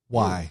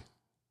 Why?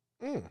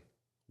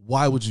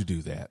 Why would you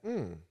do that?"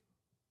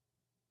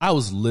 I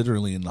was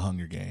literally in the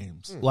Hunger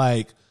Games.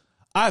 Like,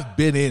 I've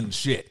been in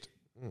shit.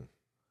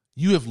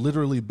 You have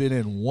literally been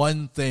in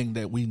one thing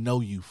that we know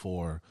you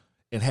for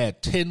and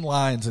had 10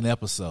 lines an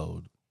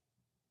episode.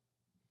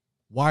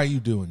 Why are you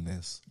doing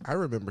this? I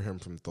remember him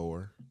from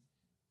Thor.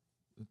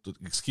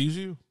 Excuse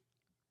you?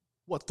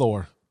 What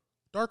Thor?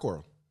 Dark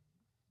World.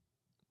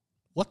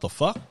 What the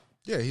fuck?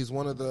 Yeah, he's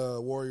one of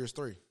the Warriors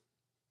 3.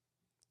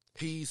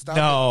 He stopped.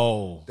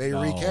 No.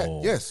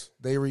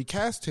 They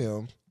recast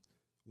him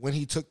when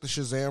he took the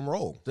Shazam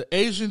role. The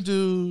Asian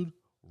dude,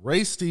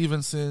 Ray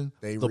Stevenson,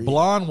 the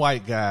blonde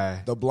white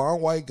guy. The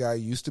blonde white guy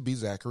used to be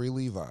Zachary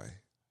Levi.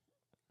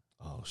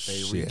 Oh, they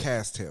shit. They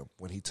recast him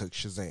when he took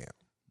Shazam.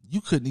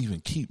 You couldn't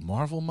even keep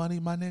Marvel money,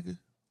 my nigga?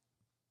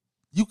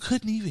 You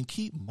couldn't even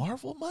keep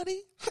Marvel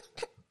money?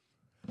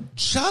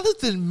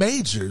 Jonathan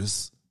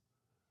Majors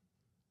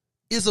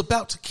is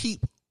about to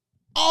keep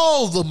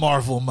all the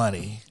Marvel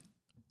money.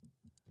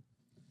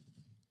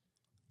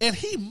 And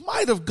he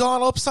might have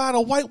gone upside a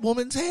white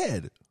woman's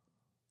head.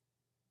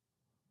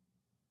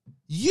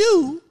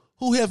 You,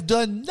 who have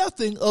done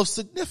nothing of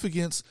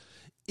significance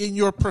in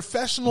your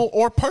professional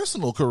or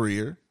personal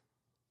career,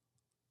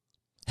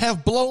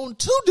 have blown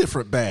 2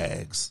 different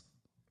bags.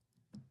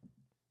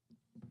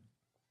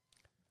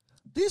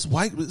 These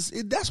white,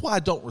 that's why I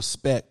don't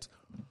respect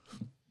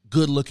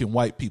good-looking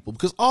white people,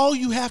 because all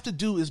you have to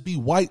do is be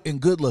white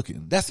and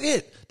good-looking. That's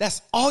it.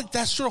 That's all.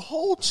 That's your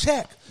whole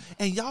check,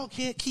 and y'all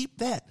can't keep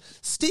that.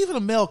 Stephen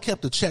Amell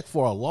kept a check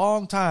for a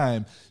long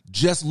time,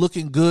 just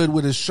looking good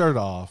with his shirt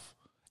off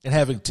and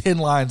having 10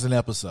 lines an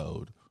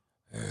episode,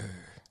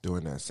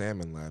 doing that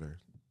salmon ladder,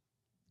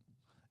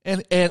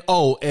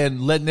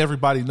 and letting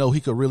everybody know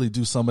he could really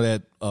do some of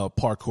that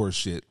parkour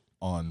shit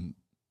on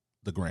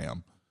the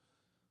gram.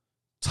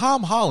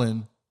 Tom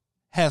Holland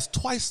has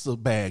twice the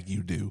bag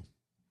you do.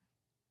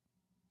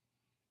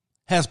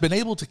 Has been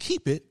able to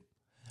keep it,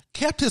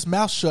 kept his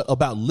mouth shut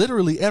about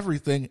literally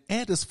everything,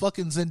 and is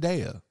fucking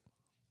Zendaya.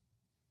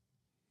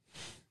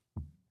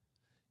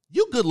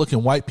 good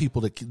looking white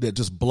people that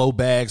just blow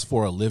bags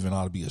for a living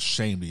ought to be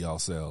ashamed of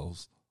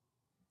yourselves.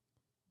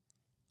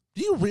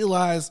 Do you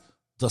realize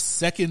the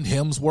second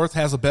Hemsworth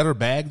has a better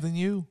bag than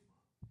you?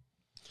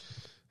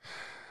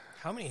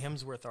 How many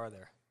Hemsworth are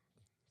there?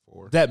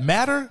 4. That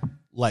matter?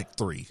 Like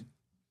 3.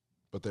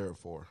 But there are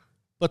 4.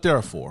 But there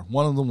are 4.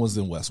 One of them was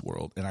in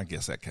Westworld, and I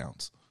guess that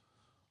counts.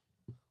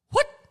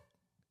 What?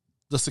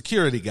 The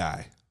security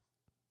guy.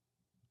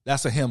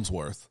 That's a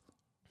Hemsworth.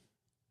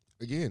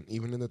 Again,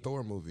 even in the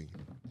Thor movie,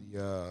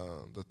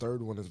 the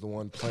third one is the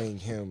one playing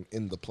him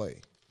in the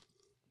play.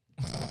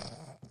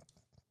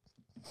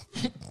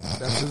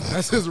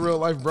 That's his real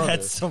life brother.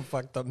 That's some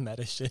fucked up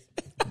meta shit.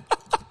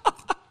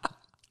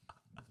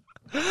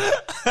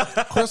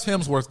 Chris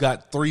Hemsworth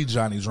got 3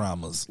 Johnny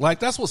dramas. Like,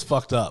 that's what's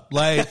fucked up.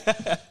 Like,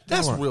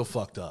 that's real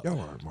fucked up. Y'all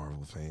aren't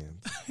Marvel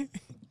fans.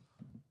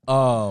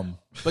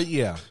 But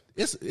yeah,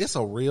 it's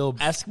a real.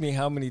 Ask me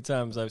how many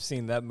times I've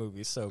seen that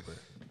movie sober.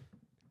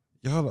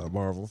 Y'all not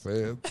Marvel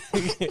fans.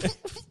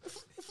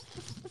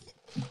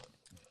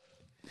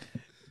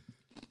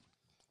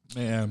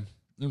 Man,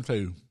 let me tell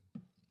you,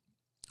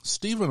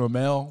 Stephen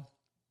Amell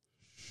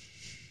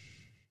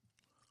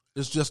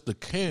is just the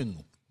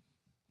king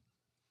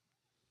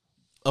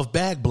of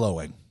bag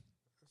blowing.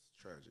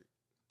 That's tragic.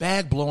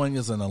 Bag blowing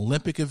is an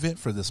Olympic event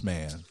for this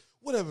man.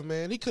 Whatever,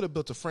 man. He could have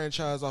built a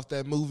franchise off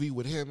that movie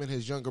with him and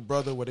his younger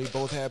brother where they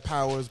both had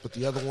powers, but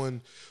the other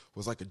one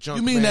was like a junk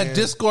You mean man.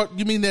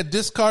 that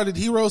discarded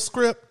hero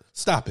script?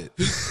 Stop it.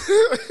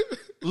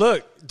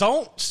 Look,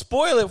 don't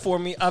spoil it for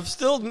me. I've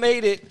still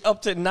made it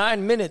up to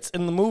 9 minutes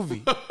in the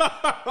movie.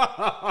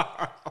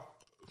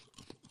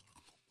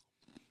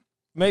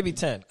 Maybe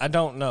 10. I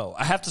don't know.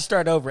 I have to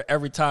start over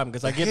every time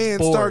because I get Hands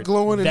bored. start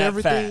glowing and that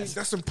everything. fast.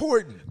 That's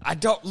important. I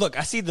don't look.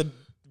 I see the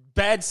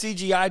bad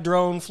CGI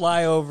drone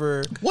fly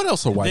over. What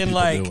else are white then,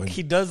 people like, doing?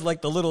 he does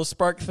like the little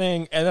spark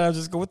thing, and then I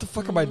just go, "What the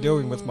fuck am I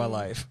doing with my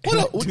life?" And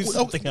I do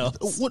something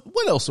else.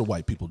 What else are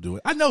white people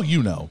doing? I know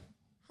you know.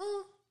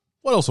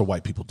 What else are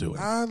white people doing?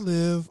 I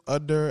live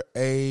under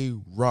a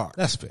rock.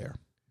 That's fair.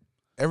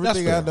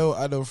 Everything That's fair.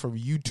 I know from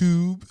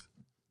YouTube.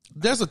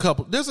 There's a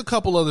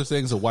couple other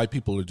things that white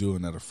people are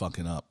doing that are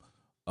fucking up.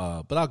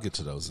 But I'll get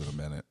to those in a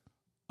minute.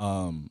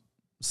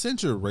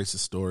 Send your racist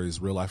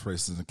stories, real life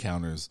racist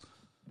encounters,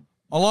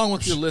 along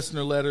with your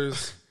listener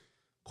letters,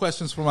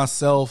 questions for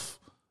myself,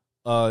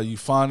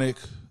 Euphonic,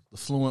 the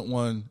Fluent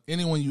one,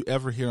 anyone you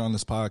ever hear on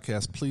this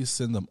podcast, please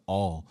send them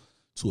all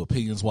to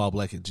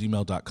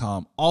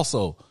opinionswhileblack@gmail.com.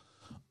 Also,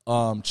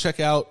 check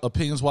out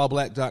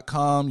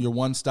opinionswhileblack.com, your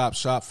one-stop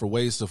shop for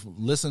ways to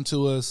listen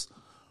to us,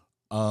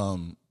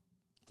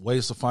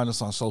 ways to find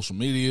us on social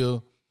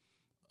media,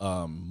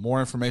 more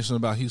information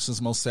about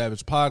Houston's Most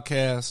Savage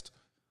podcast,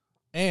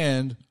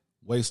 and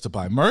ways to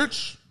buy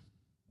merch,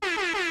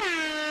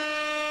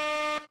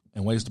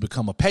 and ways to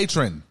become a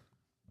patron.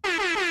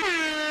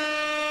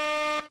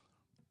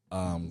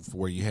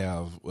 Where you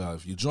have,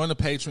 if you join our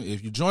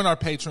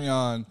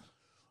Patreon,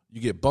 you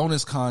get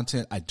bonus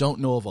content. I don't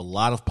know of a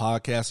lot of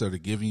podcasts that are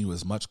giving you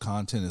as much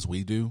content as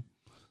we do.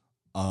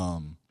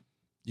 You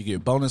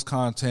get bonus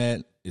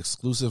content,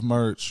 exclusive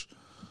merch,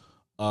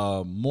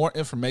 more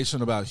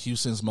information about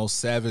Houston's Most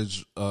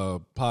Savage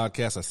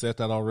podcast. I said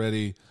that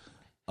already.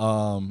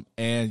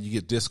 And you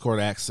get Discord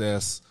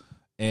access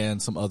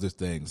and some other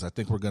things. I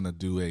think we're going to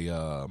do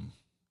a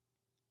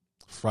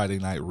Friday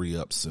night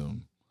re-up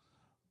soon.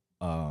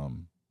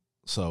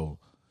 So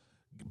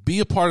be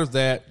a part of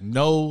that.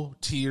 No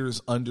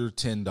tiers under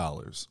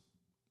 $10.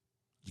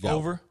 You got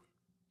Over?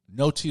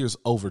 No tiers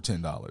over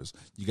 $10.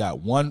 You got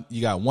 $1,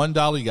 you got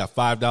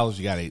 $5,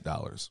 you got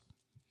 $8.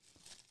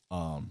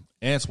 And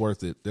it's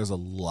worth it. There's a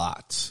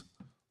lot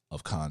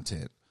of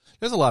content.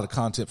 There's a lot of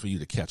content for you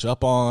to catch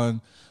up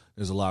on.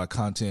 There's a lot of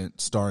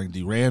content starring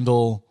D.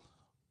 Randall.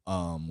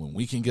 When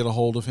we can get a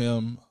hold of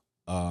him.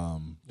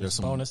 There's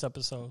some bonus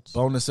episodes.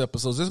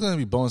 There's going to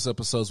be bonus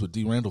episodes with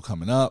D. Randall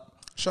coming up.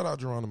 Shout out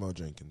Geronimo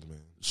Jenkins, man.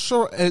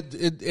 Sure.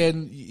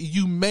 And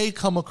you may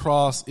come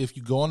across, if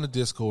you go on the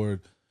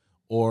Discord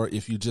or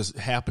if you just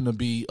happen to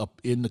be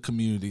up in the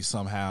community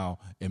somehow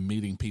and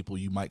meeting people,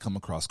 you might come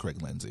across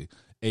Craig Lindsay,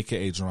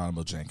 a.k.a.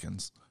 Geronimo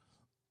Jenkins.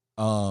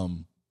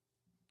 We'll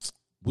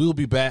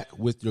be back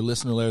with your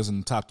listener letters in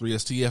the top 3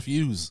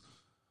 STFUs.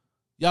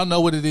 Y'all know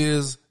what it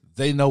is.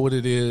 They know what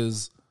it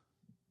is.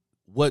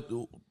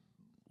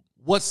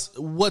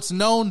 What's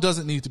known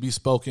doesn't need to be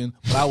spoken,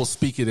 but I will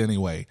speak it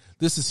anyway.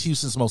 This is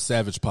Houston's Most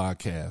Savage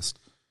podcast.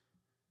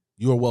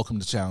 You are welcome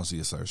to challenge the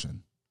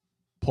assertion.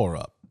 Pour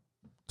up.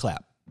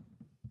 Clap.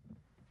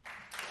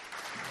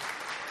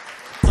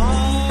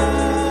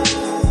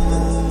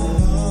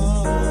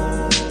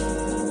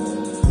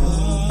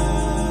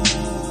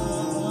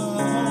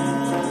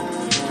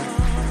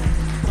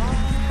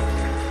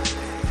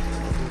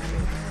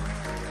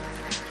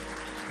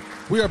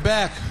 We are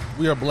back.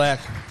 We are black.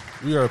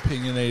 We are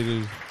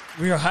opinionated.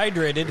 We are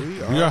hydrated.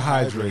 We are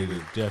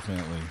hydrated,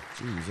 definitely.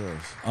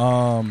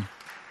 Jesus.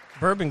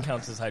 Bourbon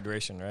counts as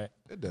hydration, right?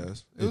 It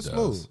does. It It's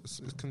does.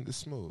 smooth. It's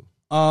smooth.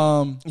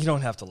 You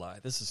don't have to lie.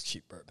 This is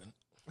cheap bourbon.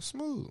 It's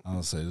smooth. I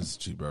don't say this is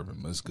cheap bourbon,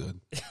 but it's good.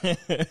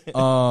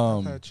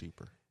 I've had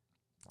cheaper.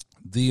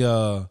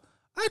 I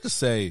have to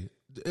say,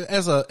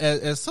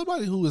 as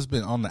somebody who has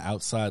been on the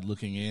outside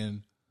looking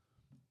in,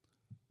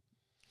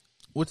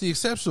 with the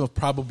exception of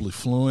probably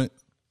Fluent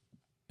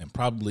and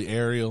probably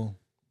Ariel,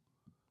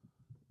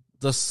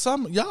 the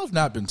summer, y'all have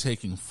not been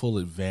taking full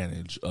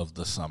advantage of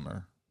the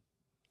summer.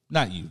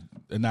 Not you,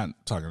 and not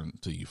talking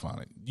to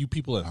Euphonic. You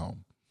people at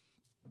home.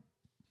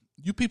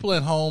 You people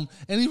at home,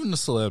 and even the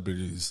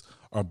celebrities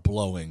are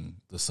blowing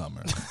the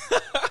summer.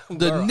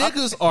 The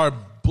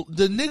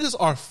niggas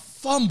are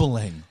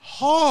fumbling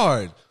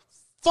hard,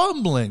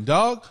 fumbling,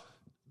 dog.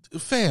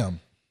 Fam,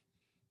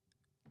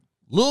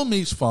 Lil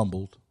Meech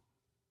fumbled,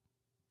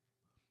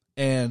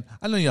 and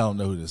I know y'all don't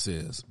know who this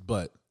is,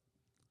 but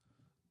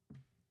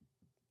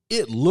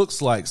it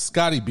looks like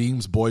Scotty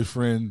Beam's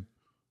boyfriend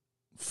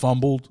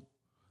fumbled,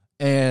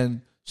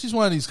 and she's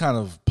one of these kind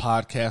of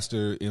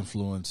podcaster,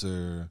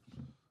 influencer,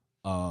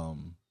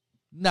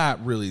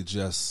 not really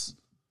just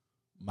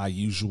my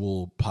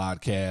usual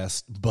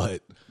podcast,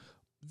 but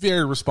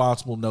very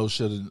responsible, no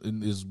shit,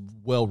 and is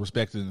well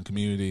respected in the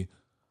community.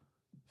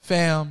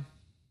 Fam,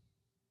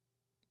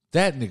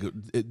 that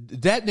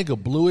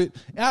nigga blew it.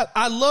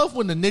 I love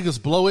when the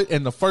niggas blow it,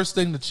 and the first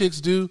thing the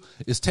chicks do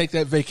is take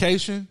that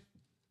vacation.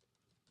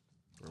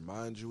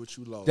 Remind you what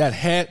you lost. That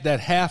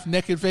half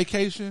naked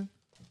vacation.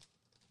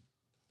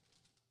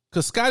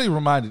 Because Scotty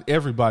reminded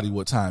everybody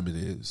what time it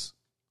is.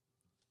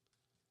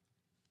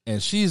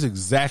 And she's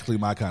exactly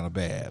my kind of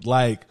bad.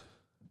 Like,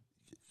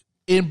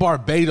 in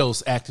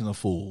Barbados acting a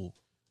fool.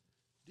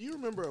 Do you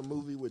remember a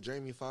movie with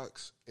Jamie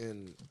Foxx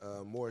and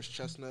Morris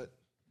Chestnut?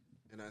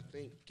 And I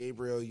think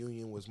Gabrielle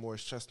Union was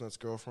Morris Chestnut's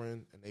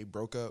girlfriend, and they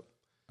broke up.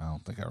 I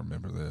don't think I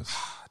remember this.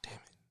 Damn it.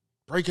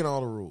 Breaking all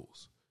the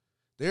rules.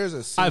 There's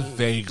a scene. I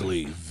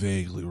vaguely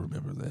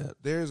remember that.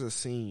 There's a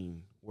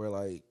scene where,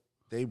 like,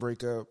 they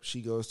break up,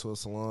 she goes to a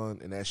salon,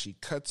 and as she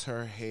cuts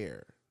her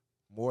hair,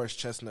 Morris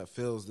Chestnut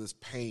feels this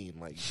pain,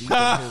 like, deep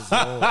in his lungs.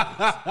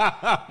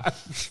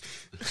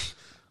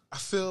 I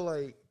feel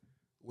like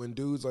when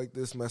dudes like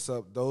this mess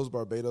up, those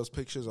Barbados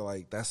pictures are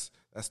like, that's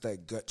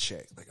that gut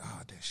check. Like,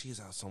 oh, damn, she's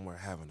out somewhere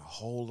having a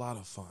whole lot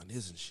of fun,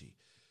 isn't she?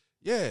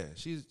 Yeah,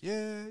 she's,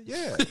 yeah.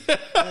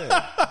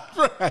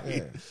 Right.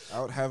 Yeah,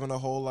 out having a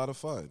whole lot of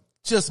fun.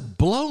 Just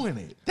blowing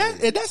it.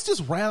 And that's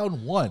just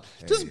round one.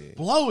 Just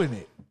blowing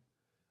it.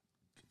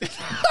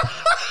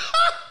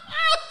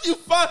 You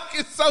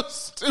fucking so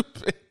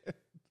stupid.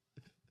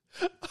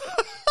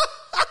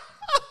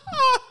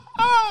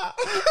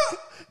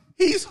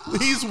 He's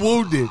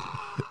wounded.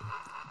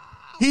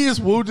 He is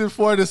wounded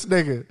for this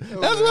nigga.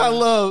 That's what I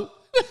love.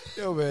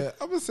 Yo, man,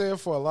 I've been saying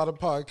for a lot of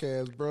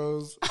podcasts,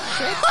 bros,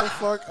 shut the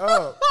fuck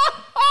up.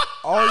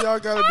 All y'all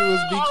gotta do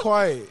is be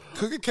quiet.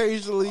 Cook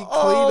occasionally, clean up.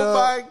 Oh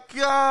my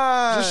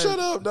God. Just shut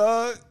up,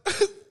 dog.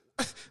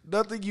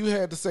 Nothing you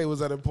had to say was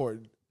that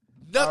important.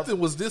 Nothing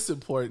was this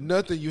important.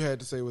 Nothing you had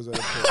to say was that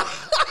important.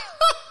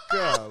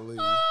 Golly.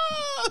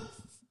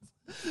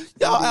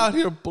 Y'all out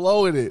here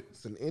blowing it.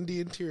 It's an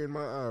Indian tear in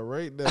my eye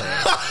right now.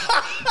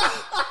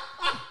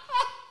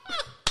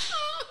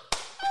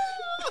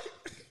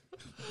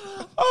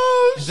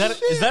 Oh, Is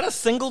that a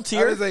single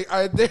tear?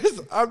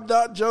 I'm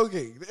not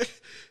joking.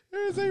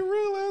 There's a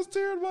real ass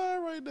tear in my eye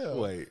right now.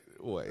 Wait.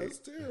 That's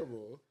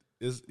terrible.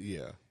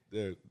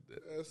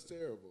 That's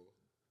terrible.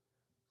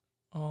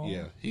 Oh.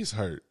 Yeah, he's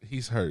hurt,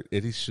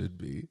 and he should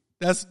be.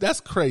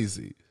 That's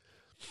crazy.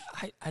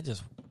 I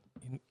just,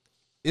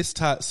 It's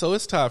time. So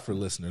it's time for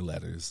listener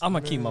letters. I'm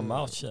gonna keep my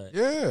mouth shut.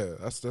 Yeah,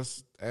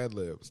 that's ad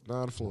libs,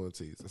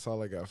 non-fluencies. That's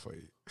all I got for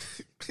you.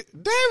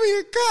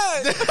 Damien,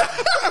 cut.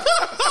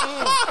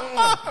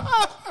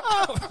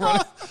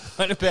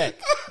 Run it back.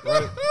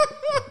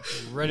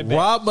 Run it back.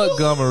 Rob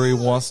Montgomery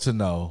wants to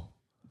know,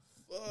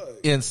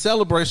 in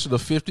celebration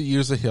of 50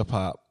 years of hip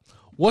hop,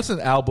 what's an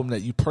album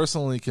that you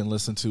personally can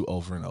listen to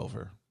over and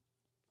over?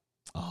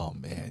 Oh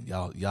man,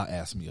 y'all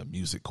asked me a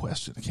music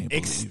question. I can't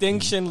believe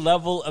Extinction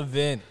Level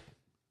Event.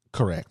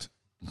 Correct.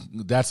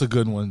 That's a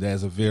good one.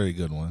 That's a very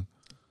good one.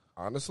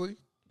 Honestly,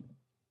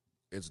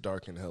 it's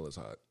Dark and Hell is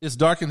Hot. It's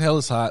Dark and Hell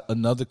is Hot,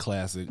 another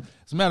classic.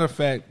 As a matter of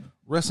fact,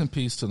 rest in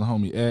peace to the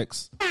homie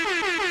X.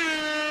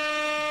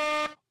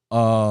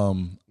 I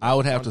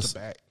would have to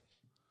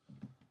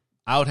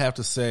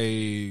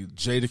say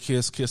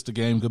Jadakiss, Kiss the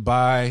Game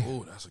Goodbye.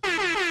 Oh, that's a good one.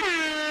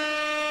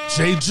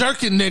 Jay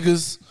Jerkin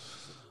niggas.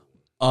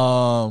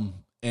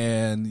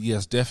 And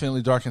yes,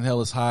 definitely Dark and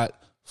Hell is Hot.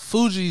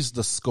 Fuji's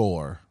The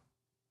Score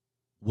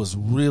was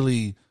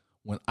really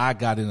when I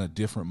got in a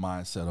different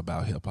mindset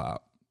about hip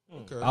hop.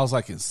 Okay. I was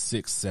like in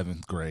 6th,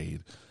 7th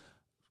grade.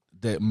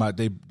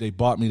 They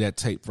bought me that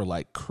tape for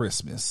like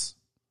Christmas,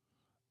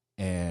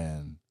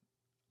 and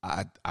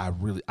I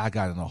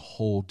got in a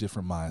whole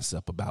different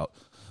mindset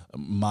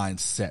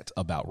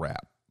about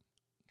rap.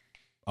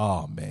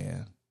 Oh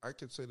man, I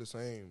could say the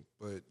same,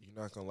 but you're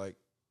not gonna like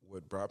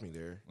what brought me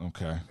there.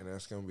 Okay, and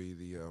that's gonna be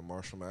the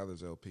Marshall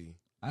Mathers LP.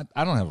 I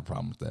don't have a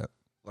problem with that.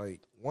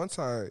 Like, once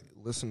I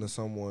listen to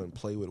someone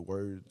play with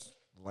words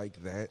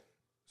like that,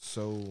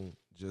 so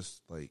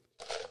just like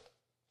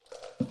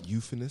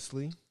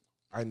euphonistically,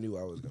 I knew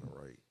I was gonna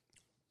write.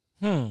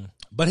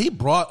 But he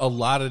brought a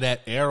lot of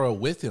that era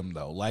with him,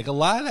 though. Like a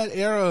lot of that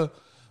era.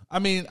 I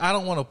mean, I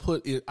don't want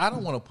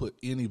to put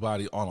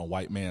anybody on a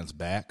white man's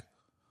back,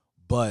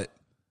 but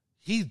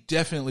he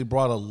definitely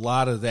brought a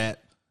lot of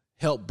that.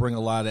 Helped bring a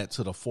lot of that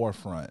to the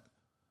forefront.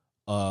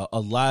 A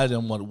lot of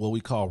them, what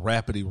we call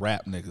rapidy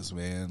rap niggas,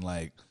 man.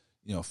 Like,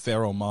 you know,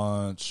 Pharoah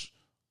Monch.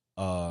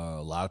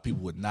 A lot of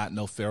people would not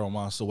know Pharoah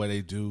Monch the way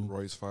they do.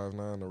 Royce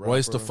 5'9", the rapper.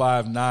 Royce the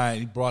 5'9",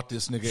 he brought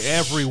this nigga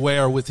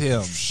everywhere with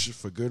him.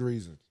 For good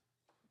reason.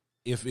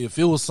 If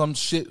it was some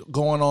shit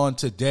going on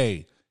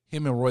today,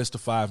 him and Royce the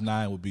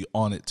 5'9" would be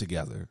on it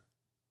together.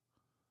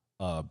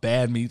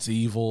 Bad Meets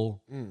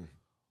Evil.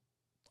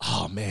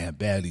 Oh man,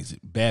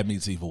 Bad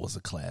Meets Evil was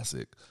a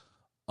classic.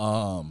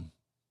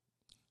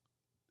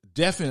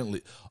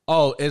 Definitely.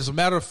 Oh, as a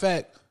matter of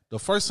fact, the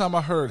first time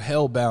I heard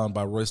Hellbound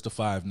by Royce the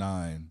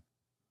 5'9"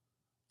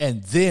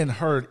 and then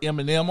heard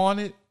Eminem on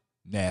it,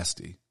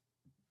 nasty.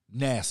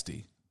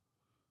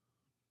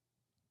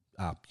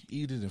 I'll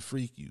eat it and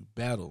freak you.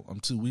 Battle. I'm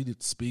too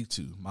weeded to speak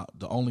to.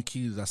 The only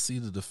key that I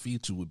see to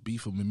defeat you would be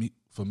for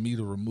me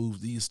to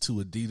remove these two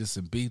Adidas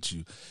and beat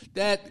you.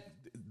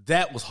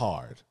 That was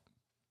hard.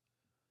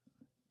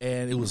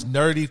 And it was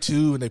nerdy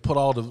too, and they put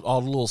all the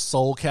little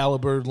Soul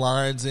Calibur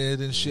lines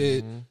in and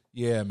shit. Mm-hmm.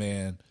 Yeah,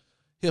 man.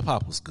 Hip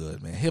hop was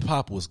good, man. Hip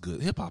hop was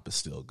good. Hip hop is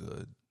still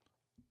good.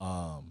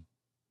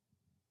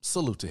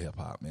 Salute to hip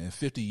hop, man.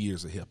 50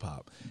 years of hip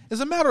hop.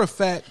 As a matter of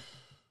fact,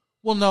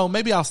 well, no,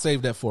 maybe I'll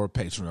save that for a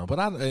Patreon. But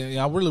I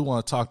really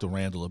want to talk to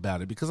Randall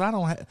about it because I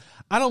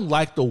don't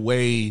like the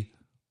way.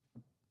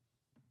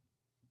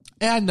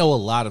 And I know a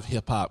lot of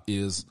hip hop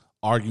is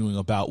arguing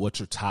about what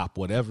your top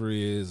whatever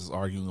is,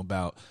 arguing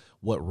about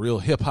what real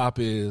hip hop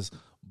is,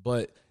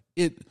 but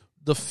the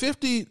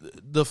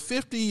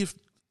 50th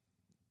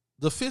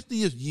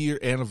year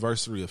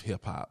anniversary of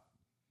hip hop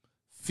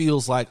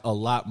feels like a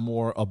lot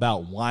more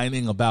about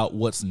whining about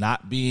what's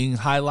not being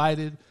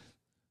highlighted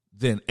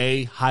than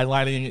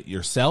highlighting it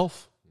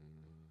yourself.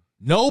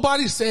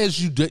 Nobody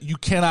says you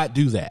cannot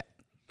do that.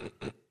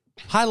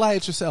 Highlight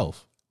it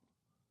yourself.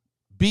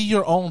 Be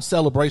your own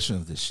celebration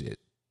of this shit.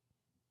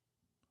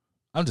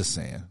 I'm just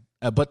saying.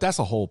 But that's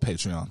a whole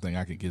Patreon thing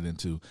I could get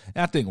into. And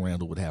I think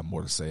Randall would have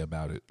more to say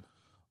about it.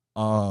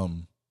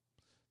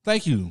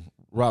 Thank you,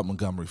 Rob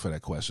Montgomery, for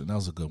that question. That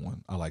was a good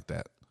one. I like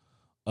that.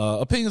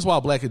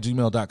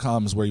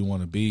 Opinionswhileblack@gmail.com is where you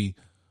want to be.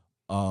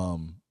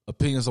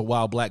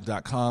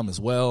 Opinionsofwhileblack.com as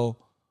well.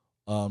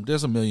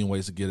 There's a million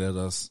ways to get at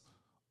us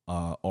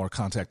or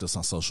contact us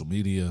on social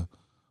media,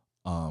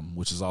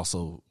 which is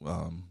also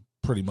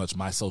pretty much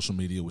my social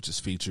media, which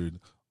is featured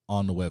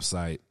on the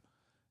website.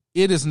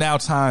 It is now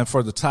time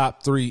for the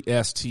top 3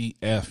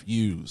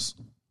 STFUs.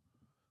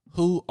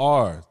 Who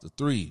are the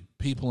 3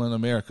 people in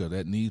America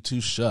that need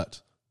to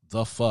shut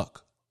the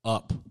fuck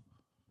up?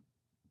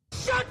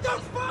 Shut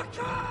the fuck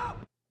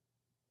up!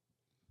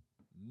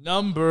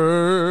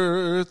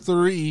 Number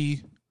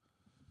 3.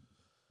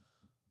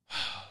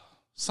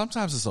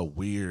 Sometimes it's a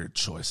weird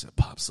choice that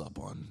pops up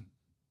on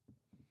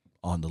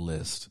the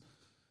list.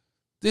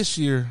 This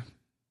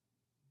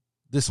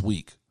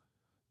week,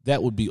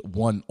 that would be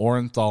one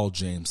Orenthal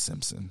James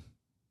Simpson.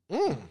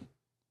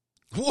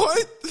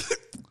 What?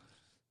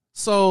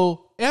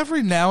 So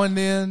every now and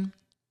then,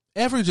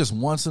 every just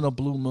once in a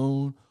blue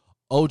moon,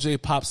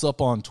 OJ pops up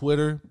on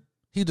Twitter.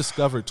 He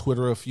discovered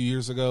Twitter a few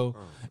years ago.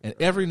 And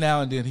every now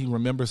and then he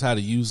remembers how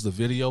to use the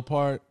video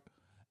part.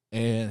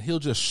 And he'll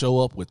just show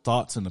up with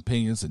thoughts and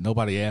opinions that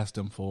nobody asked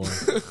him for.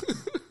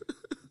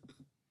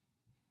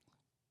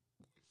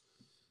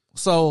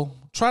 So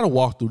try to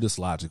walk through this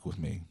logic with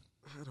me.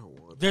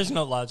 There's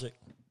no logic.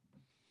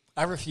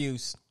 I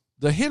refuse.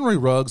 The Henry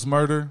Ruggs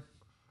murder.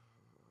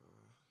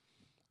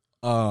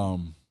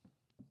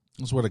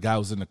 That's where the guy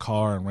was in the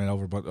car and ran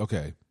over. But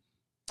okay,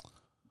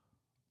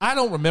 I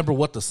don't remember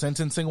what the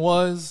sentencing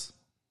was,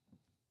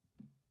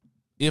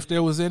 if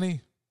there was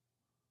any.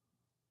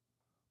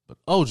 But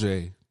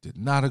OJ did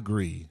not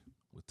agree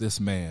with this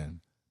man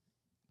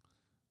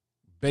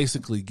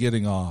basically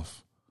getting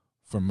off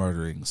for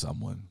murdering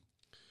someone.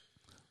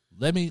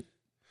 Let me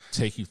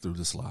take you through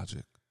this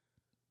logic.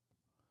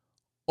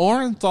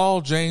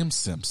 Orenthal James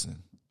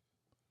Simpson,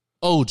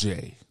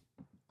 OJ,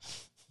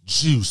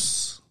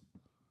 Juice,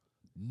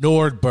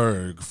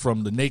 Nordberg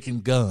from the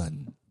Naked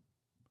Gun,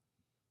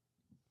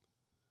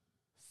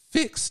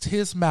 fixed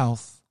his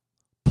mouth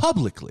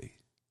publicly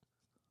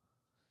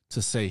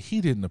to say he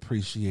didn't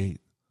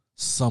appreciate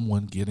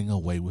someone getting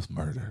away with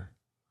murder.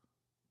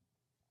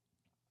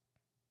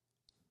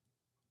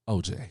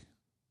 OJ,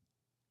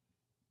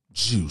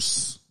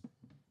 Juice.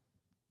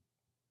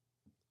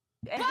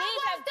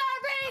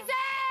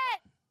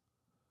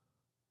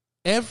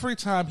 Every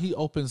time he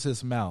opens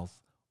his mouth,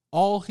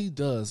 all he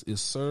does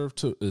is serve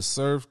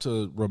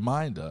to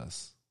remind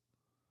us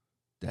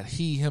that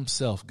he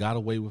himself got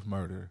away with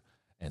murder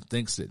and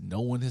thinks that no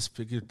one has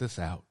figured this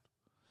out.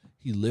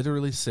 He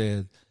literally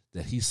said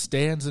that he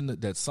stands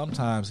that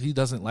sometimes he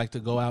doesn't like to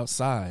go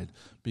outside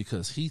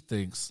because he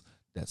thinks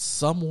that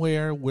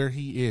somewhere where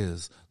he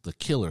is, the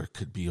killer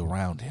could be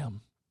around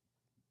him?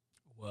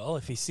 Well,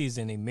 if he sees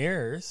any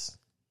mirrors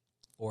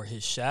or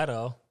his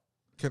shadow.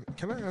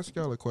 Can I ask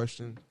y'all a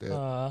question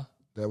that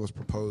was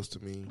proposed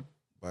to me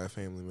by a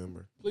family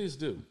member? Please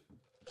do.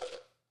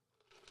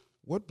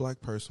 What black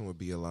person would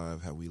be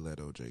alive had we let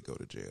OJ go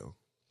to jail?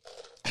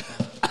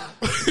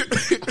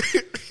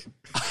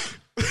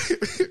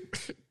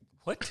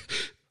 What?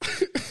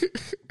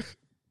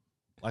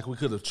 Like we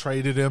could have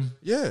traded him?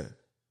 Yeah.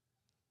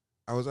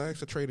 I was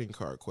asked a trading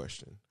card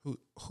question.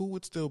 Who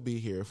would still be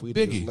here if we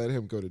Biggie. just let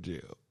him go to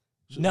jail?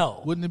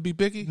 No. Wouldn't it be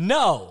Biggie?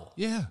 No.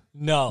 Yeah.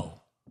 No.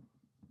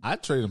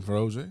 I'd trade him for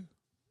OJ.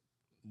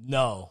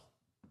 No.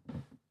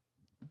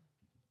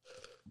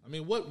 I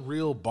mean, what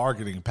real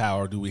bargaining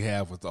power do we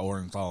have with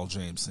Orenthal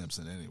James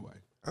Simpson anyway?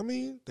 I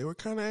mean, they were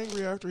kind of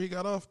angry after he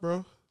got off,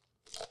 bro.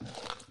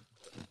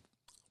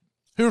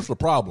 Here's the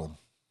problem.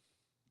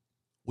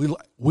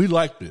 We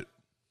liked it.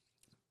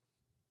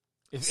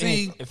 If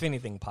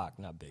anything, Pac,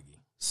 not Biggie.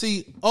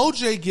 See,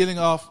 OJ getting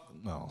off.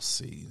 No,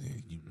 see,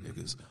 you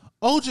niggas.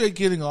 OJ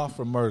getting off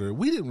for murder.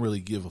 We didn't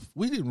really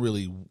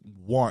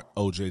want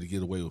OJ to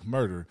get away with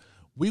murder.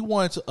 We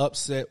wanted to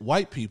upset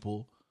white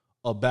people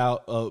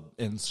about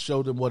and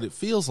show them what it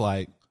feels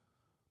like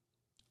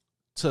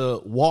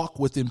to walk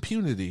with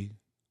impunity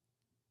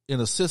in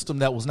a system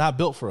that was not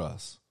built for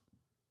us.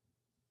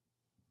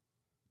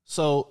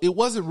 So it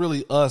wasn't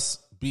really us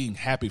being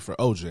happy for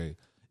OJ.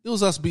 It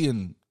was us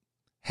being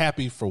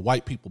happy for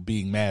white people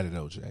being mad at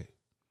OJ.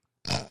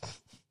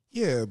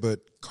 Yeah,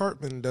 but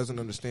Cartman doesn't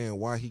understand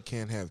why he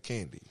can't have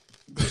candy.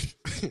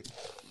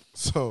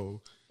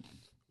 So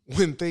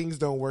when things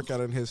don't work out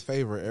in his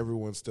favor,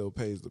 everyone still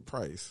pays the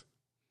price.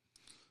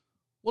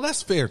 Well,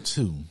 that's fair,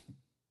 too.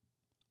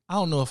 I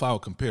don't know if I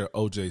would compare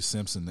O.J.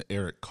 Simpson to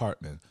Eric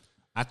Cartman.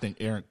 I think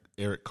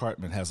Eric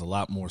Cartman has a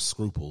lot more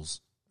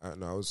scruples.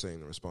 No, I was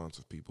saying the response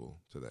of people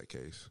to that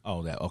case.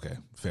 Oh, that okay,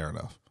 fair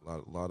enough. A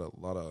lot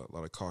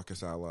of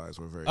caucus allies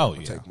were very. Oh,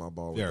 yeah. Take my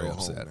ball Very and go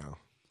upset. home now.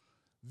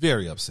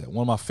 Very upset.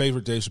 One of my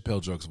favorite Dave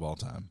Chappelle jokes of all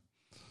time.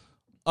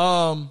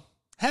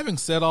 Having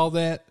said all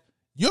that,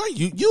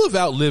 you have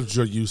outlived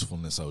your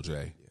usefulness, OJ.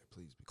 Yeah,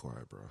 please be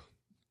quiet, bro.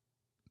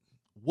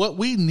 What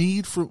we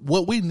need from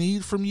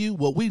you,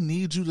 what we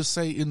need you to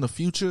say in the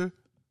future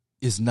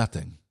is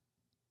nothing.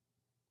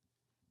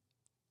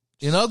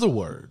 In other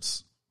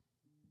words,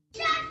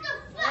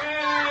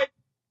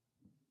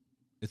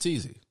 it's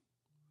easy.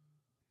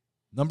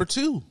 Number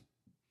 2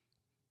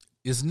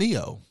 is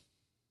Neo.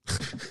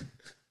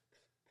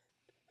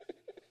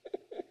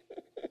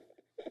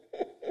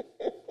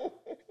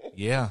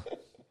 Yeah.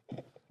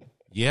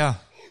 There's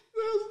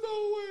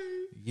no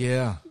way.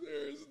 Yeah.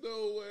 There's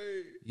no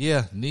way.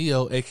 Yeah,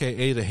 Neo,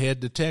 aka the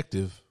head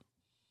detective,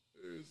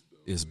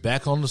 is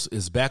back on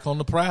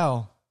the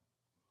prowl.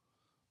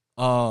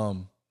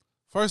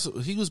 First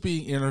he was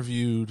being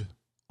interviewed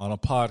on a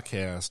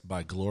podcast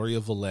by Gloria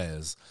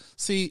Velez.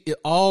 See, it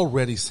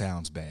already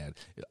sounds bad.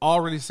 It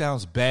already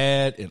sounds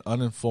bad and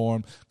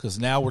uninformed because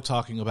now we're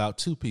talking about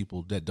two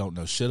people that don't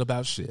know shit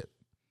about shit.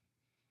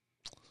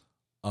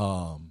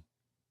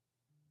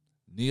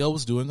 Neo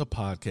was doing a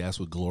podcast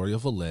with Gloria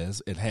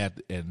Velez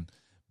and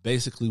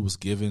basically was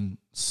given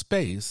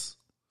space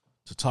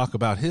to talk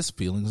about his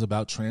feelings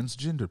about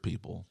transgender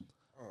people.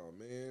 Oh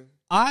man.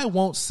 I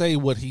won't say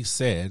what he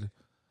said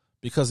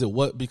because it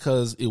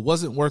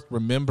wasn't worth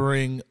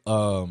remembering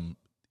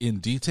in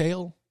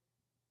detail,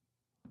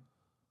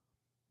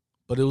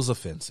 but it was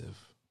offensive.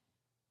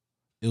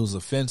 It was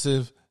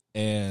offensive,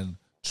 and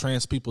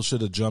trans people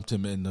should have jumped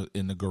him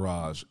in the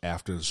garage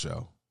after the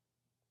show,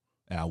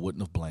 and I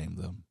wouldn't have blamed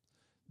them.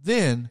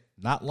 Then,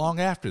 not long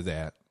after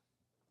that,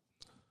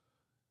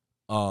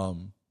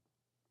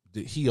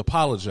 he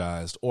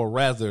apologized, or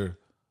rather,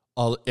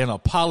 an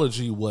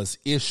apology was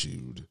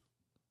issued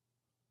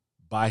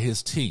by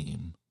his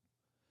team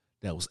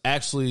that was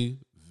actually,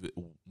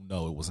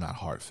 no, it was not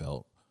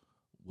heartfelt,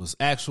 was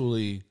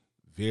actually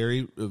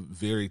very,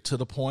 very to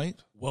the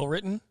point. Well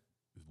written?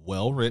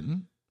 Well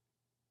written.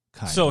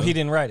 So he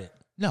didn't write it?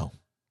 No.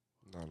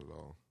 Not at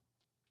all.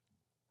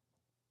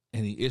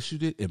 And he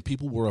issued it, and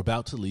people were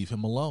about to leave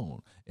him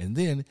alone. And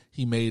then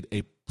he made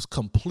a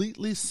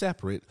completely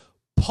separate,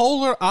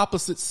 polar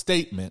opposite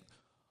statement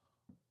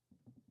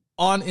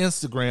on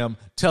Instagram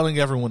telling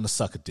everyone to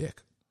suck a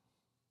dick.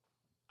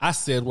 I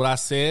said what I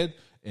said,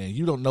 and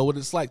you don't know what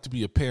it's like to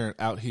be a parent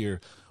out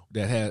here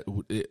where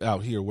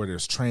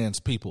there's trans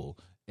people.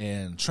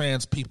 And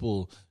trans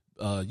people,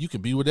 you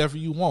can be whatever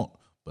you want,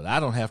 but I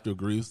don't have to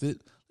agree with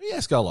it. Let me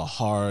ask y'all a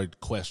hard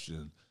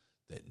question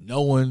that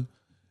no one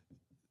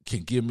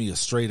can give me a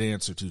straight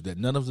answer to, that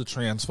none of the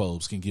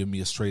transphobes can give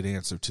me a straight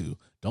answer to.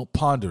 Don't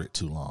ponder it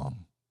too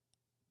long.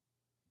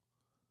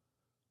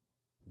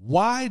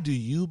 Why do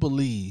you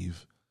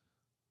believe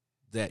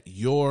that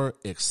your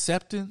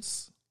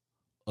acceptance,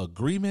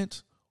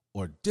 agreement,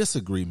 or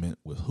disagreement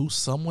with who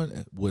someone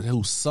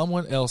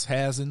else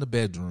has in the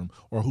bedroom,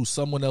 or who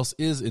someone else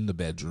is in the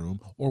bedroom,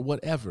 or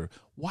whatever,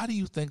 why do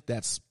you think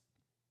that's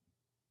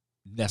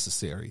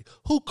necessary?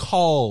 Who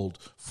called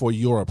for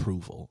your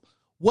approval?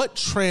 What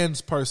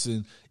trans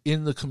person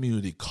in the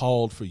community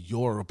called for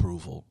your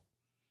approval?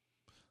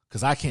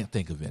 Because I can't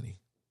think of any.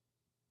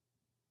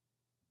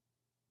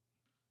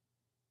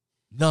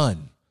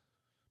 None.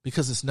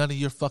 Because it's none of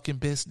your fucking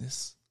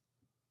business.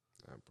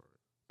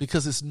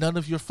 Because it's none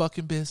of your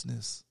fucking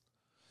business.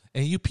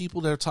 And you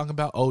people that are talking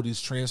about, oh,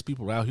 these trans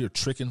people are out here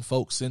tricking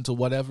folks into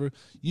whatever,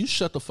 you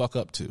shut the fuck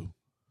up too.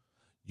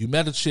 You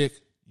met a chick,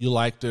 you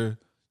liked her,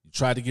 you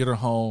tried to get her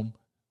home,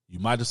 you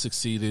might have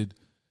succeeded.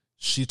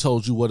 She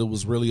told you what it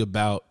was really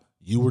about.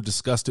 You were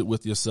disgusted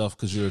with yourself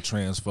because you're a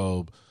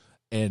transphobe,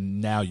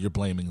 and now you're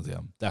blaming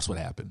them. That's what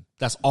happened.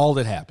 That's all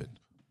that happened.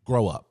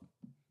 Grow up.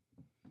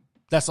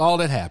 That's all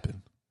that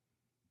happened.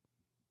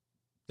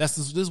 This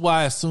is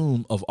why I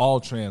assume of all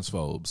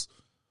transphobes,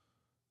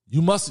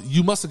 you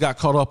must have got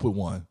caught up with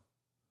one.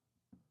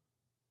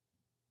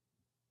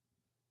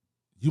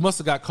 You must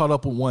have got caught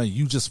up with one.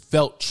 You just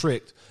felt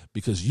tricked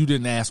because you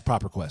didn't ask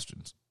proper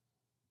questions.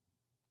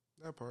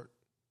 That part.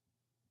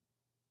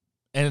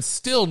 And it's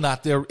still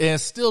not their. And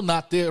it's still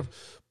not their.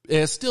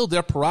 It's still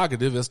their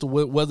prerogative as to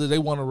whether they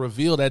want to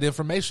reveal that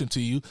information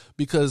to you,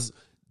 because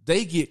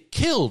they get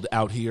killed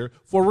out here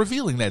for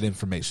revealing that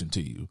information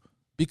to you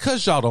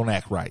because y'all don't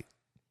act right.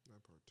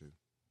 That part too.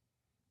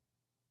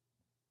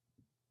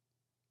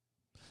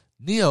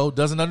 Neo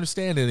doesn't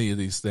understand any of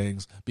these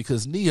things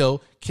because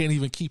Neo can't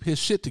even keep his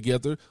shit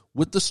together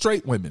with the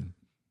straight women.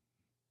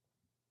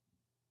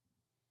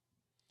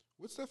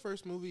 What's that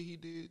first movie he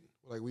did?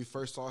 Like, we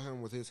first saw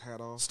him with his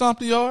hat off. Stomp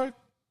the Yard?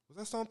 Was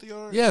that Stomp the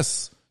Yard?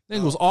 Yes.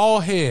 Nigga was all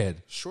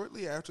head.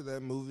 Shortly after that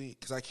movie,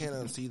 because I can't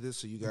unsee this,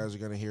 so you guys are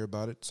going to hear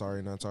about it.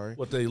 Sorry, not sorry.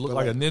 What, they look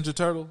like a Ninja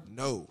Turtle?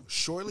 No.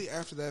 Shortly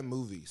after that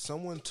movie,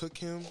 someone took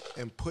him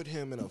and put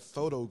him in a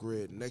photo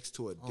grid next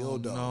to a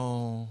dildo. Oh,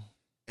 no.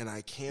 And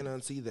I can't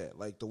unsee that.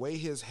 Like, the way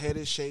his head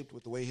is shaped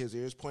with the way his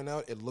ears point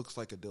out, it looks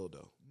like a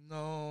dildo.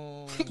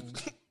 No.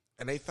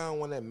 And they found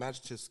one that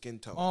matched his skin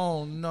tone.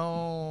 Oh,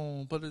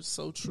 no. But it's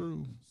so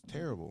true. It's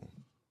terrible.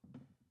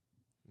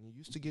 You're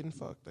used to getting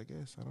fucked, I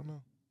guess. I don't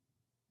know.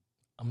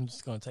 I'm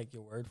just going to take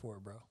your word for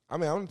it, bro. I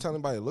mean, I don't tell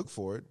anybody to look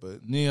for it,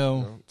 but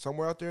Neo,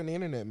 somewhere out there on the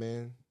internet,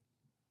 man.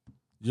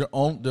 your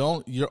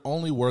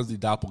only worthy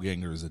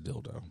doppelganger is a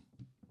dildo.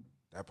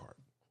 That part.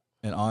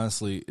 And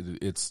honestly,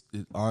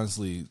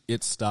 honestly,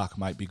 its stock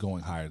might be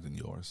going higher than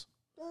yours.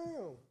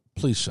 Damn.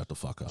 Please shut the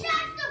fuck up.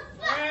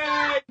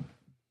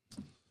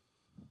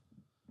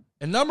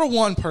 And number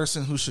one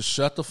person who should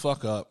shut the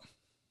fuck up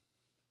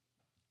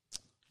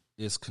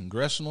is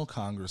congressional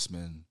candidate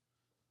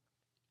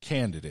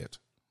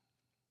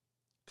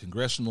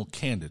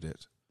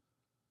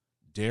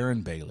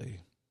Darren Bailey.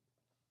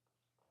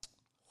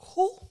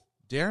 Who?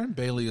 Darren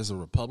Bailey is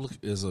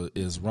a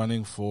is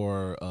running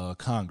for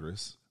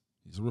Congress.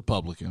 He's a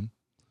Republican.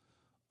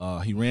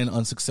 He ran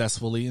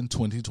unsuccessfully in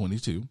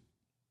 2022.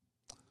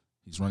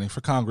 He's running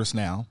for Congress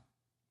now.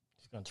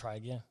 He's going to try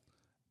again.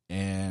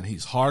 And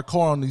he's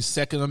hardcore on these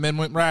Second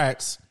Amendment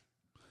rights.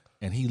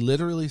 And he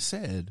literally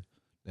said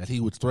that he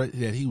would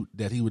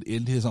that he would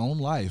end his own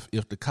life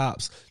if the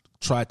cops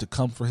tried to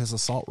come for his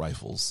assault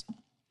rifles.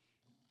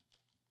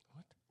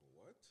 What?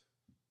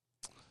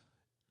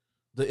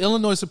 The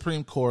Illinois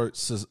Supreme Court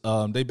says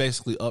they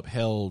basically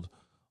upheld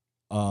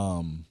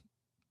the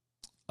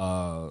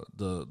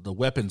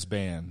weapons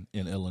ban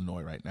in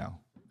Illinois right now.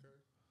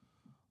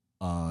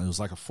 It was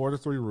like a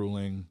 4-3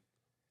 ruling,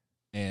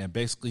 and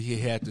basically he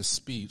had this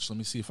speech. Let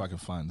me see if I can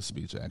find the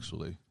speech.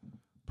 Actually,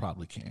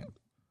 probably can't.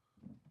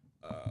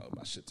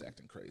 My shit's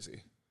acting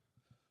crazy.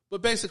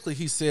 But basically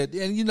he said,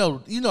 and you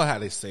know how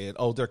they say it,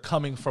 oh, they're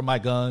coming for my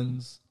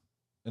guns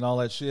and all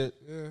that shit.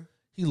 Yeah.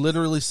 He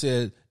literally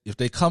said, if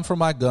they come for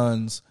my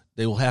guns,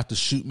 they will have to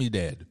shoot me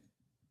dead.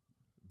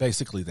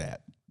 Basically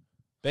that.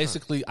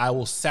 Basically, I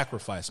will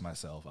sacrifice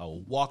myself. I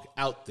will walk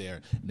out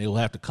there, and they will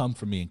have to come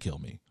for me and kill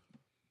me.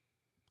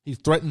 He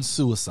threatened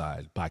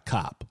suicide by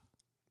cop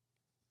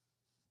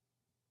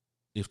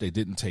if they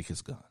didn't take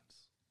his guns.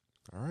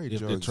 All right,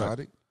 If Joe they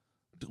Exotic.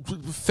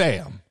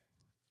 Fam,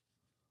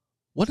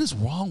 what is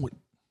wrong with...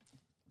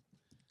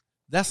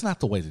 That's not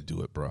the way to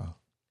do it, bro.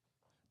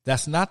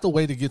 That's not the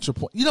way to get your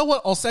point. You know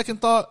what? On second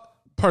thought,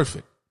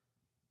 perfect.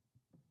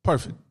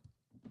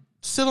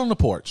 Sit on the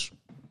porch.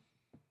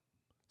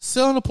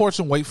 Sit on the porch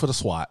and wait for the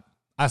SWAT.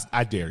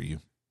 I dare you.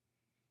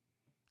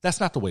 That's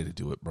not the way to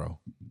do it, bro.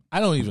 I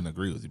don't even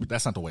agree with you, but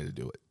that's not the way to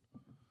do it.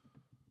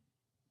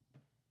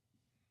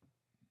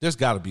 There's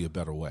got to be a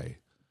better way.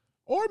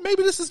 Or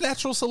maybe this is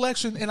natural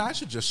selection and I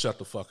should just shut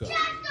the fuck up.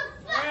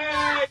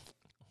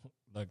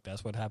 Look,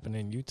 that's what happened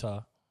in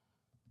Utah.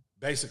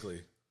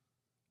 Basically.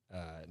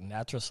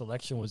 Natural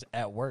selection was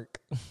at work.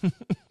 And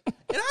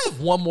I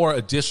have one more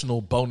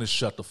additional bonus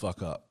shut the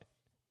fuck up.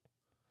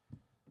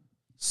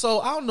 So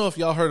I don't know if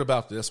y'all heard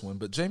about this one,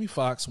 but Jamie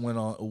Foxx went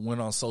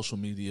on social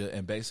media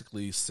and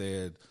basically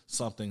said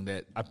something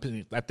that I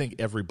think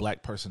every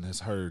black person has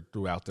heard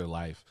throughout their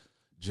life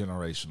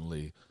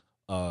generationally.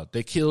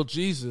 They killed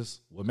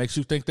Jesus. What makes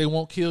you think they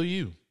won't kill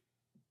you?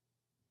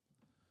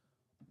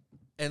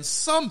 And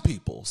some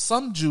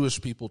Jewish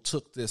people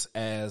took this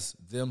as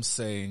them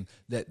saying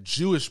that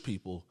Jewish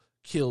people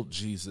killed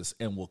Jesus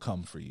and will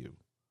come for you.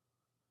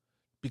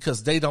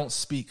 Because they don't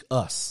speak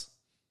us.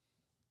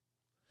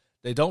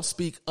 They don't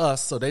speak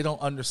us, so they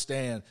don't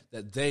understand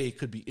that they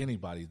could be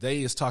anybody.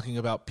 They is talking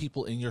about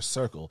people in your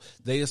circle.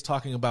 They is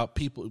talking about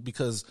people,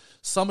 because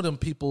some of them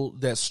people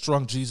that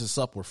strung Jesus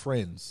up were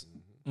friends.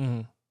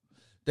 Mm-hmm.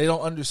 They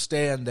don't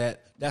understand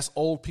that that's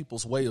old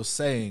people's way of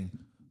saying,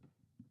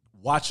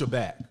 watch your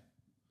back.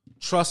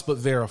 Trust but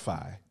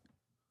verify.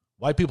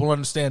 White people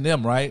understand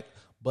them, right?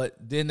 But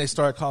then they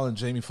started calling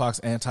Jamie Foxx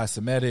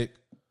anti-Semitic.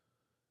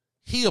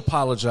 He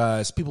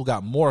apologized. People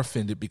got more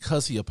offended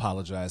because he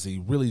apologized. He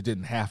really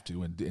didn't have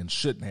to and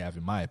shouldn't have,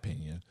 in my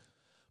opinion.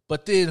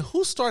 But then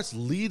who starts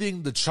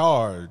leading the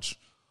charge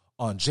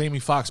on Jamie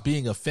Foxx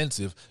being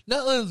offensive?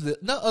 None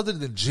other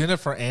than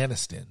Jennifer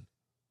Aniston.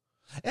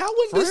 And I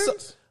wouldn't be so,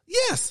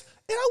 yes.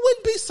 And I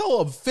wouldn't be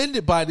so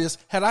offended by this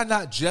had I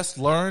not just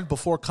learned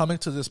before coming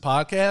to this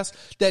podcast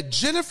that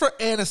Jennifer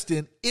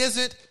Aniston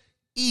isn't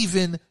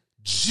even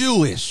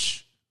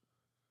Jewish.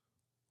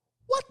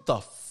 What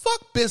the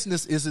fuck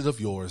business is it of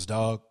yours,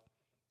 dog?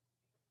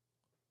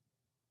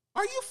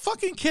 Are you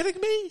fucking kidding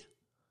me?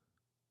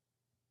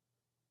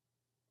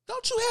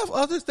 Don't you have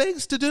other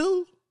things to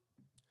do?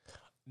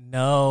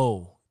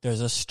 No,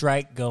 there's a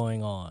strike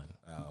going on.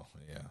 Oh,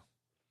 yeah.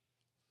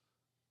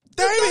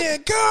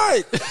 Damien,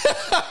 God!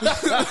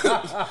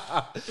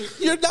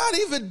 You're not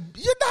even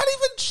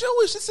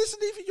Jewish. This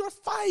isn't even your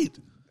fight.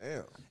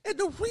 Damn. And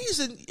the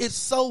reason it's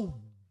so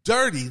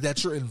dirty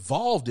that you're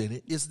involved in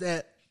it is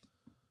that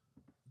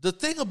the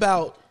thing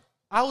about,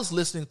 I was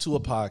listening to a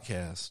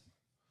podcast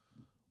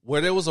where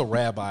there was a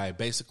rabbi,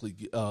 basically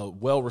a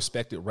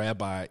well-respected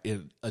rabbi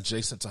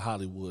adjacent to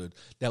Hollywood,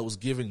 that was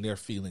giving their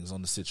feelings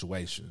on the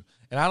situation.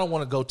 And I don't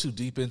want to go too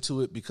deep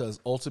into it because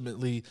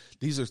ultimately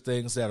these are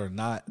things that are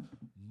not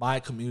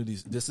my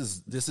community's. This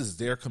is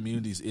their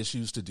community's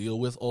issues to deal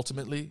with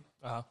ultimately.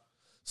 Uh-huh.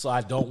 So I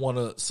don't want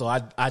to. So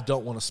I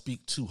don't want to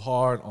speak too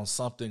hard on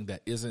something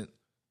that isn't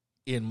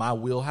in my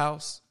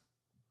wheelhouse.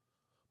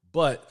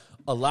 But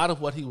a lot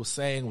of what he was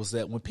saying was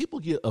that when people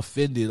get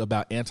offended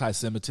about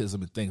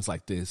anti-Semitism and things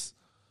like this,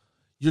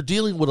 you're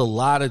dealing with a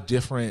lot of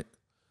different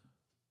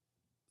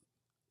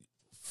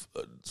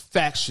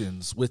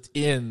factions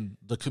within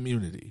the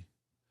community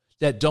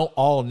that don't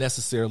all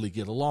necessarily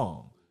get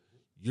along.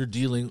 You're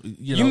dealing,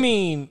 You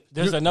mean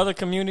there's another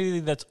community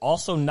that's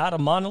also not a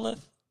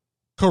monolith?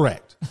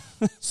 Correct.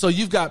 So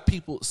you've got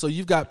people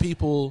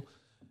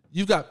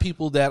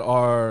that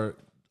are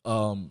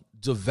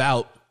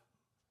devout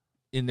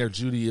in their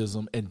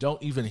Judaism and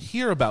don't even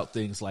hear about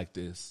things like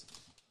this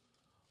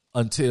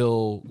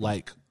until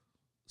like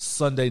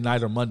Sunday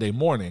night or Monday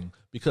morning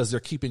because they're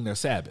keeping their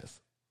Sabbath.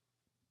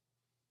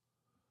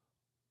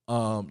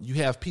 You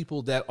have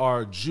people that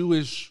are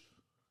Jewish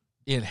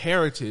in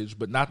heritage,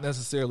 but not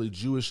necessarily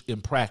Jewish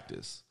in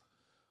practice.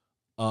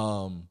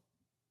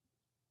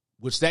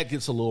 Which that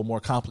gets a little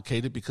more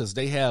complicated because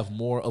they have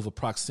more of a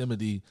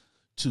proximity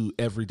to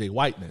everyday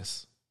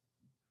whiteness.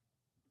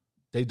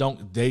 They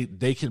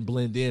can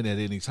blend in at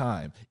any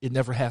time. It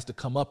never has to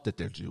come up that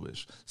they're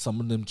Jewish. Some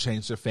of them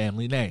change their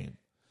family name.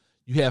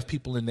 You have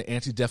people in the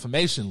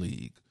Anti-Defamation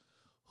League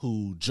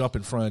who jump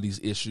in front of these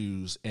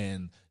issues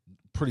and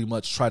pretty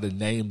much try to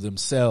name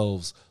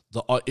themselves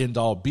the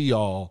end-all,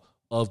 be-all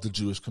of the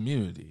Jewish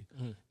community.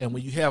 Mm-hmm. And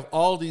when you have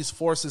all these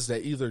forces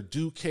that either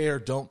do care,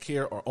 don't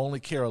care, or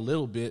only care a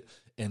little bit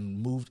and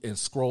move and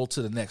scroll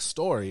to the next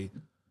story,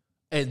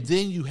 and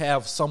then you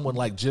have someone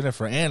like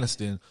Jennifer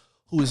Aniston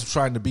who is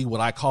trying to be what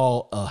I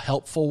call a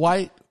helpful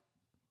white.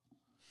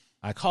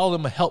 I call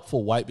them a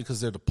helpful white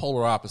because they're the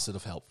polar opposite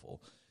of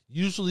helpful.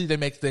 Usually they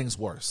make things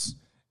worse.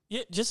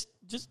 Yeah, just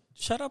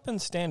shut up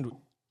and stand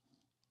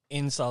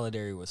in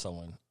solidarity with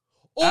someone.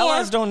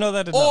 Allies don't know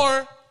that enough.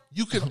 Or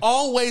you can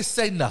always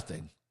say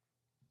nothing.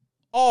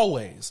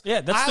 Always.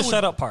 Yeah, that's the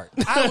shut up part.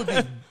 I would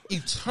be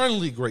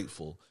eternally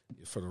grateful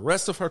if for the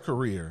rest of her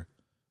career,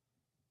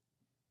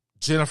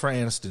 Jennifer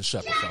Aniston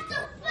shut the fuck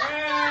up.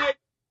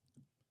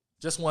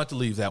 Just wanted to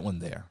leave that one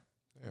there.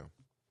 Yeah.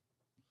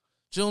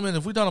 Gentlemen,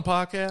 have we done a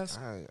podcast?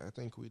 I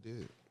think we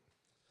did.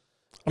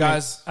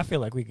 Guys. I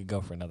feel like we could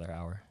go for another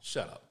hour.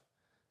 Shut up.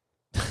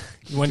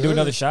 You want to do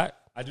another shot?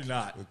 I do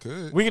not. We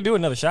could. We could do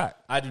another shot.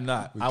 I do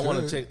not. We I want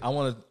could. to take. I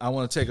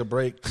want to take a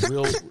break. I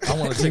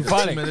want to take a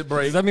 2-minute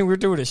break. Does that mean we're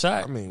doing a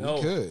shot? I mean, No.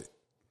 we could.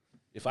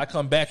 If I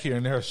come back here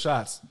and there are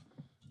shots,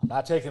 I'm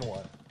not taking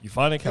one.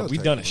 Euphonic, have we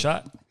take done a one.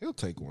 shot? He'll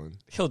take one.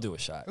 He'll do a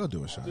shot. He'll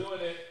do a shot.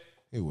 Doing it.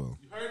 He will.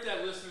 You heard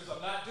that, listeners.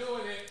 I'm not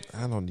doing it.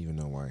 I don't even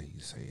know why he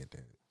said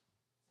that.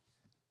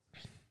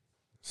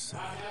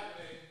 Not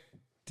happening.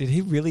 Did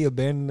he really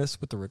abandon us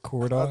with the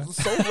record on?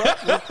 So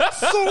reckless.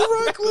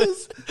 So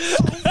reckless.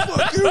 So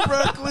fucking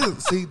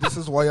reckless. See, this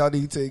is why y'all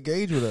need to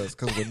engage with us.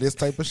 Because when this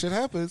type of shit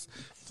happens,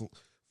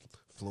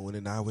 Fluent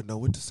and I would know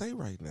what to say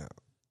right now.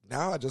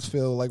 Now I just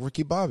feel like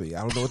Ricky Bobby.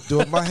 I don't know what to do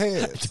with my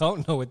head.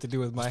 Don't know what to do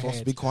with my Supposed hands.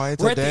 to be quiet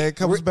till Dad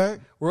comes back.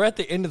 We're at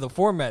the end of the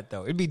format,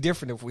 though. It'd be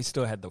different if we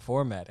still had the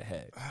format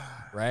ahead,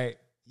 right?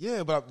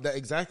 Yeah, but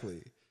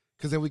exactly.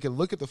 Because then we can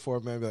look at the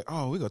format and be like,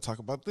 oh, we're going to talk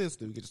about this.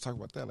 Then we get to talk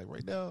about that. Like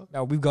right now.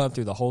 Now, we've gone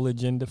through the whole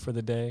agenda for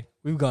the day.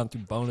 We've gone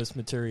through bonus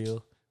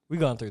material. We've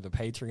gone through the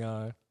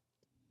Patreon.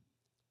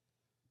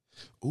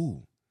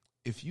 Ooh,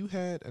 if you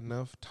had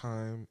enough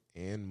time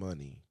and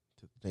money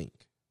to think,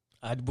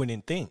 I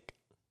wouldn't think.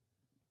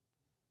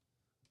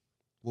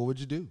 what would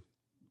you do?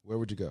 Where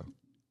would you go?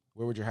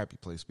 Where would your happy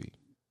place be?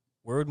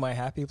 Where would my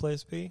happy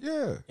place be?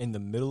 Yeah. In the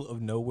middle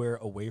of nowhere,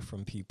 away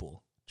from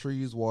people.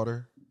 Trees,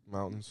 water,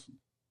 mountains,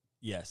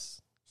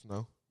 Yes.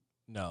 snow.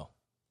 No.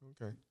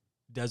 Okay.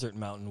 Desert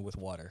mountain with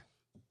water.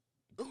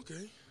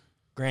 Okay.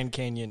 Grand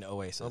Canyon I was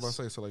Oasis. about to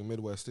say, so like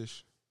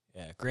Midwest-ish.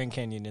 Yeah, Grand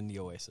Canyon in the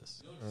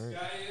Oasis. All right.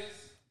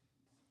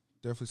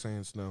 Definitely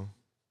saying snow.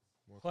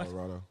 More What?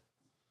 Colorado.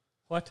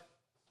 What?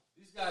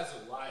 These guys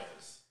are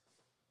liars.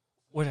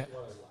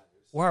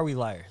 Why are we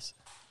liars?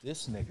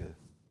 This nigga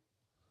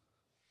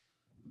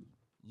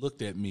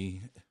looked at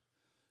me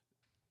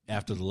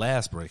after the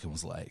last break and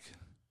was like,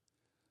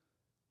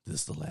 this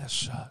is the last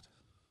shot.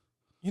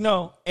 You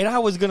know, and I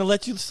was going to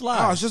let you slide.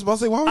 I was just about to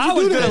say, why would you I do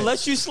was that? going to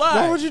let you slide.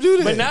 Why would you do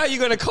that? But now you're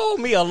going to call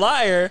me a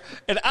liar,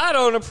 and I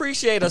don't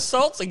appreciate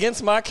assaults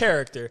against my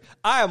character.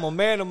 I am a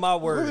man of my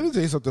Let word. me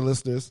tell you something,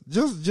 listeners.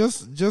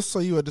 Just so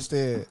you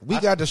understand, we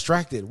got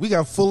distracted. We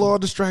got full on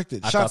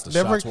distracted. I thought the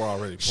shots were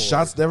already poured.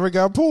 Shots never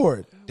got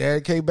poured.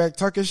 Dad came back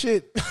talking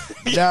shit.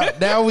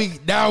 now we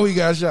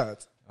got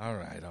shots. All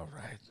right.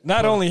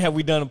 Not only have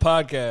we done a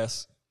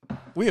podcast,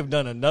 we have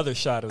done another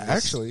shot of this.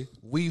 Actually,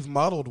 we've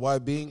modeled why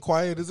being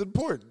quiet is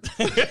important.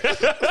 God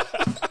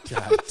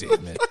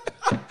damn it.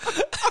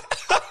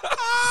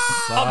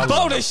 A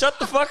bonus, shut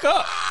the fuck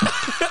up.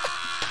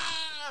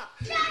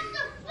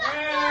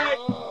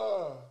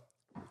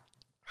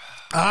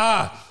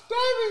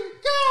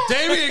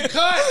 Damien,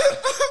 cut!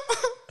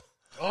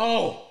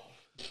 Oh.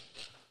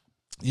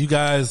 You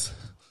guys,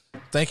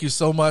 thank you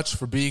so much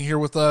for being here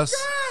with us.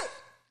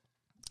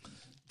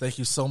 Thank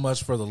you so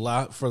much for the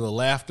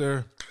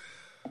laughter,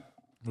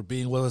 for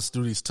being with us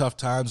through these tough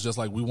times, just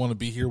like we want to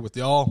be here with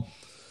y'all.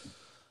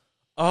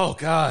 Oh,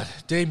 God.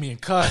 Damien,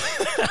 cut.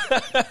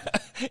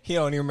 He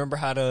don't even remember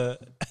how to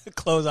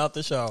close out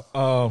the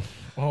show.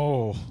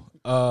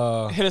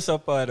 Hit us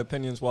up at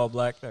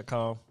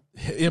opinionswhileblack.com.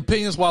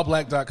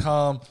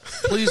 Opinionswhileblack.com.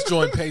 Please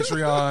join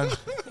Patreon.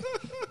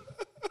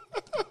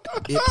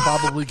 It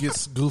probably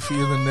gets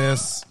goofier than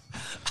this.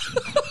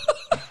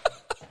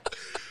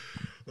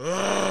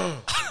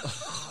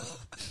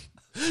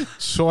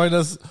 Join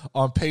us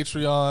on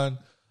Patreon.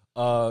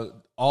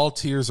 All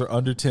tiers are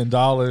under $10.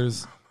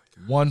 $1,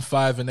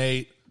 $5, and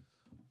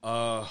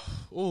 $8.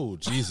 Oh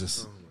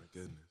Jesus! Oh my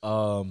goodness!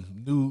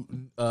 New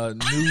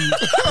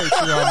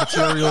Patreon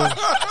material,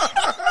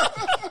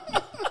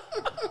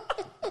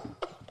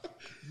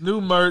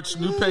 new merch,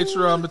 new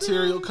Patreon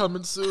material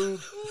coming soon.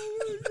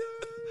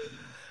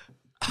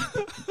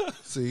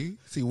 See,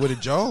 what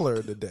did y'all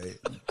learn today?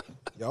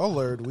 Y'all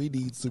learned we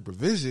need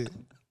supervision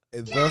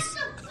and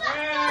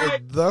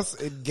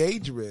thus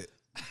engagement.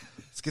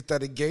 Let's get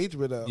that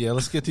engagement up. Yeah,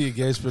 let's get the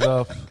engagement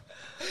up.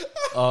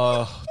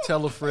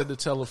 Tell a friend to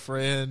tell a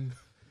friend.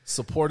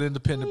 Support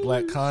independent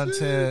black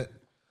content.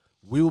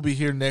 We will be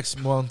here next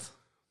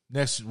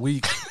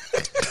week.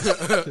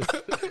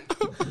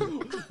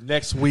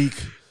 Next week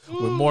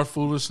with more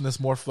foolishness,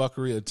 more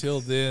fuckery.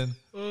 Until then,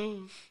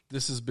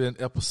 this has been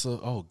episode.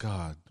 Oh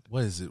God,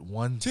 what is it?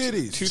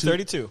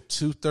 232.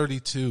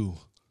 232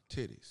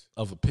 Titties.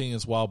 of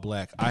Opinions While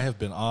Black. I have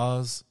been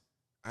Oz.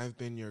 I've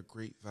been your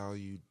great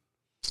value.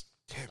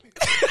 Damn it.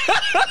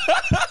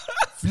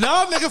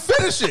 No, nigga,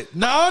 finish it.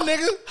 No,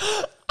 nigga.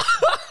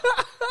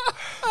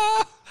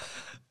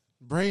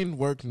 Brain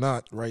work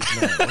not right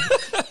now.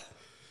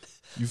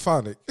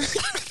 Euphonic.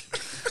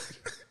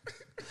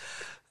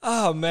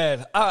 Oh,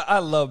 man. I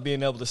love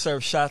being able to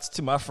serve shots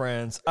to my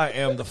friends. I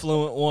am the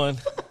fluent one.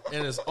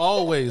 And as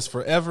always,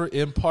 forever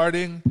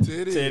imparting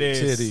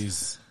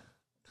titties.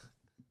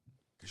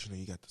 Because you know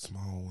you got the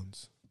small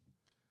ones.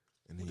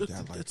 And then you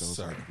got like those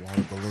like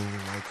water balloon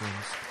like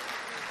ones.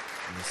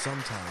 And then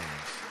sometimes,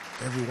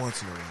 every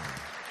once in a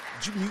while,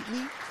 did you mute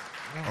me?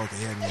 Okay,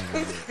 he hadn't muted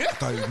me yet. I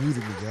thought you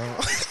muted me,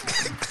 y'all.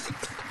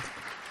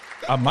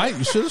 I might.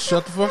 You should have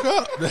shut the fuck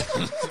up.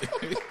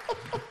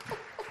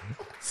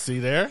 See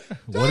there?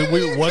 What did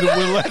we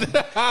let?